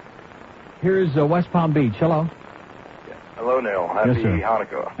 Here's West Palm Beach. Hello. Hello, Neil. Happy Yes, sir.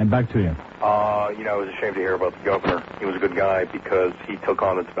 Hanukkah. And back to you. I was ashamed to hear about the governor. He was a good guy because he took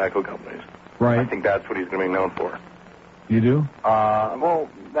on the tobacco companies. Right. I think that's what he's going to be known for. You do? Well,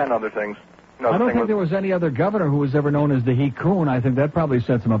 and other things. I don't think there was any other governor who was ever known as the He Coon. I think that probably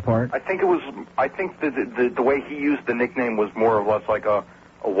sets him apart. I think the way he used the nickname was more or less like a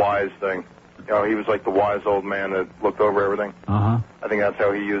wise thing. He was like the wise old man that looked over everything. Uh-huh. I think that's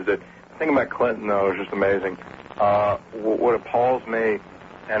how he used it. The thing about Clinton, though, is just amazing. What appalls me,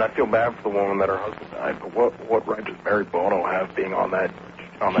 and I feel bad for the woman that her husband died, but what right does Mary Bono have being on that committee?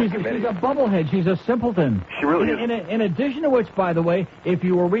 She's a bubblehead. She's a simpleton. She really is. In addition to which, by the way, if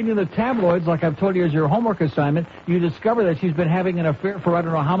you were reading the tabloids, like I've told you as your homework assignment, you discover that she's been having an affair for I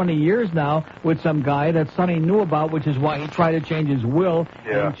don't know how many years now with some guy that Sonny knew about, which is why he tried to change his will.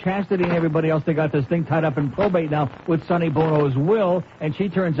 Yeah. And Chastity and everybody else, they got this thing tied up in probate now with Sonny Bono's will, and she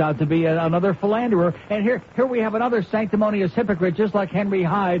turns out to be another philanderer. And here we have another sanctimonious hypocrite, just like Henry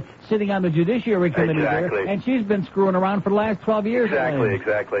Hyde, sitting on the Judiciary Committee there, and she's been screwing around for the last 12 years.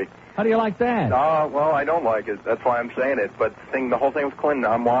 Exactly. How do you like that? Well, I don't like it. That's why I'm saying it. But the whole thing with Clinton,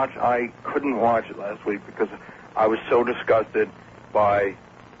 I couldn't watch it last week because I was so disgusted by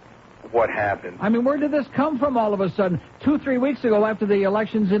what happened. I mean, where did this come from all of a sudden? 2-3 weeks ago, after the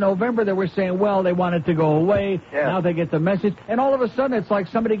elections in November, they were saying, well, they want it to go away. Yeah. Now they get the message. And all of a sudden, it's like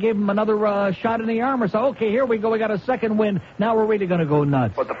somebody gave them another shot in the arm or so. Okay, here we go. We got a second win. Now we're really going to go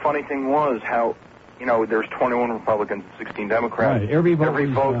nuts. But the funny thing was how... there's 21 Republicans and 16 Democrats. Right. Every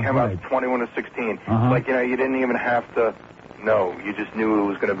vote came out 21 to 16. Like, you didn't even have to know. You just knew it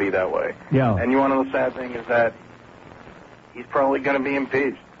was going to be that way. Yeah. And you want to know the sad thing is that he's probably going to be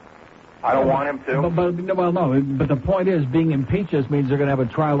impeached. I don't want him to. But the point is, being impeached just means they're going to have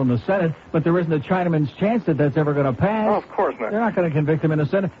a trial in the Senate, but there isn't a Chinaman's chance that that's ever going to pass. Oh, of course not. They're not going to convict him in the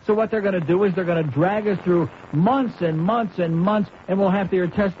Senate. So what they're going to do is they're going to drag us through months and months and months, and we'll have to hear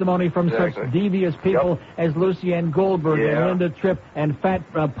testimony from such devious people as Lucianne Goldberg and Linda Tripp and fat,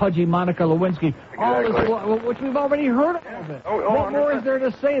 pudgy Monica Lewinsky. All this, which we've already heard of it. What more is there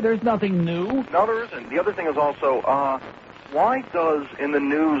to say? There's nothing new. No, there isn't. The other thing is also, why does in the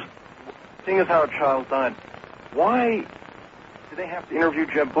news... Seeing as how a child died, why do they have to interview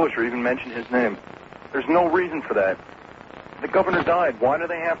Jeb Bush or even mention his name? There's no reason for that. The governor died. Why do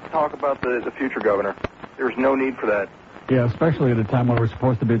they have to talk about the future governor? There's no need for that. Yeah, especially at a time when we're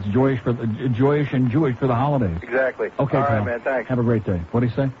supposed to be joyous and Jewish for the holidays. Exactly. Okay, all pal. right, man. Thanks. Have a great day. What do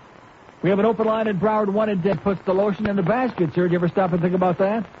you say? We have an open line at Broward 1 and Dead puts the lotion in the basket, sir. Did you ever stop and think about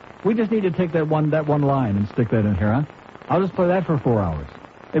that? We just need to take that one line and stick that in here, huh? I'll just play that for 4 hours.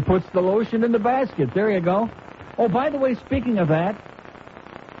 It puts the lotion in the basket. There you go. Oh, by the way, speaking of that...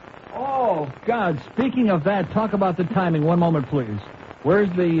 Oh, God, speaking of that, talk about the timing. One moment, please. Where's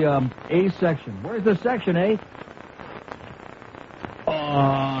the A section? Where's the section, A?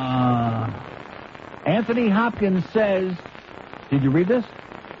 Anthony Hopkins says... Did you read this?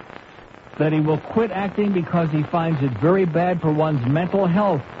 That he will quit acting because he finds it very bad for one's mental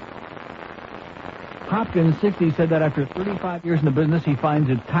health. Hopkins, 60, said that after 35 years in the business, he finds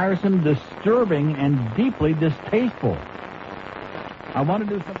it tiresome, disturbing, and deeply distasteful. I want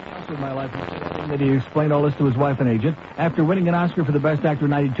to do something else with my life. That he explained all this to his wife and agent. After winning an Oscar for the Best Actor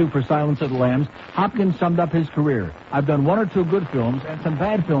in '92 for Silence of the Lambs, Hopkins summed up his career. I've done 1 or 2 good films and some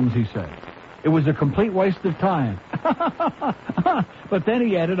bad films, he said. It was a complete waste of time. But then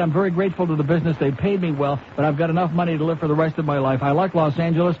he added, I'm very grateful to the business. They paid me well, but I've got enough money to live for the rest of my life. I like Los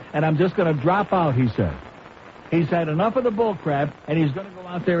Angeles, and I'm just going to drop out, he said. He's had enough of the bull crap, and he's going to go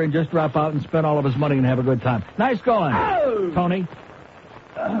out there and just drop out and spend all of his money and have a good time. Nice going, Tony.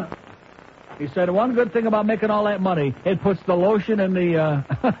 He said, one good thing about making all that money, it puts the lotion in the...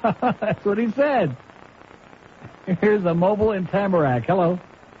 That's what he said. Here's the mobile in Tamarack. Hello.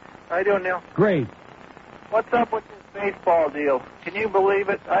 How you doing, Neil? Great. What's up with this baseball deal? Can you believe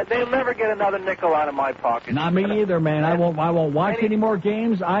it? They'll never get another nickel out of my pocket. Not me either, man. I won't watch any more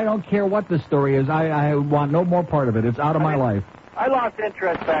games. I don't care what the story is. I want no more part of it. It's out of my life. I lost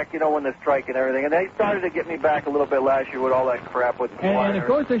interest back, when the strike and everything, and they started to get me back a little bit last year with all that crap with McGuire. And it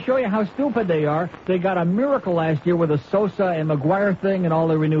goes to show you how stupid they are. They got a miracle last year with the Sosa and McGuire thing and all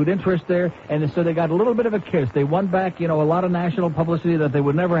the renewed interest there, and so they got a little bit of a kiss. They won back, a lot of national publicity that they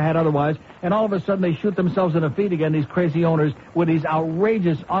would never have had otherwise, and all of a sudden they shoot themselves in the feet again, these crazy owners, with these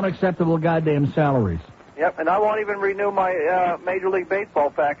outrageous, unacceptable goddamn salaries. Yep, and I won't even renew my Major League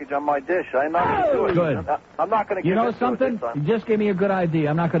Baseball package on my dish. I'm not going to do it. Good. I'm not going to You know something? You just gave me a good idea.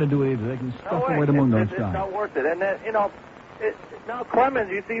 I'm not going to do it either. They can stuff away the moon, those guys. It's not worth it. And then, Now,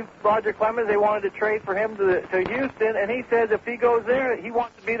 Clemens, you see Roger Clemens, they wanted to trade for him to Houston, and he says if he goes there, he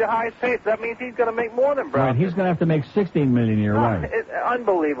wants to be the highest paid. So that means he's going to make more than Brown. Right, he's going to have to make $16 million a year, right? It's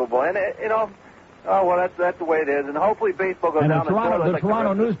unbelievable, and oh well, that's the way it is, and hopefully baseball goes And down the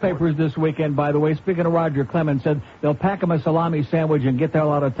Toronto newspapers this weekend, by the way, speaking of Roger Clemens, said they'll pack him a salami sandwich and get the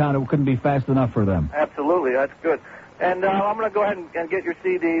hell out of town. It couldn't be fast enough for them. Absolutely, that's good. And I'm going to go ahead and get your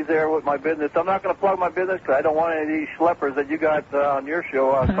CDs there with my business. I'm not going to plug my business because I don't want any of these schleppers that you got on your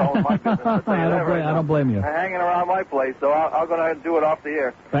show calling my business. I don't blame you. Hanging around my place, so I'll go ahead and do it off the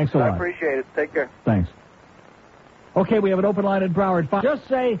air. Thanks a lot. I appreciate it. Take care. Thanks. Okay, we have an open line in Broward. Just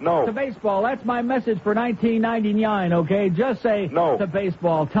say no to baseball. That's my message for 1999, okay? Just say no to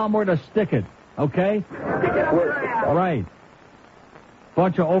baseball. Tell them where to stick it, okay? Stick it up your ass. Right.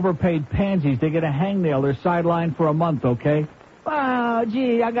 Bunch of overpaid pansies. They get a hangnail. They're sidelined for a month, okay? Oh,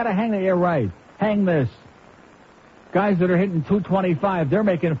 gee, I got a hangnail. Yeah, right. Hang this. Guys that are hitting 225, they're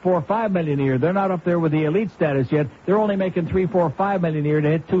making $4 or $5 million a year. They're not up there with the elite status yet. They're only making $3, $4, $5 million a year to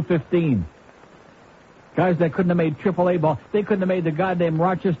hit 215. Guys that couldn't have made AAA ball. They couldn't have made the goddamn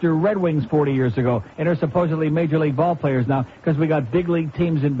Rochester Red Wings 40 years ago. And they're supposedly Major League ball players now because we got big league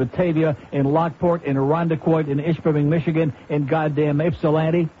teams in Batavia, in Lockport, in Irondequoit, in Ishpeming, Michigan, in goddamn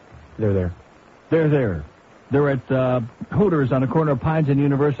Ypsilanti. They're there. They're there. They're at Hooters on the corner of Pines and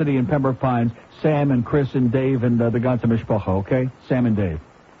University in Pembroke Pines. Sam and Chris and Dave and the ganze Mishpacha, okay? Sam and Dave.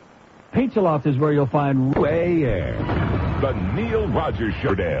 Pizza Loft is where you'll find The Neil Rogers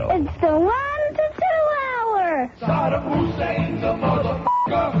Show. It's the 1 to 2 hour. Saddam Hussein's a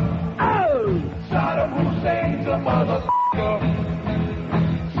motherfucker. Oh! Saddam Hussein's a motherfucker.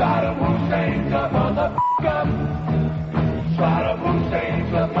 Saddam Hussein's a motherfucker. Saddam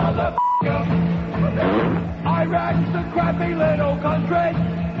Hussein's a motherfucker. Iraq's a crappy little country.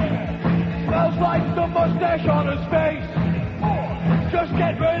 Smells like the mustache on his face. Just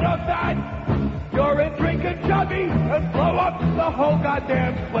get rid of that. You're in drinking chubby and blow up the whole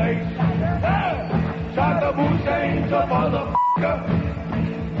goddamn place. Saddam Hussein's a motherfucker.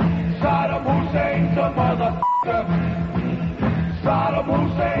 Saddam Hussein's a motherfucker. Saddam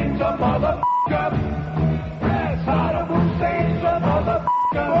Hussein's a motherfucker. Saddam Hussein's a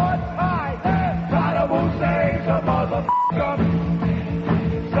motherfucker. Saddam Hussein's a motherfucker.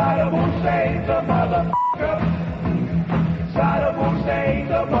 Saddam Hussein's a motherfucker. Saddam Hussein's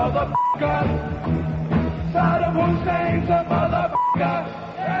a motherfucker. Saddam Hussein's a motherfucker.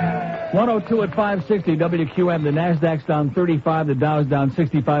 102 at 560 WQM. The Nasdaq's down 35. The Dow's down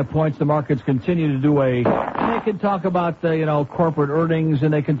 65 points. The markets continue to do they can talk about the, corporate earnings,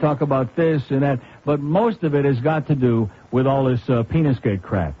 and they can talk about this and that, but most of it has got to do with all this Penisgate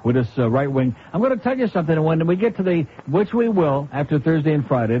crap, with this right wing. I'm going to tell you something, and when we get to which we will after Thursday and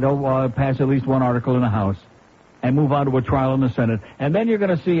Friday, they'll pass at least one article in the House and move on to a trial in the Senate. And then you're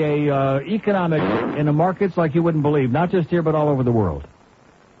going to see a economic in the markets like you wouldn't believe, not just here but all over the world.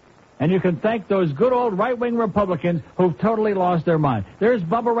 And you can thank those good old right-wing Republicans who've totally lost their mind. There's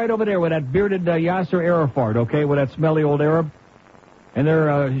Bubba right over there with that bearded Yasser Arafat, okay, with that smelly old Arab. And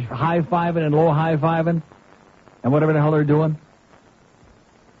they're high-fiving and low-high-fiving and whatever the hell they're doing.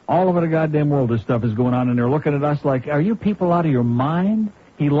 All over the goddamn world this stuff is going on, and they're looking at us like, are you people out of your mind?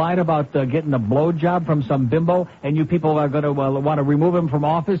 He lied about getting a blowjob from some bimbo, and you people are going to want to remove him from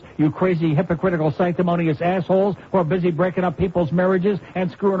office, you crazy, hypocritical, sanctimonious assholes who are busy breaking up people's marriages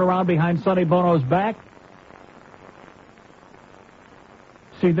and screwing around behind Sonny Bono's back.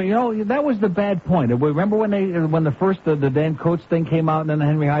 See, that was the bad point. Remember when the first the Dan Coates thing came out and then the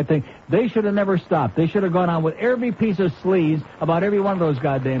Henry Hyde thing? They should have never stopped. They should have gone on with every piece of sleaze about every one of those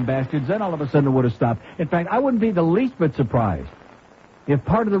goddamn bastards. Then all of a sudden it would have stopped. In fact, I wouldn't be the least bit surprised if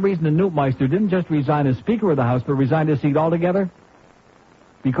part of the reason that Newt Meister didn't just resign as Speaker of the House, but resigned his seat altogether.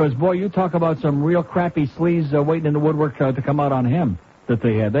 Because, boy, you talk about some real crappy sleaze waiting in the woodwork to come out on him that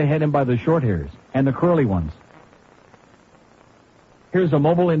they had. They had him by the short hairs and the curly ones. Here's a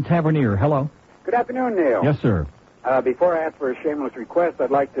mobile in Tavernier. Hello. Good afternoon, Neil. Yes, sir. Before I ask for a shameless request,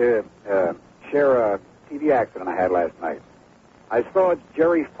 I'd like to share a TV accident I had last night. I saw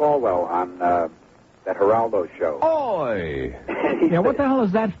Jerry Falwell on that Geraldo show. Oi! Yeah, what the hell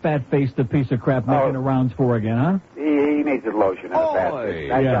is that fat-faced piece of crap making the rounds for again, huh? He needs his lotion and a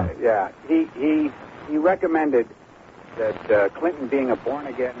basket. Yeah. He recommended that Clinton, being a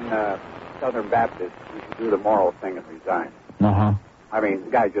born-again Southern Baptist, he should do the moral thing and resign. Uh-huh. I mean,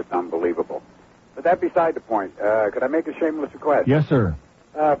 the guy's just unbelievable. But that beside the point. Could I make a shameless request? Yes, sir.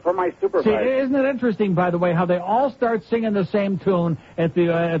 for my supervisor. See, isn't it interesting, by the way, how they all start singing the same tune at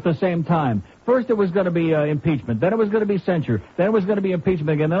the same time? First it was going to be impeachment, then it was going to be censure, then it was going to be impeachment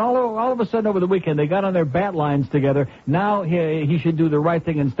again. Then all of a sudden over the weekend they got on their bat lines together. Now he should do the right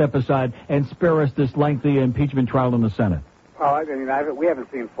thing and step aside and spare us this lengthy impeachment trial in the Senate. Well, I mean, we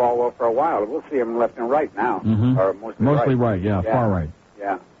haven't seen Falwell for a while. We'll see him left and right now, or mostly right, yeah, far right.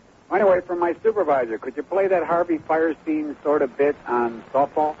 Yeah. Anyway, from my supervisor, could you play that Harvey Firestein sort of bit on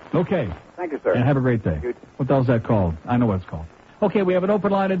softball? Okay. Thank you, sir. And have a great day. What the hell's that called? I know what it's called. Okay, we have an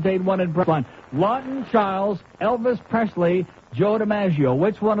open line at Dade 1 in Brookline. Lawton Childs, Elvis Presley, Joe DiMaggio.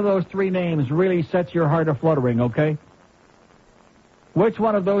 Which one of those three names really sets your heart a-fluttering, okay? Which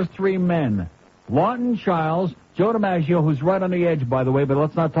one of those three men? Lawton Childs, Joe DiMaggio, who's right on the edge, by the way, but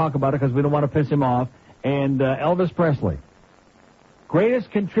let's not talk about it because we don't want to piss him off, and Elvis Presley.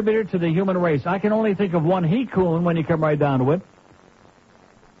 Greatest contributor to the human race. I can only think of one he-coon when you come right down to it.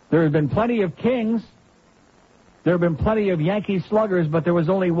 There have been plenty of kings. There have been plenty of Yankee sluggers, but there was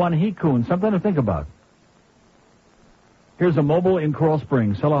only one he-coon. Something to think about. Here's a mobile in Coral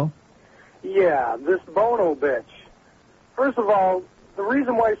Springs. Hello? Yeah, this Bono bitch. First of all, the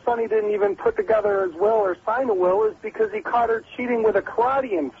reason why Sonny didn't even put together his will or sign a will is because he caught her cheating with a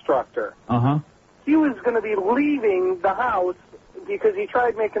karate instructor. Uh-huh. He was going to be leaving the house because he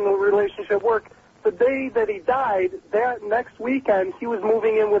tried making the relationship work. The day that he died, that next weekend, he was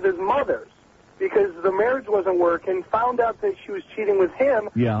moving in with his mother's because the marriage wasn't working, found out that she was cheating with him,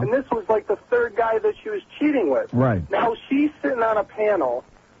 and this was like the third guy that she was cheating with. Right. Now she's sitting on a panel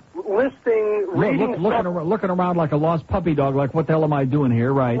looking around like a lost puppy dog, like, what the hell am I doing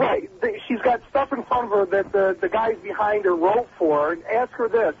here, right? Right. She's got stuff in front of her that the guys behind her wrote for her. Ask her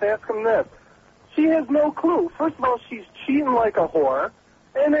this, ask him this. She has no clue. First of all, she's cheating like a whore,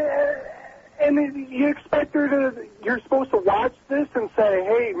 and you expect her to, you're supposed to watch this and say,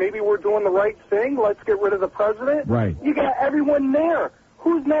 hey, maybe we're doing the right thing, let's get rid of the president. Right. You got everyone there.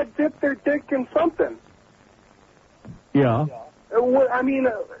 Who's not dipped their dick in something? Yeah. I mean,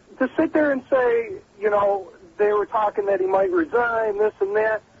 to sit there and say, you know, they were talking that he might resign, this and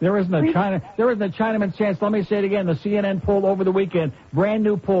that. There isn't a Chinaman's chance. Let me say it again. The CNN poll over the weekend, brand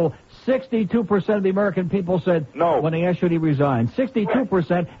new poll, 62% of the American people said no when they asked should he resign.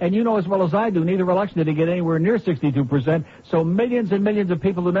 62%, and you know as well as I do, neither election did he get anywhere near 62%. So millions and millions of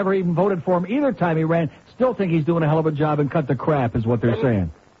people who never even voted for him either time he ran still think he's doing a hell of a job and cut the crap, is what they're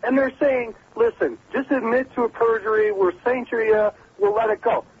saying. And they're saying, listen, just admit to a perjury, we'll censure you, we'll let it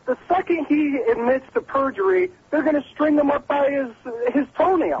go. The second he admits to perjury, they're going to string him up by his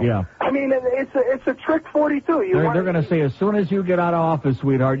toenail. Yeah. I mean, it's a trick 42. They're going to say, as soon as you get out of office,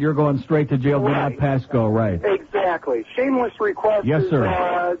 sweetheart, you're going straight to jail. Do not pass go, right. Exactly. Shameless request yes,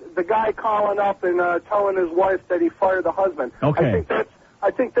 sir. is the guy calling up and telling his wife that he fired the husband. Okay. I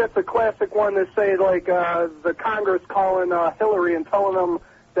think that's a classic one to say, like, the Congress calling Hillary and telling them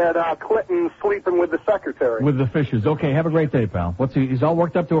that Clinton's sleeping with the secretary. With the fishes. Okay, have a great day, pal. He's all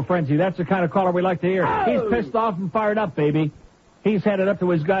worked up to a frenzy. That's the kind of caller we like to hear. Oh. He's pissed off and fired up, baby. He's headed up to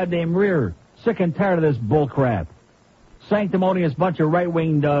his goddamn rear. Sick and tired of this bull crap. Sanctimonious bunch of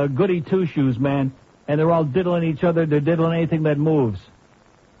right-wing goody two-shoes, man. And they're all diddling each other. They're diddling anything that moves.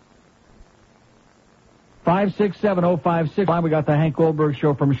 5670569. We got the Hank Goldberg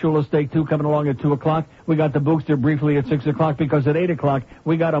Show from Shula Steak 2 coming along at 2 o'clock. We got the Bookster briefly at 6 o'clock because at 8 o'clock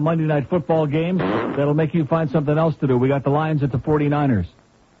we got a Monday Night Football game that'll make you find something else to do. We got the Lions at the 49ers.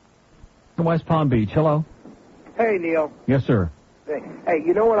 From West Palm Beach. Hello. Hey, Neil. Yes, sir. Hey,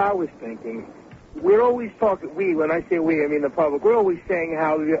 you know what I was thinking? We're always talking, when I say we, I mean the public, we're always saying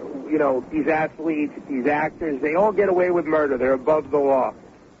how, you know, these athletes, these actors, they all get away with murder. They're above the law.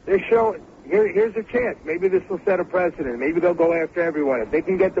 They're showing... Here's a chance. Maybe this will set a precedent. Maybe they'll go after everyone. If they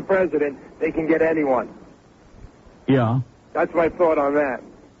can get the president, they can get anyone. Yeah. That's my thought on that.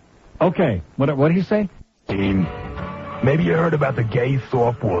 Okay. What did he say? Team, maybe you heard about the gay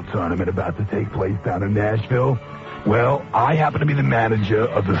softball tournament about to take place down in Nashville. Well, I happen to be the manager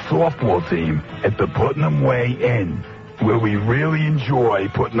of the softball team at the Putnam Way Inn, where we really enjoy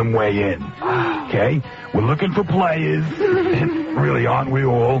putting them way in. Okay? We're looking for players. Really, aren't we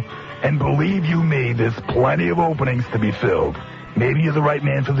all? And believe you me, there's plenty of openings to be filled. Maybe you're the right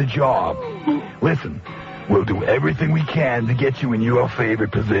man for the job. Listen, we'll do everything we can to get you in your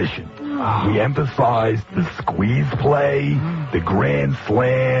favorite position. We emphasize the squeeze play, the grand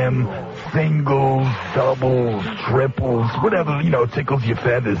slam, singles, doubles, triples, whatever, tickles your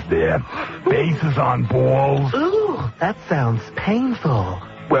feathers there. Bases on balls. Ooh, that sounds painful.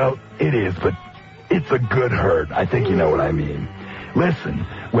 Well, it is, but it's a good hurt. I think you know what I mean. Listen,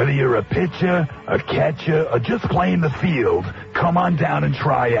 whether you're a pitcher, a catcher, or just playing the field, come on down and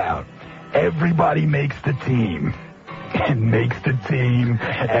try out. Everybody makes the team. And makes the team,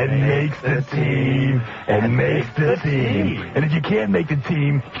 and makes the team, and makes the team. And if you can't make the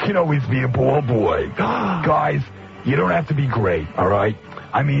team, you can always be a ball boy. Guys, you don't have to be great, all right?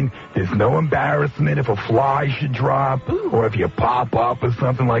 I mean, there's no embarrassment if a fly should drop, or if you pop up or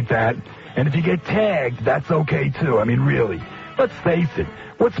something like that. And if you get tagged, that's okay, too. I mean, really. Let's face it.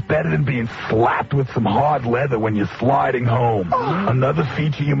 What's better than being slapped with some hard leather when you're sliding home? Another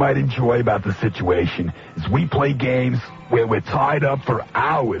feature you might enjoy about the situation is we play games where we're tied up for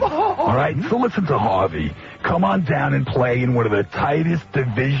hours. All right? So listen to Harvey. Come on down and play in one of the tightest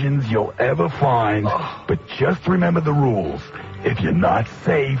divisions you'll ever find. But just remember the rules. If you're not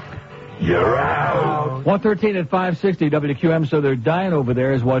safe, you're out. 113 at 560 WQM, so they're dying over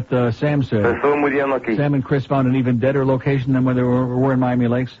there is what Sam said. Sam and Chris found an even deader location than when they were in Miami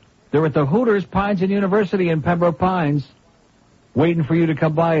Lakes. They're at the Hooters, Pines and University in Pembroke Pines, waiting for you to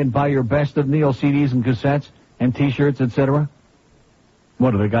come by and buy your Best of Neil CDs and cassettes and T-shirts, etc.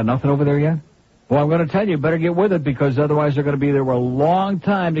 What, have they got nothing over there yet? Well, I'm going to tell you, better get with it, because otherwise they're going to be there for a long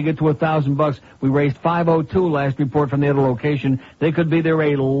time to get to $1,000. We raised 502 last report from the other location. They could be there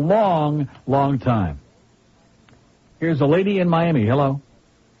a long, long time. Here's a lady in Miami. Hello.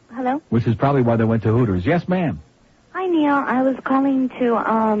 Hello. Which is probably why they went to Hooters. Yes, ma'am. Hi, Neil. I was calling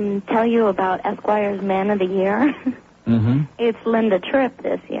to tell you about Esquire's Man of the Year. Mm-hmm. It's Linda Tripp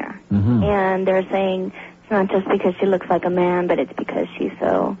this year. Mm-hmm. And they're saying it's not just because she looks like a man, but it's because she's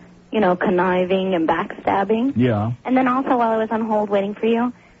so, conniving and backstabbing. Yeah. And then also, while I was on hold waiting for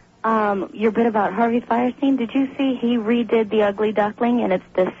you, your bit about Harvey Fierstein, did you see he redid The Ugly Duckling, and it's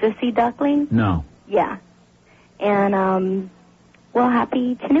the Sissy Duckling? No. Yeah. And, well,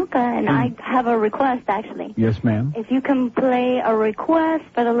 happy Chinooka, and I have a request, actually. Yes, ma'am. If you can play a request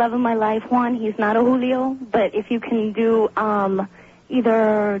for the love of my life, Juan, he's not a Julio, but if you can do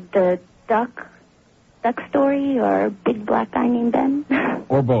either the duck story or Big Black Guy Named Ben.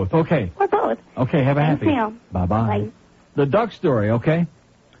 Or both. Okay. Or both. Okay, have a Thanks, happy. Neil. Bye-bye. Bye. The duck story, okay?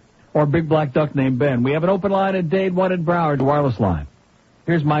 Or Big Black Duck Named Ben. We have an open line at Dade 1 at Broward, wireless line.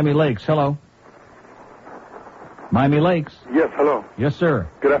 Here's Miami Lakes. Hello. Miami Lakes. Yes, hello. Yes, sir.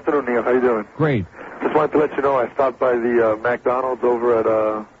 Good afternoon, Neil. How you doing? Great. Just wanted to let you know I stopped by the McDonald's over at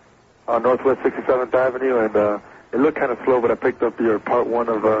Northwest 67th Avenue, and it looked kind of slow, but I picked up your part one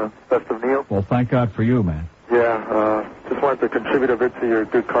of Best of Neil. Well, thank God for you, man. Yeah, just wanted to contribute a bit to your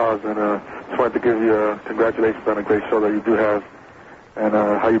good cause, and just wanted to give you congratulations on a great show that you do have, and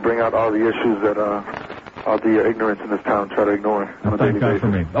how you bring out all the issues that all the ignorance in this town try to ignore on a daily Thank God basis. for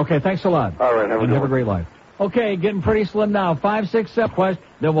me. Okay, thanks a lot. All right, have a great life. Okay, getting pretty slim now. 5, 6, 7 questions.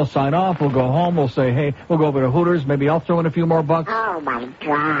 Then we'll sign off. We'll go home. We'll say, hey, we'll go over to Hooters. Maybe I'll throw in a few more bucks. Oh, my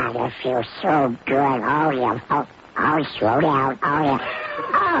God. I feel so good. Oh, yeah. Oh, slow down. Oh, yeah.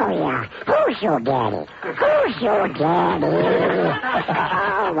 Oh, yeah. Who's your daddy? Who's your daddy?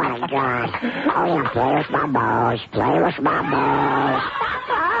 Oh, my God. Oh, yeah. Play with my balls. Play with my balls.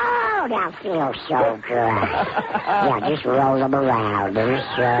 Oh, that feels so good. Yeah, just roll them around. They're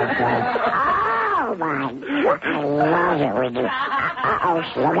so good. Oh, my God. I love it when you... Uh-oh,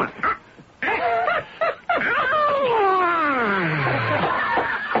 slow down.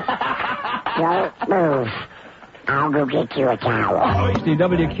 Don't move. I'll go get you a towel.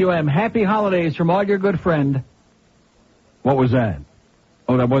 WQM, happy holidays from all your good friend. What was that?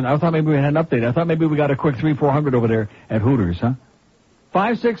 Oh, that wasn't. I thought maybe we had an update. I thought maybe we got a quick 3-400 over there at Hooters, huh?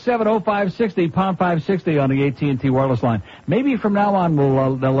 567-0560, pound 560 on the AT&T wireless line. Maybe from now on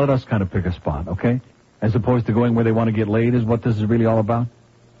they'll let us kind of pick a spot, okay? As opposed to going where they want to get laid is what this is really all about.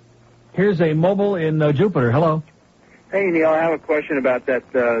 Here's a mobile in Jupiter. Hello. Hey, Neil, I have a question about that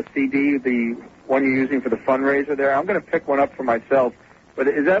CD, the one you're using for the fundraiser there. I'm going to pick one up for myself. But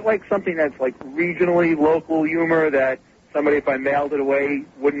is that like something that's like regionally local humor that somebody, if I mailed it away,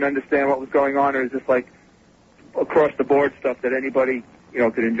 wouldn't understand what was going on? Or is this like across the board stuff that anybody,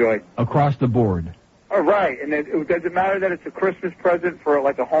 could enjoy? Across the board. All right. And does it matter that it's a Christmas present for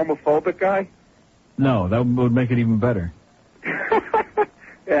like a homophobic guy? No, that would make it even better.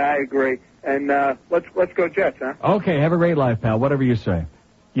 Yeah, I agree. And let's go Jets, huh? Okay, have a great life, pal. Whatever you say.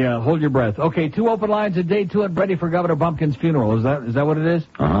 Yeah, hold your breath. Okay, 2 open lines at day 2 at ready for Governor Bumpkin's funeral. Is that what it is?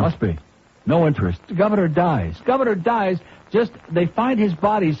 Must be. No interest. The governor dies. Just, they find his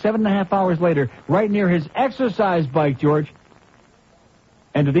body 7.5 hours later right near his exercise bike, George.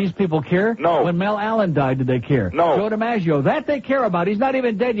 And do these people care? No. When Mel Allen died, did they care? No. Joe DiMaggio, that they care about. He's not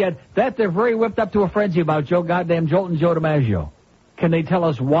even dead yet. That they're very whipped up to a frenzy about Joe Joltin' Joe DiMaggio. Can they tell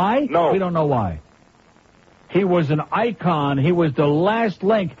us why? No. We don't know why. He was an icon. He was the last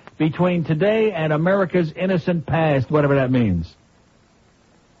link between today and America's innocent past, whatever that means.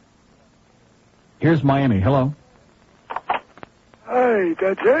 Here's Miami. Hello. Hi,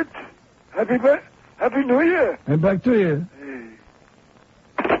 that's it. Happy New Year. And back to you.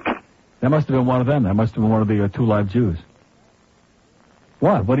 That must have been one of them. That must have been one of the Two Live Jews.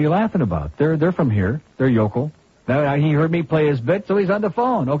 What? What are you laughing about? They're from here. They're yokel. Now, he heard me play his bit, so he's on the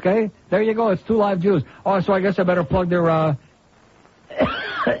phone, okay? There you go. It's Two Live Jews. Oh, so I guess I better plug their,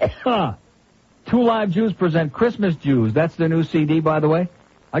 Two Live Jews present Christmas Jews. That's their new CD, by the way.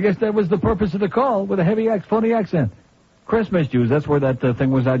 I guess that was the purpose of the call, with a heavy phony accent. Christmas Jews. That's where that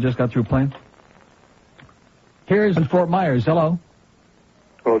thing was I just got through playing. Here's in Fort Myers. Hello.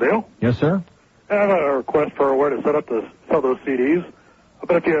 Hello, Dale. Yes, sir. I have a request for where to set up to sell those CDs.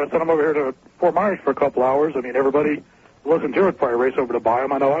 But if you send them over here to Fort Myers for a couple hours, I mean, everybody who listens to it would probably race over to buy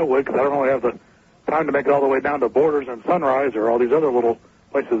them. I know I would, because I don't really have the time to make it all the way down to Borders and Sunrise or all these other little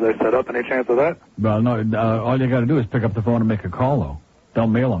places they set up. Any chance of that? Well, no, all you got to do is pick up the phone and make a call, though.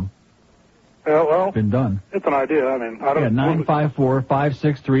 Don't mail them. Yeah, well, been done. It's an idea. I mean, I don't. Yeah,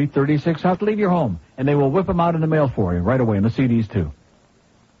 954-563-36. Have to leave your home, and they will whip them out in the mail for you right away, and the CDs too.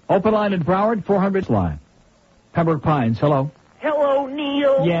 Open line in Broward, 400 line. Pembroke Pines. Hello. Hello,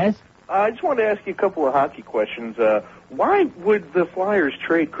 Neil. Yes. I just wanted to ask you a couple of hockey questions. Why would the Flyers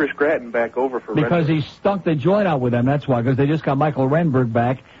trade Chris Gratton back over for Because Renberg? he stunk the joint out with them, that's why. Because they just got Michael Renberg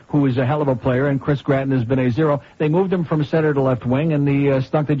back, who is a hell of a player, and Chris Gratton has been a zero. They moved him from center to left wing, and he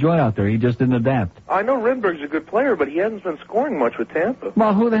stunk the joint out there. He just didn't adapt. I know Renberg's a good player, but he hasn't been scoring much with Tampa.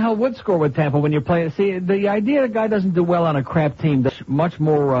 Well, who the hell would score with Tampa when you play? See, the idea the guy doesn't do well on a crap team is much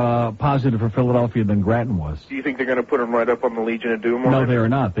more positive for Philadelphia than Gratton was. Do you think they're going to put him right up on the Legion of Doom? No, they are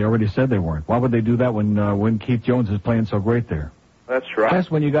not. They already said they weren't. Why would they do that when Keith Jones is playing so great there? That's right. Yes,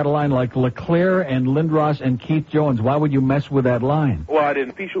 when you got a line like LeClaire and Lindros and Keith Jones, why would you mess with that line? Well, I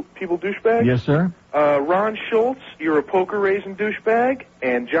didn't. People douchebag? Yes, sir. Ron Schultz, you're a poker-raising douchebag.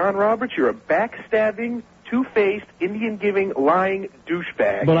 And John Roberts, you're a backstabbing, two-faced, Indian-giving, lying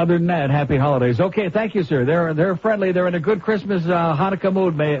douchebag. But other than that, happy holidays. Okay, thank you, sir. They're friendly. They're in a good Christmas Hanukkah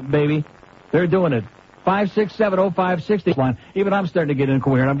mood, baby. They're doing it. 5670560 line. Even I'm starting to get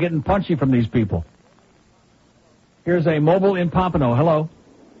incoherent. I'm getting punchy from these people. Here's a mobile in Pompano. Hello.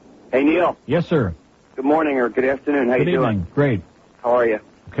 Hey, Neil. Yes, sir. Good morning or good afternoon. How Good you evening. doing? Great. How are you?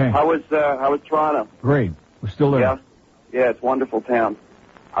 Okay. How was Toronto? Great. We're still there. Yeah. Yeah, it's a wonderful town.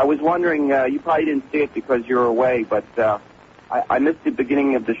 I was wondering, you probably didn't see it because you were away, but I missed the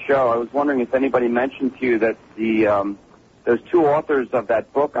beginning of the show. I was wondering if anybody mentioned to you that those two authors of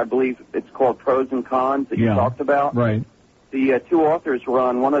that book, I believe it's called Pros and Cons, that you talked about. Right. The two authors were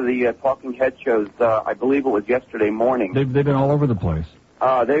on one of the Talking Head shows. I believe it was yesterday morning. They've been all over the place.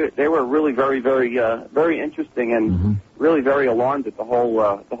 They were really very, very, very interesting and really very alarmed at the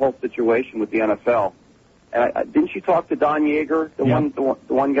whole situation with the NFL. And didn't you talk to Don Yeager, the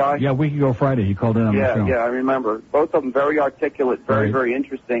one guy? Yeah, a week ago Friday he called in on the show. Yeah, I remember. Both of them very articulate, very, very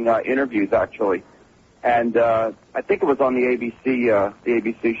interesting interviews actually. And I think it was on the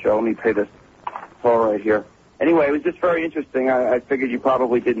ABC show. Let me play this call right here. Anyway, it was just very interesting. I figured you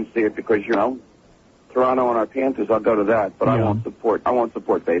probably didn't see it because, you know, Toronto and our Panthers, I'll go to that, but I won't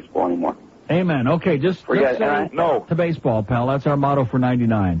support baseball anymore. Amen. Okay, just Forget say it. No to baseball, pal. That's our motto for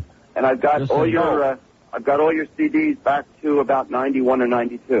 99. And I've got Just all say your I've got all your CDs back to about 91 or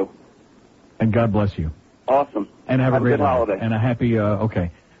 92. And God bless you. Awesome. And have a great good holiday. And a happy,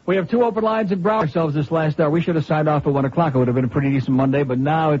 okay. We have two open lines in Broward ourselves this last hour. We should have signed off at 1 o'clock. It would have been a pretty decent Monday, but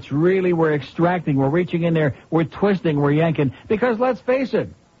now it's really, we're extracting, we're reaching in there, we're twisting, we're yanking. Because let's face it,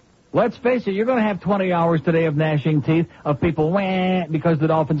 you're going to have 20 hours today of gnashing teeth, of people, wah, because the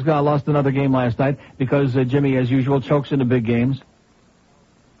Dolphins lost another game last night, because Jimmy, as usual, chokes in the big games.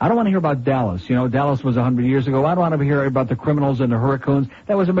 I don't want to hear about Dallas. You know, Dallas was 100 years ago. I don't want to hear about the criminals and the hurricanes.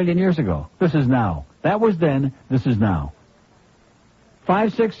 That was 1,000,000 years ago. This is now. That was then. This is now.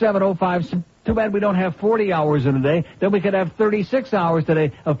 56705. Too bad we don't have 40 hours in a day. Then we could have 36 hours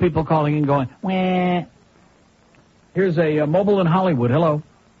today of people calling and going, wah. Here's a mobile in Hollywood. Hello.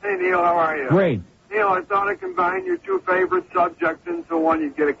 Hey, Neil, how are you? Great. Neil, I thought I'd combine your two favorite subjects into one.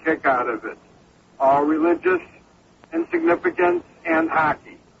 You'd get a kick out of it. Religious insignificance and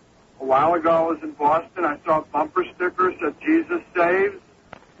hockey. A while ago, I was in Boston. I saw bumper stickers that Jesus saves.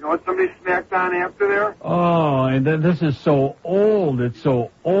 You know what somebody smacked on after there? Oh, and then this is so old. It's so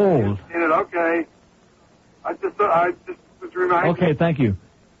old. Seen it? Okay. I just was reminded. Okay, thank you.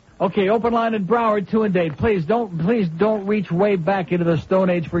 Okay, open line in Broward, 2 and date. Please don't reach way back into the Stone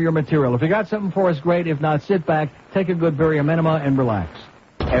Age for your material. If you got something for us, great. If not, sit back, take a good Barium Enema, and relax.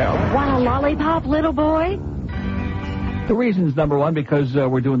 Want a lollipop, little boy? The reasons, number one, because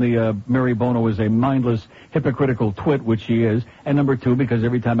we're doing the Mary Bono is a mindless, hypocritical twit, which she is. And number two, because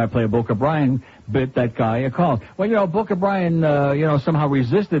every time I play a Boca Brian bit, that guy calls. Well, Boca Brian, somehow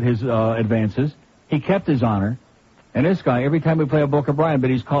resisted his advances. He kept his honor. And this guy, every time we play a Boca Brian bit,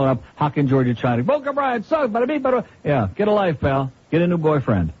 he's calling up Hawk and Georgia China. Boca Brian sucks, but yeah, get a life, pal. Get a new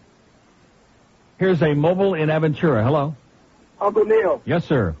boyfriend. Here's a mobile in Aventura. Hello. Uncle Neil. Yes,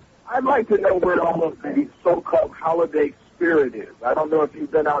 sir. I'd like to know where all of the so-called holiday spirit is. I don't know if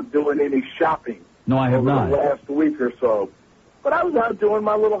you've been out doing any shopping. No, I have over not. The last week or so. But I was out doing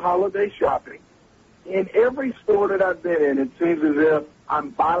my little holiday shopping. In every store that I've been in, it seems as if I'm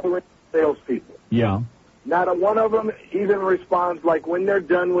bothering salespeople. Yeah. Not a one of them even responds like when they're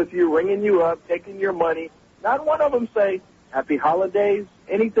done with you, ringing you up, taking your money. Not one of them say, happy holidays,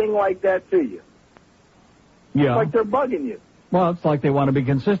 anything like that to you. Yeah. It's like they're bugging you. Well, it's like they want to be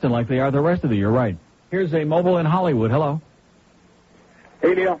consistent like they are the rest of the year. Right. Here's a mobile in Hollywood. Hello.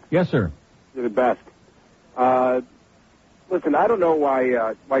 Hey, Neil. Yes, sir. You're the best. Listen, I don't know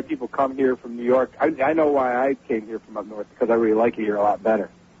why people come here from New York. I know why I came here from up north, because I really like it here a lot better.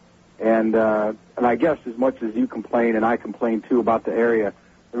 And I guess as much as you complain, and I complain too about the area,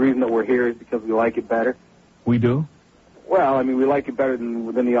 the reason that we're here is because we like it better. We do? Well, I mean, we like it better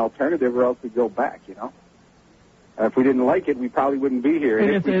than the alternative, or else we'd go back, If we didn't like it, we probably wouldn't be here.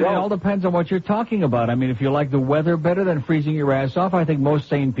 And It all depends on what you're talking about. I mean, if you like the weather better than freezing your ass off, I think most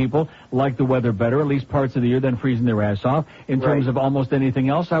sane people like the weather better, at least parts of the year, than freezing their ass off. In terms of almost anything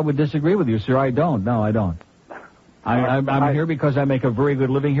else, I would disagree with you, sir. I don't. No, I don't. I'm here because I make a very good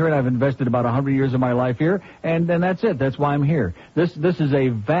living here, and I've invested about 100 years of my life here, and that's it. That's why I'm here. This is a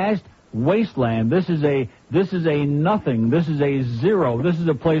vast wasteland. This is a nothing. This is a zero. This is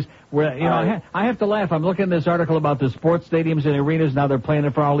a place where, I have to laugh. I'm looking at this article about the sports stadiums and arenas. Now they're playing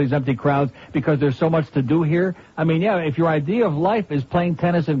in front of all these empty crowds because there's so much to do here. I mean, yeah, if your idea of life is playing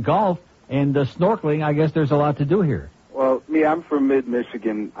tennis and golf and snorkeling, I guess there's a lot to do here. Well, I'm from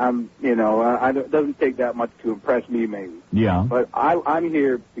mid-Michigan. It doesn't take that much to impress me, maybe. Yeah. But I'm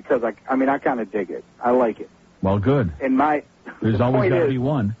here because I kind of dig it. I like it. Well, good. And there's always got to be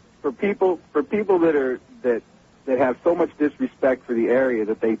one. For people that have so much disrespect for the area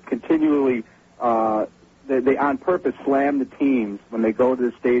that they continually they on purpose slam the teams when they go to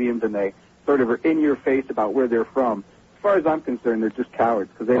the stadiums, and they sort of are in your face about where they're from. As far as I'm concerned, they're just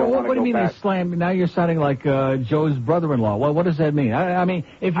cowards because they don't want to go back. What do you mean they slam? Now you're sounding like Joe's brother-in-law. Well, what does that mean? I mean,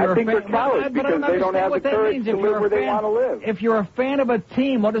 if you're I think they're cowards because they don't have the courage to live where they want to live. If you're a fan of a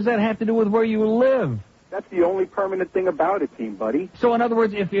team, what does that have to do with where you live? That's the only permanent thing about a team, buddy. So, in other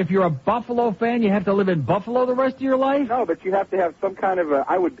words, if you're a Buffalo fan, you have to live in Buffalo the rest of your life? No, but you have to have some kind of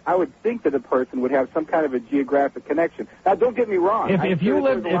I would think that a person would have some kind of a geographic connection. Now, don't get me wrong. If you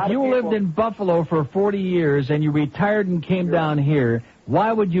lived in Buffalo for 40 years and you retired and came down here,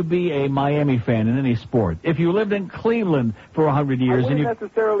 why would you be a Miami fan in any sport? If you lived in Cleveland for 100 years, I wouldn't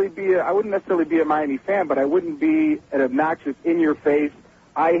necessarily be a Miami fan, but I wouldn't be an obnoxious, in-your-face,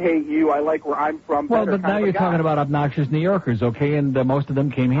 I hate you, I like where I'm from. Well, but now you're talking about obnoxious New Yorkers, okay? And most of them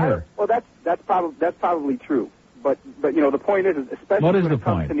came here. Well, that's probably true. But the point is, especially when it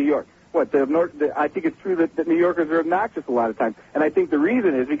comes to New York. I think it's true that New Yorkers are obnoxious a lot of times, and I think the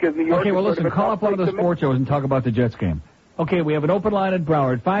reason is because New York. Okay, well, listen, call up one of the sports shows and talk about the Jets game. Okay, we have an open line at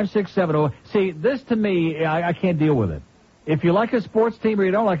Broward, 567. See, this to me, I can't deal with it. If you like a sports team or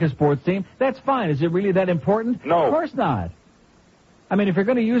you don't like a sports team, that's fine. Is it really that important? No. Of course not. I mean, if you're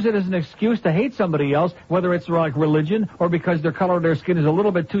going to use it as an excuse to hate somebody else, whether it's like religion or because their color of their skin is a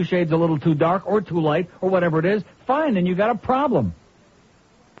little bit 2 shades a little too dark or too light or whatever it is, fine, then you got a problem.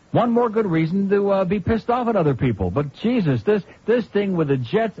 One more good reason to be pissed off at other people. But Jesus, this thing with the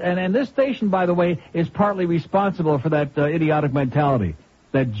Jets, and this station, by the way, is partly responsible for that idiotic mentality.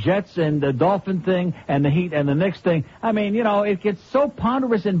 That Jets and the Dolphin thing and the Heat and the Knicks thing. I mean, it gets so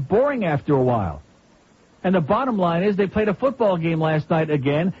ponderous and boring after a while. And the bottom line is they played a football game last night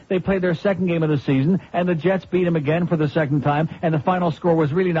again. They played their second game of the season, and the Jets beat them again for the second time, and the final score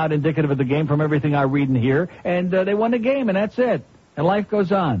was really not indicative of the game from everything I read and hear, and they won the game, and that's it. And life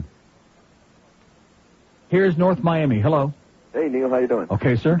goes on. Here's North Miami. Hello. Hey, Neil, how you doing?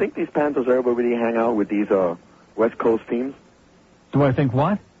 Okay, sir. Do you think these Panthers are able to really hang out with these West Coast teams? Do I think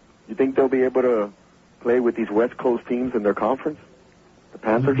what? You think they'll be able to play with these West Coast teams in their conference? The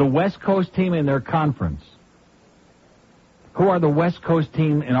Panthers? The West Coast team in their conference. Who are the West Coast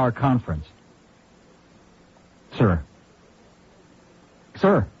team in our conference? Sir.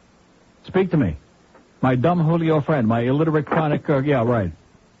 Speak to me. My dumb Julio friend, my illiterate chronic, yeah, right.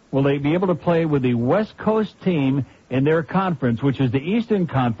 will they be able to play with the West Coast team in their conference, which is the Eastern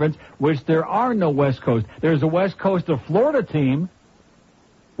Conference, which there are no West Coast. There's a West Coast of Florida team,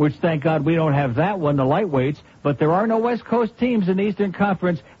 which thank God we don't have that one, the lightweights, but there are no West Coast teams in the Eastern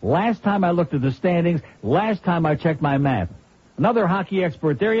Conference. Last time I looked at the standings, last time I checked my map. Another hockey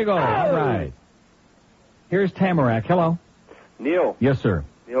expert. There you go. All right. Here's Tamarack. Hello. Neil. Yes, sir.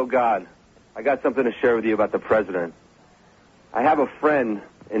 Neil God. I got something to share with you about the president. I have a friend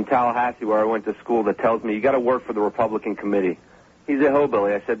in Tallahassee where I went to school that tells me you got to work for the Republican committee. He's a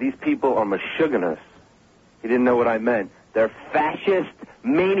hillbilly. I said, these people are misogynous. He didn't know what I meant. They're fascist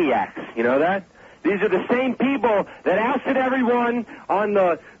maniacs. You know that? These are the same people that ousted everyone on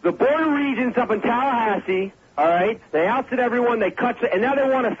the border regions up in Tallahassee. All right? They ousted everyone. They cut, and now they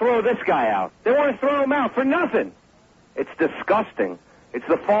want to throw this guy out. They want to throw him out for nothing. It's disgusting. It's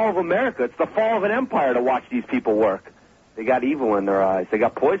the fall of America. It's the fall of an empire to watch these people work. They got evil in their eyes. They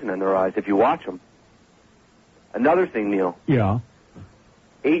got poison in their eyes if you watch them. Another thing, Neil. Yeah.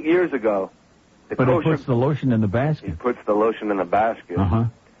 8 years ago, But it puts the lotion in the basket. He puts the lotion in the basket. Uh-huh.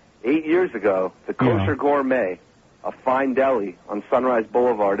 8 years ago, the Kosher Gourmet, a fine deli on Sunrise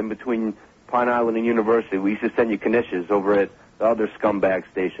Boulevard in between Pine Island and University, we used to send you knishes over at the other scumbag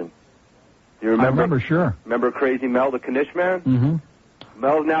station. Do you remember? I remember, sure. Remember Crazy Mel, the knish man? Mm-hmm.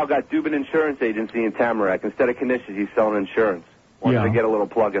 Mel's now got Dubin Insurance Agency in Tamarack. Instead of knishes, he's selling insurance. Wanted to get a little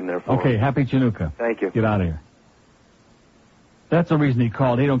plug in there for him. Okay, Happy Chinooka. Thank you. Get out of here. That's the reason he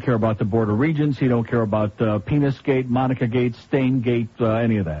called. He don't care about the border regions. He don't care about Penis Gate, Monica Gate, Stain Gate,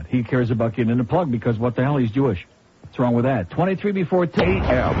 any of that. He cares about getting in the plug because what the hell, he's Jewish. What's wrong with that? 23 before 10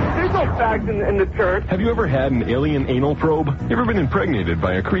 a.m. There's no facts in the turf. Have you ever had an alien anal probe? You ever been impregnated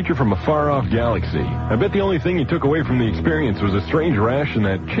by a creature from a far-off galaxy? I bet the only thing you took away from the experience was a strange rash and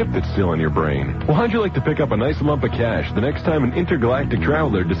that chip that's still in your brain. Well, how'd you like to pick up a nice lump of cash the next time an intergalactic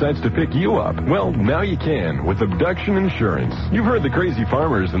traveler decides to pick you up? Well, now you can with Abduction Insurance. You've heard the crazy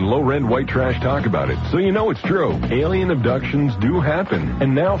farmers and low-rent white trash talk about it, so you know it's true. Alien abductions do happen.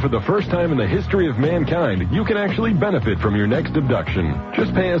 And now, for the first time in the history of mankind, you can actually benefit from your next abduction.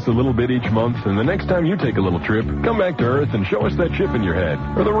 Just pay us a little bit each month, and the next time you take a little trip, come back to Earth and show us that chip in your head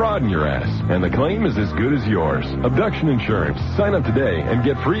or the rod in your ass, and the claim is as good as yours. Abduction Insurance. Sign up today and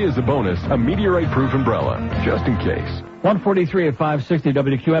get free as a bonus a meteorite-proof umbrella, just in case. 143 at 560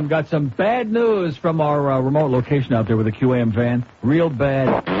 WQM. Got some bad news from our remote location out there with the QAM van. Real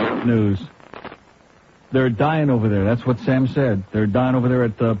bad news. They're dying over there. That's what Sam said. They're dying over there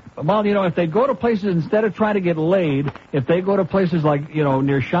at the... Well, you know, if they go to places, instead of trying to get laid, if they go to places like, you know,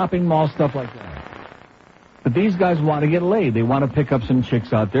 near shopping malls, stuff like that. But these guys want to get laid. They want to pick up some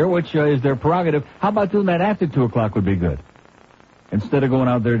chicks out there, which is their prerogative. How about doing that after 2 o'clock would be good? Instead of going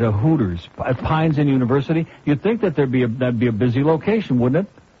out there to Hooters, at Pines and University, you'd think that that'd be a busy location, wouldn't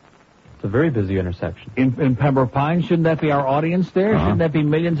it? It's a very busy intersection. In Pembroke Pines, shouldn't that be our audience there? Shouldn't that be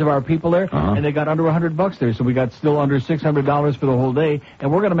millions of our people there? And they got under $100 there, so we got still under $600 for the whole day,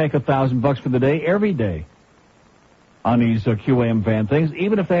 and we're going to make $1,000 for the day every day on these QAM van things,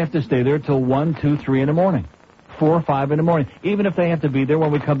 even if they have to stay there till 1, 2, 3 in the morning, 4 or 5 in the morning, even if they have to be there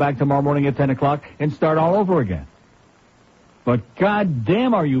when we come back tomorrow morning at 10 o'clock and start all over again. But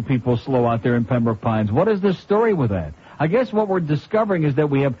goddamn, are you people slow out there in Pembroke Pines? What is the story with that? I guess what we're discovering is that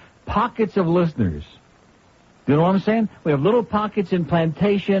we have pockets of listeners. You know what I'm saying? We have little pockets in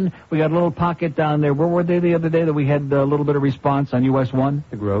Plantation. We got a little pocket down there. Where were they the other day that we had a little bit of response on US 1?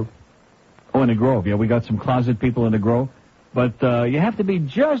 The Grove. Oh, in the Grove. Yeah, we got some closet people in the Grove. But you have to be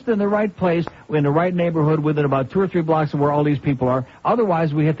just in the right place, in the right neighborhood, within about 2 or 3 blocks of where all these people are.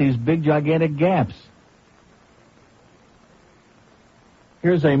 Otherwise, we hit these big, gigantic gaps.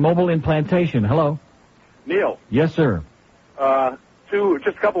 Here's a mobile in Plantation. Hello. Neil. Yes, sir.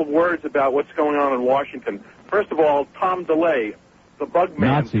 Just a couple of words about what's going on in Washington. First of all, Tom DeLay, the bug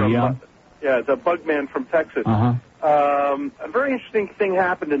man the bug man from Texas. A very interesting thing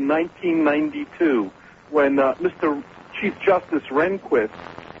happened in 1992 when Mr. Chief Justice Rehnquist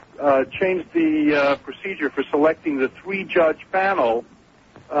changed the procedure for selecting the 3-judge panel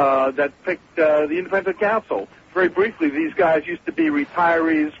that picked the independent counsel. Very briefly, these guys used to be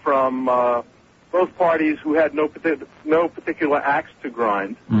retirees from both parties who had no particular axe to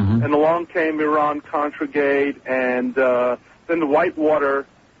grind. And along came Iran-Contra-Gate, and then the Whitewater,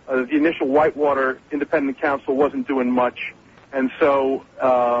 the initial Whitewater Independent Counsel wasn't doing much. And so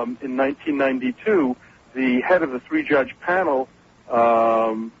in 1992, the head of the 3-judge panel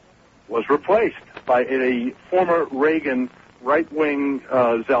was replaced by a former Reagan right-wing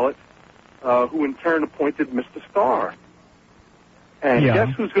zealot who in turn appointed Mr. Starr. And guess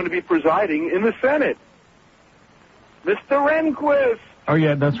who's going to be presiding in the Senate? Mr. Rehnquist. Oh,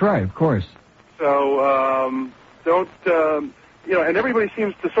 yeah, that's right, of course. So, don't, and everybody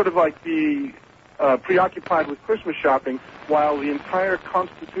seems to sort of like be preoccupied with Christmas shopping while the entire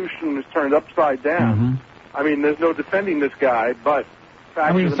Constitution is turned upside down. Mm-hmm. I mean, there's no defending this guy, but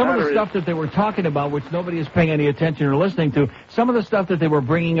I mean, some of the stuff that they were talking about, which nobody is paying any attention or listening to, some of the stuff that they were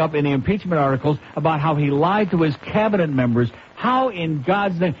bringing up in the impeachment articles about how he lied to his cabinet members, how in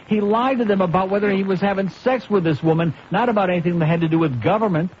God's name, he lied to them about whether he was having sex with this woman, not about anything that had to do with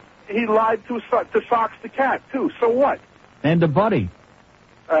government. He lied to Socks the cat, too. So what? And to Buddy.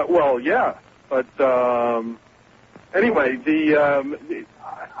 Well, yeah, but anyway,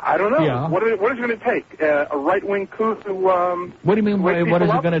 I don't know. Yeah. What is it going to take? A right-wing coup to... What do you mean, what is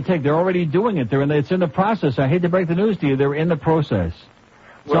it going to take? They're already doing it. It's in the process. I hate to break the news to you. They're in the process.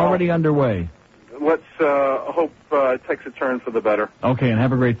 It's already underway. Let's hope it takes a turn for the better. Okay, and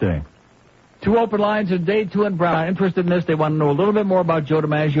have a great day. 2 open lines in Day 2 and Brown. Interested in this. They want to know a little bit more about Joe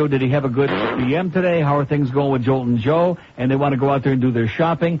DiMaggio. Did he have a good PM today? How are things going with Jolton Joe? And they want to go out there and do their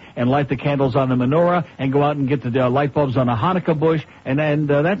shopping and light the candles on the menorah and go out and get the light bulbs on a Hanukkah bush. And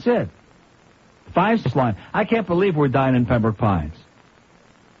that's it. 5 line. I can't believe we're dying in Pembroke Pines.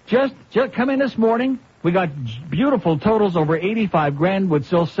 Just come in this morning. We got beautiful totals over 85 grand with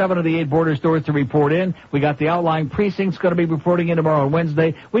still 7 of the 8 border stores to report in. We got the outlying precincts going to be reporting in tomorrow on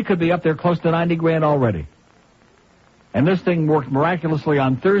Wednesday. We could be up there close to 90 grand already. And this thing worked miraculously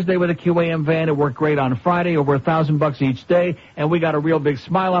on Thursday with a QAM van. It worked great on Friday, over $1,000 each day. And we got a real big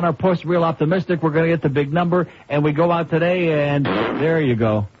smile on our puss, real optimistic. We're going to get the big number. And we go out today and there you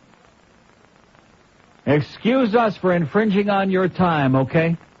go. Excuse us for infringing on your time,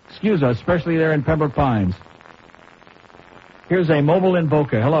 okay? Excuse us, especially there in Pembroke Pines. Here's a mobile in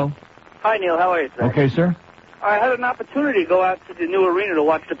Boca. Hello. Hi, Neil. How are you today? Okay, sir. I had an opportunity to go out to the new arena to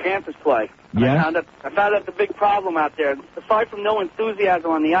watch the Panthers play. Yeah. I found out the big problem out there. Aside from no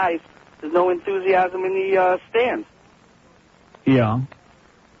enthusiasm on the ice, there's no enthusiasm in the stands. Yeah.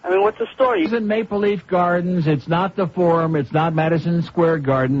 I mean, what's the story? It's in Maple Leaf Gardens. It's not the Forum. It's not Madison Square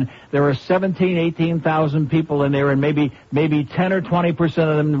Garden. There are 18,000 people in there, and maybe 10 or 20%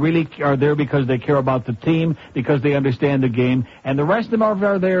 of them really are there because they care about the team, because they understand the game, and the rest of them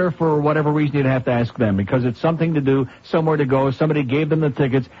are there for whatever reason. You'd have to ask them, because it's something to do, somewhere to go. Somebody gave them the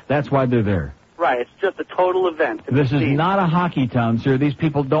tickets. That's why they're there. Right. It's just a total event. This is not a hockey town, sir. These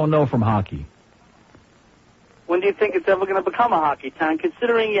people don't know from hockey. When do you think it's ever going to become a hockey town,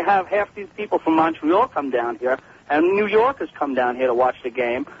 considering you have half these people from Montreal come down here, and New Yorkers come down here to watch the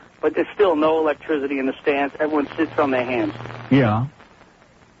game, but there's still no electricity in the stands. Everyone sits on their hands. Yeah.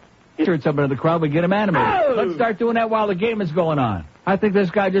 Insert somebody in the crowd, we get them animated. Oh! Let's start doing that while the game is going on. I think this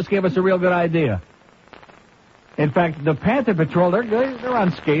guy just gave us a real good idea. In fact, the Panther Patrol, they're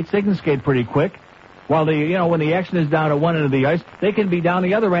on skates. They can skate pretty quick. While when the action is down at one end of the ice, they can be down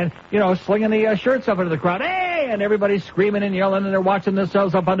the other end, slinging the shirts up into the crowd. Hey! And everybody's screaming and yelling, and they're watching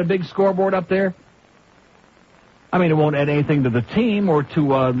themselves up on the big scoreboard up there. I mean, it won't add anything to the team or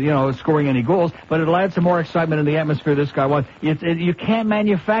to, scoring any goals, but it'll add some more excitement in the atmosphere this guy wants. You can't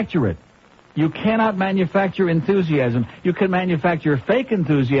manufacture it. You cannot manufacture enthusiasm. You can manufacture fake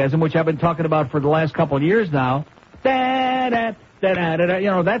enthusiasm, which I've been talking about for the last couple of years now. That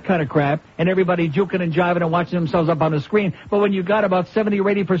kind of crap, and everybody juking and jiving and watching themselves up on the screen. But when you've got about 70 or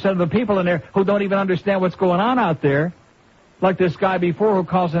 80% of the people in there who don't even understand what's going on out there, like this guy before who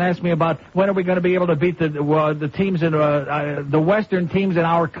calls and asks me about when are we going to be able to beat the teams in the Western teams in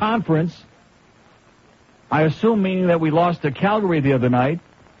our conference, I assume meaning that we lost to Calgary the other night.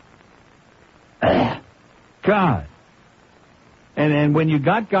 God. And when you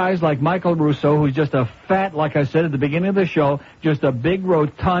got guys like Michael Russo, who's just a fat, like I said at the beginning of the show, just a big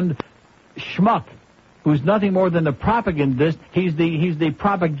rotund schmuck, who's nothing more than the propagandist. He's the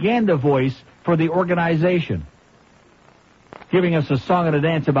propaganda voice for the organization, giving us a song and a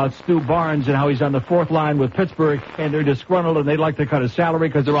dance about Stu Barnes and how he's on the 4th line with Pittsburgh, and they're disgruntled and they'd like to cut his salary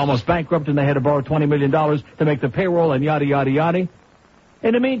because they're almost bankrupt and they had to borrow $20 million to make the payroll and yada, yada, yada.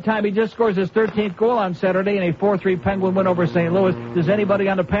 In the meantime, he just scores his 13th goal on Saturday in a 4-3 Penguin win over St. Louis. Does anybody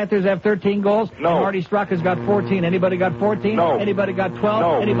on the Panthers have 13 goals? No. And Marty Straka's got 14. Anybody got 14? No. Anybody got 12?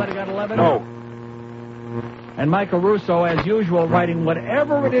 No. Anybody got 11? No. And Michael Russo, as usual, writing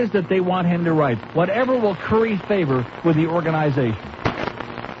whatever it is that they want him to write. Whatever will curry favor with the organization.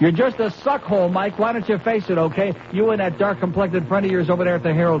 You're just a suckhole, Mike. Why don't you face it, okay? You and that dark-complected friend of yours over there at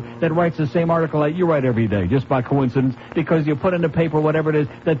the Herald that writes the same article that you write every day, just by coincidence, because you put in the paper whatever it is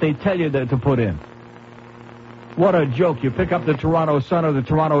that they tell you to put in. What a joke. You pick up the Toronto Sun or the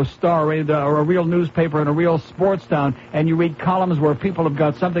Toronto Star or a real newspaper in a real sports town, and you read columns where people have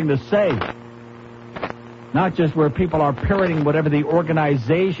got something to say. Not just where people are parroting whatever the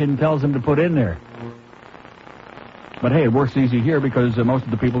organization tells them to put in there. But hey, it works easy here because most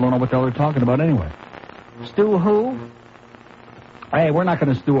of the people don't know what the hell they're talking about anyway. Stew who? Hey, we're not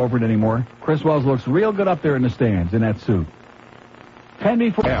going to stew over it anymore. Chris Wells looks real good up there in the stands in that suit. 10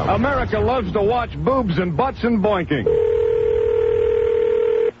 before. America loves to watch boobs and butts and boinking.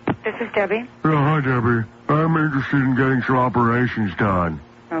 This is Debbie. Hi, Debbie. I'm interested in getting some operations done.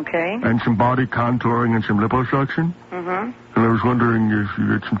 Okay. And some body contouring and some liposuction. Mm-hmm. And I was wondering if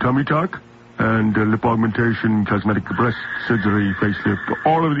you get some tummy tuck and lip augmentation, cosmetic breast surgery, facelift,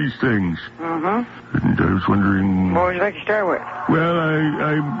 all of these things. Mm-hmm. And I was wondering... What would you like to start with? Well,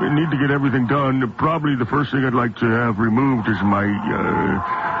 I need to get everything done. Probably the first thing I'd like to have removed is my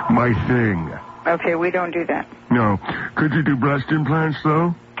thing. Okay, we don't do that. No. Could you do breast implants,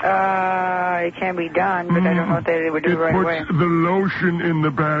 though? It can be done, but I don't know if they would do it right away. It puts the lotion in the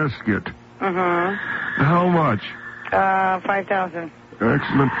basket. Mm-hmm. How much? 5,000.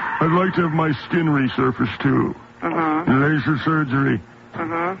 Excellent. I'd like to have my skin resurfaced, too. Mm-hmm. Laser surgery.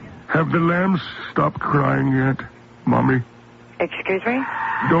 Mm-hmm. Have the lambs stopped crying yet, Mommy? Excuse me?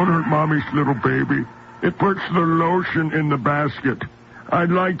 Don't hurt Mommy's little baby. It puts the lotion in the basket. I'd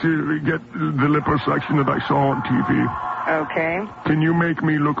like to get the liposuction that I saw on TV. Okay. Can you make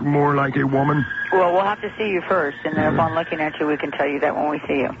me look more like a woman? Well, we'll have to see you first, and then upon looking at you, we can tell you that when we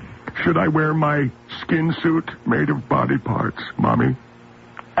see you. Should I wear my skin suit made of body parts, Mommy?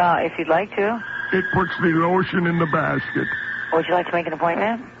 If you'd like to. It puts the lotion in the basket. Would you like to make an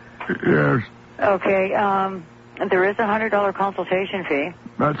appointment? Yes. Okay, there is a $100 consultation fee.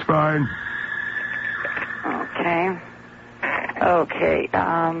 That's fine. Okay. Okay,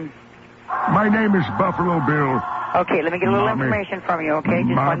 My name is Buffalo Bill. Okay, let me get a little information from you, okay?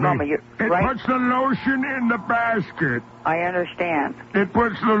 Just one moment. It puts the lotion in the basket. I understand. It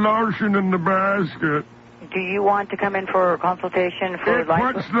puts the lotion in the basket. Do you want to come in for a consultation for It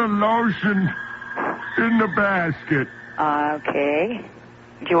puts the lotion in the basket. Okay.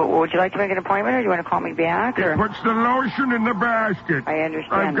 Would you like to make an appointment, or do you want to call me back? Or? It puts the lotion in the basket. I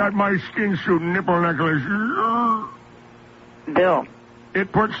understand. I've got my skin suit nipple necklace. Bill.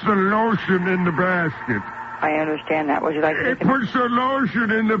 It puts the lotion in the basket. I understand that. Would you like to It puts the lotion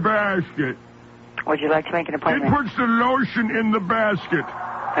in the basket. Would you like to make an appointment? It puts the lotion in the basket.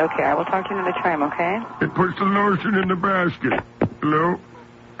 Okay, I will talk to you another time, okay? It puts the lotion in the basket. Hello?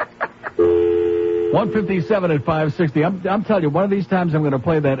 157 at 560. I'm telling you, one of these times I'm going to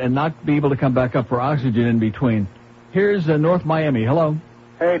play that and not be able to come back up for oxygen in between. Here's North Miami. Hello.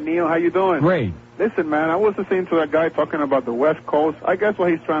 Hey, Neil, how you doing? Great. Listen, man, I was listening to that guy talking about the West Coast. I guess what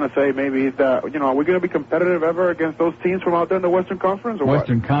he's trying to say maybe is that, are we going to be competitive ever against those teams from out there in the Western Conference? Or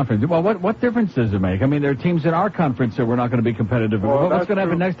Western Conference. Well, what difference does it make? I mean, there are teams in our conference that we're not going to be competitive. Well, what's going to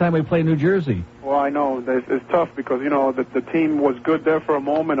happen next time we play New Jersey? Well, I know. It's tough because, the team was good there for a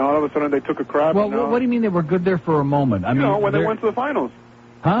moment. All of a sudden they took a crap. Well, what do you mean they were good there for a moment? I mean, when they went to the finals.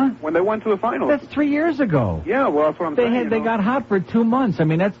 Huh? When they went to the finals. That's 3 years ago. Yeah, well, that's what I'm saying. They got hot for 2 months. I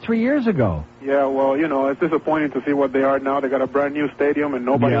mean, that's 3 years ago. Yeah, well, it's disappointing to see what they are now. They got a brand new stadium and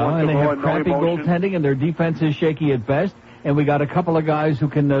nobody wants to go. And they have and crappy no emotion. goaltending and their defense is shaky at best. And we got a couple of guys who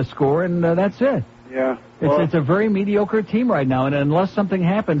can score, and that's it. Yeah. It's a very mediocre team right now, and unless something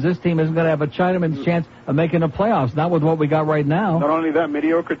happens, this team isn't going to have a Chinaman's chance of making the playoffs. Not with what we got right now. Not only that,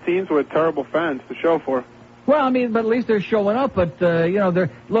 mediocre teams with terrible fans to show for. Well, I mean, but at least they're showing up. But,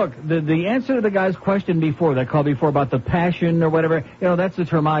 look, the answer to the guy's question before, that call before about the passion or whatever, that's the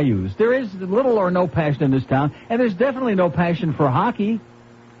term I use. There is little or no passion in this town, and there's definitely no passion for hockey.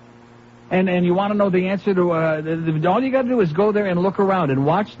 And you want to know the answer to, all you got to do is go there and look around and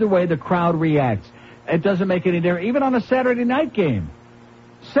watch the way the crowd reacts. It doesn't make any difference, even on a Saturday night game.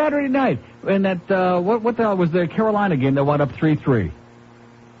 Saturday night, in that, what the hell was the Carolina game that went up 3-3?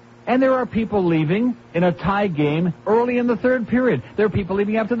 And there are people leaving in a tie game early in the third period. There are people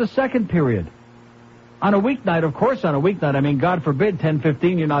leaving after the second period. On a weeknight, of course, I mean, God forbid,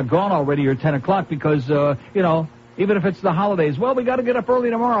 10:15, you're not gone already, or 10 o'clock because, even if it's the holidays. Well, we got to get up early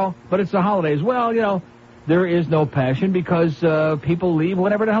tomorrow, but it's the holidays. Well, there is no passion because people leave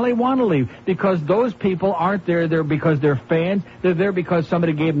whenever the hell they want to leave. Because those people aren't there because they're fans. They're there because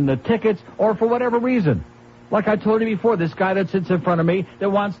somebody gave them the tickets or for whatever reason. Like I told you before, this guy that sits in front of me that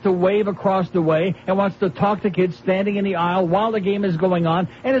wants to wave across the way and wants to talk to kids standing in the aisle while the game is going on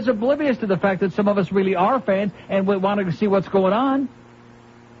and is oblivious to the fact that some of us really are fans and we want to see what's going on.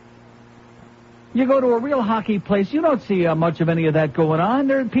 You go to a real hockey place, you don't see much of any of that going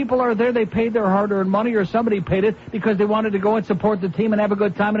on. People are there, they paid their hard-earned money or somebody paid it because they wanted to go and support the team and have a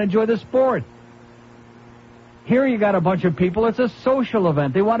good time and enjoy the sport. Here you got a bunch of people. It's a social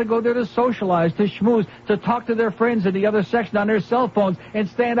event. They want to go there to socialize, to schmooze, to talk to their friends in the other section on their cell phones and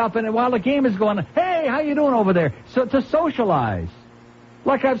stand up and while the game is going, hey, how you doing over there? So to socialize.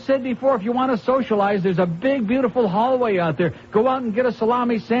 Like I've said before, if you want to socialize, there's a big, beautiful hallway out there. Go out and get a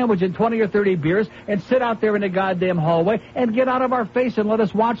salami sandwich and 20 or 30 beers and sit out there in the goddamn hallway and get out of our face and let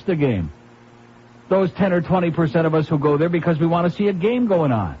us watch the game. Those 10 or 20% of us who go there because we want to see a game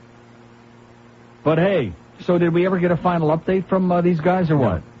going on. But hey, so did we ever get a final update from these guys or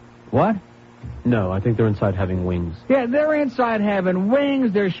what? What? No, I think they're inside having wings. Yeah, they're inside having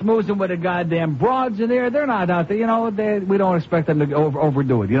wings. They're schmoozing with the goddamn broads in there. They're not out there. You know, we don't expect them to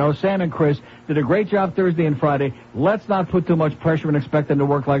overdo it. You know, Sam and Chris did a great job Thursday and Friday. Let's not put too much pressure and expect them to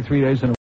work like 3 days in a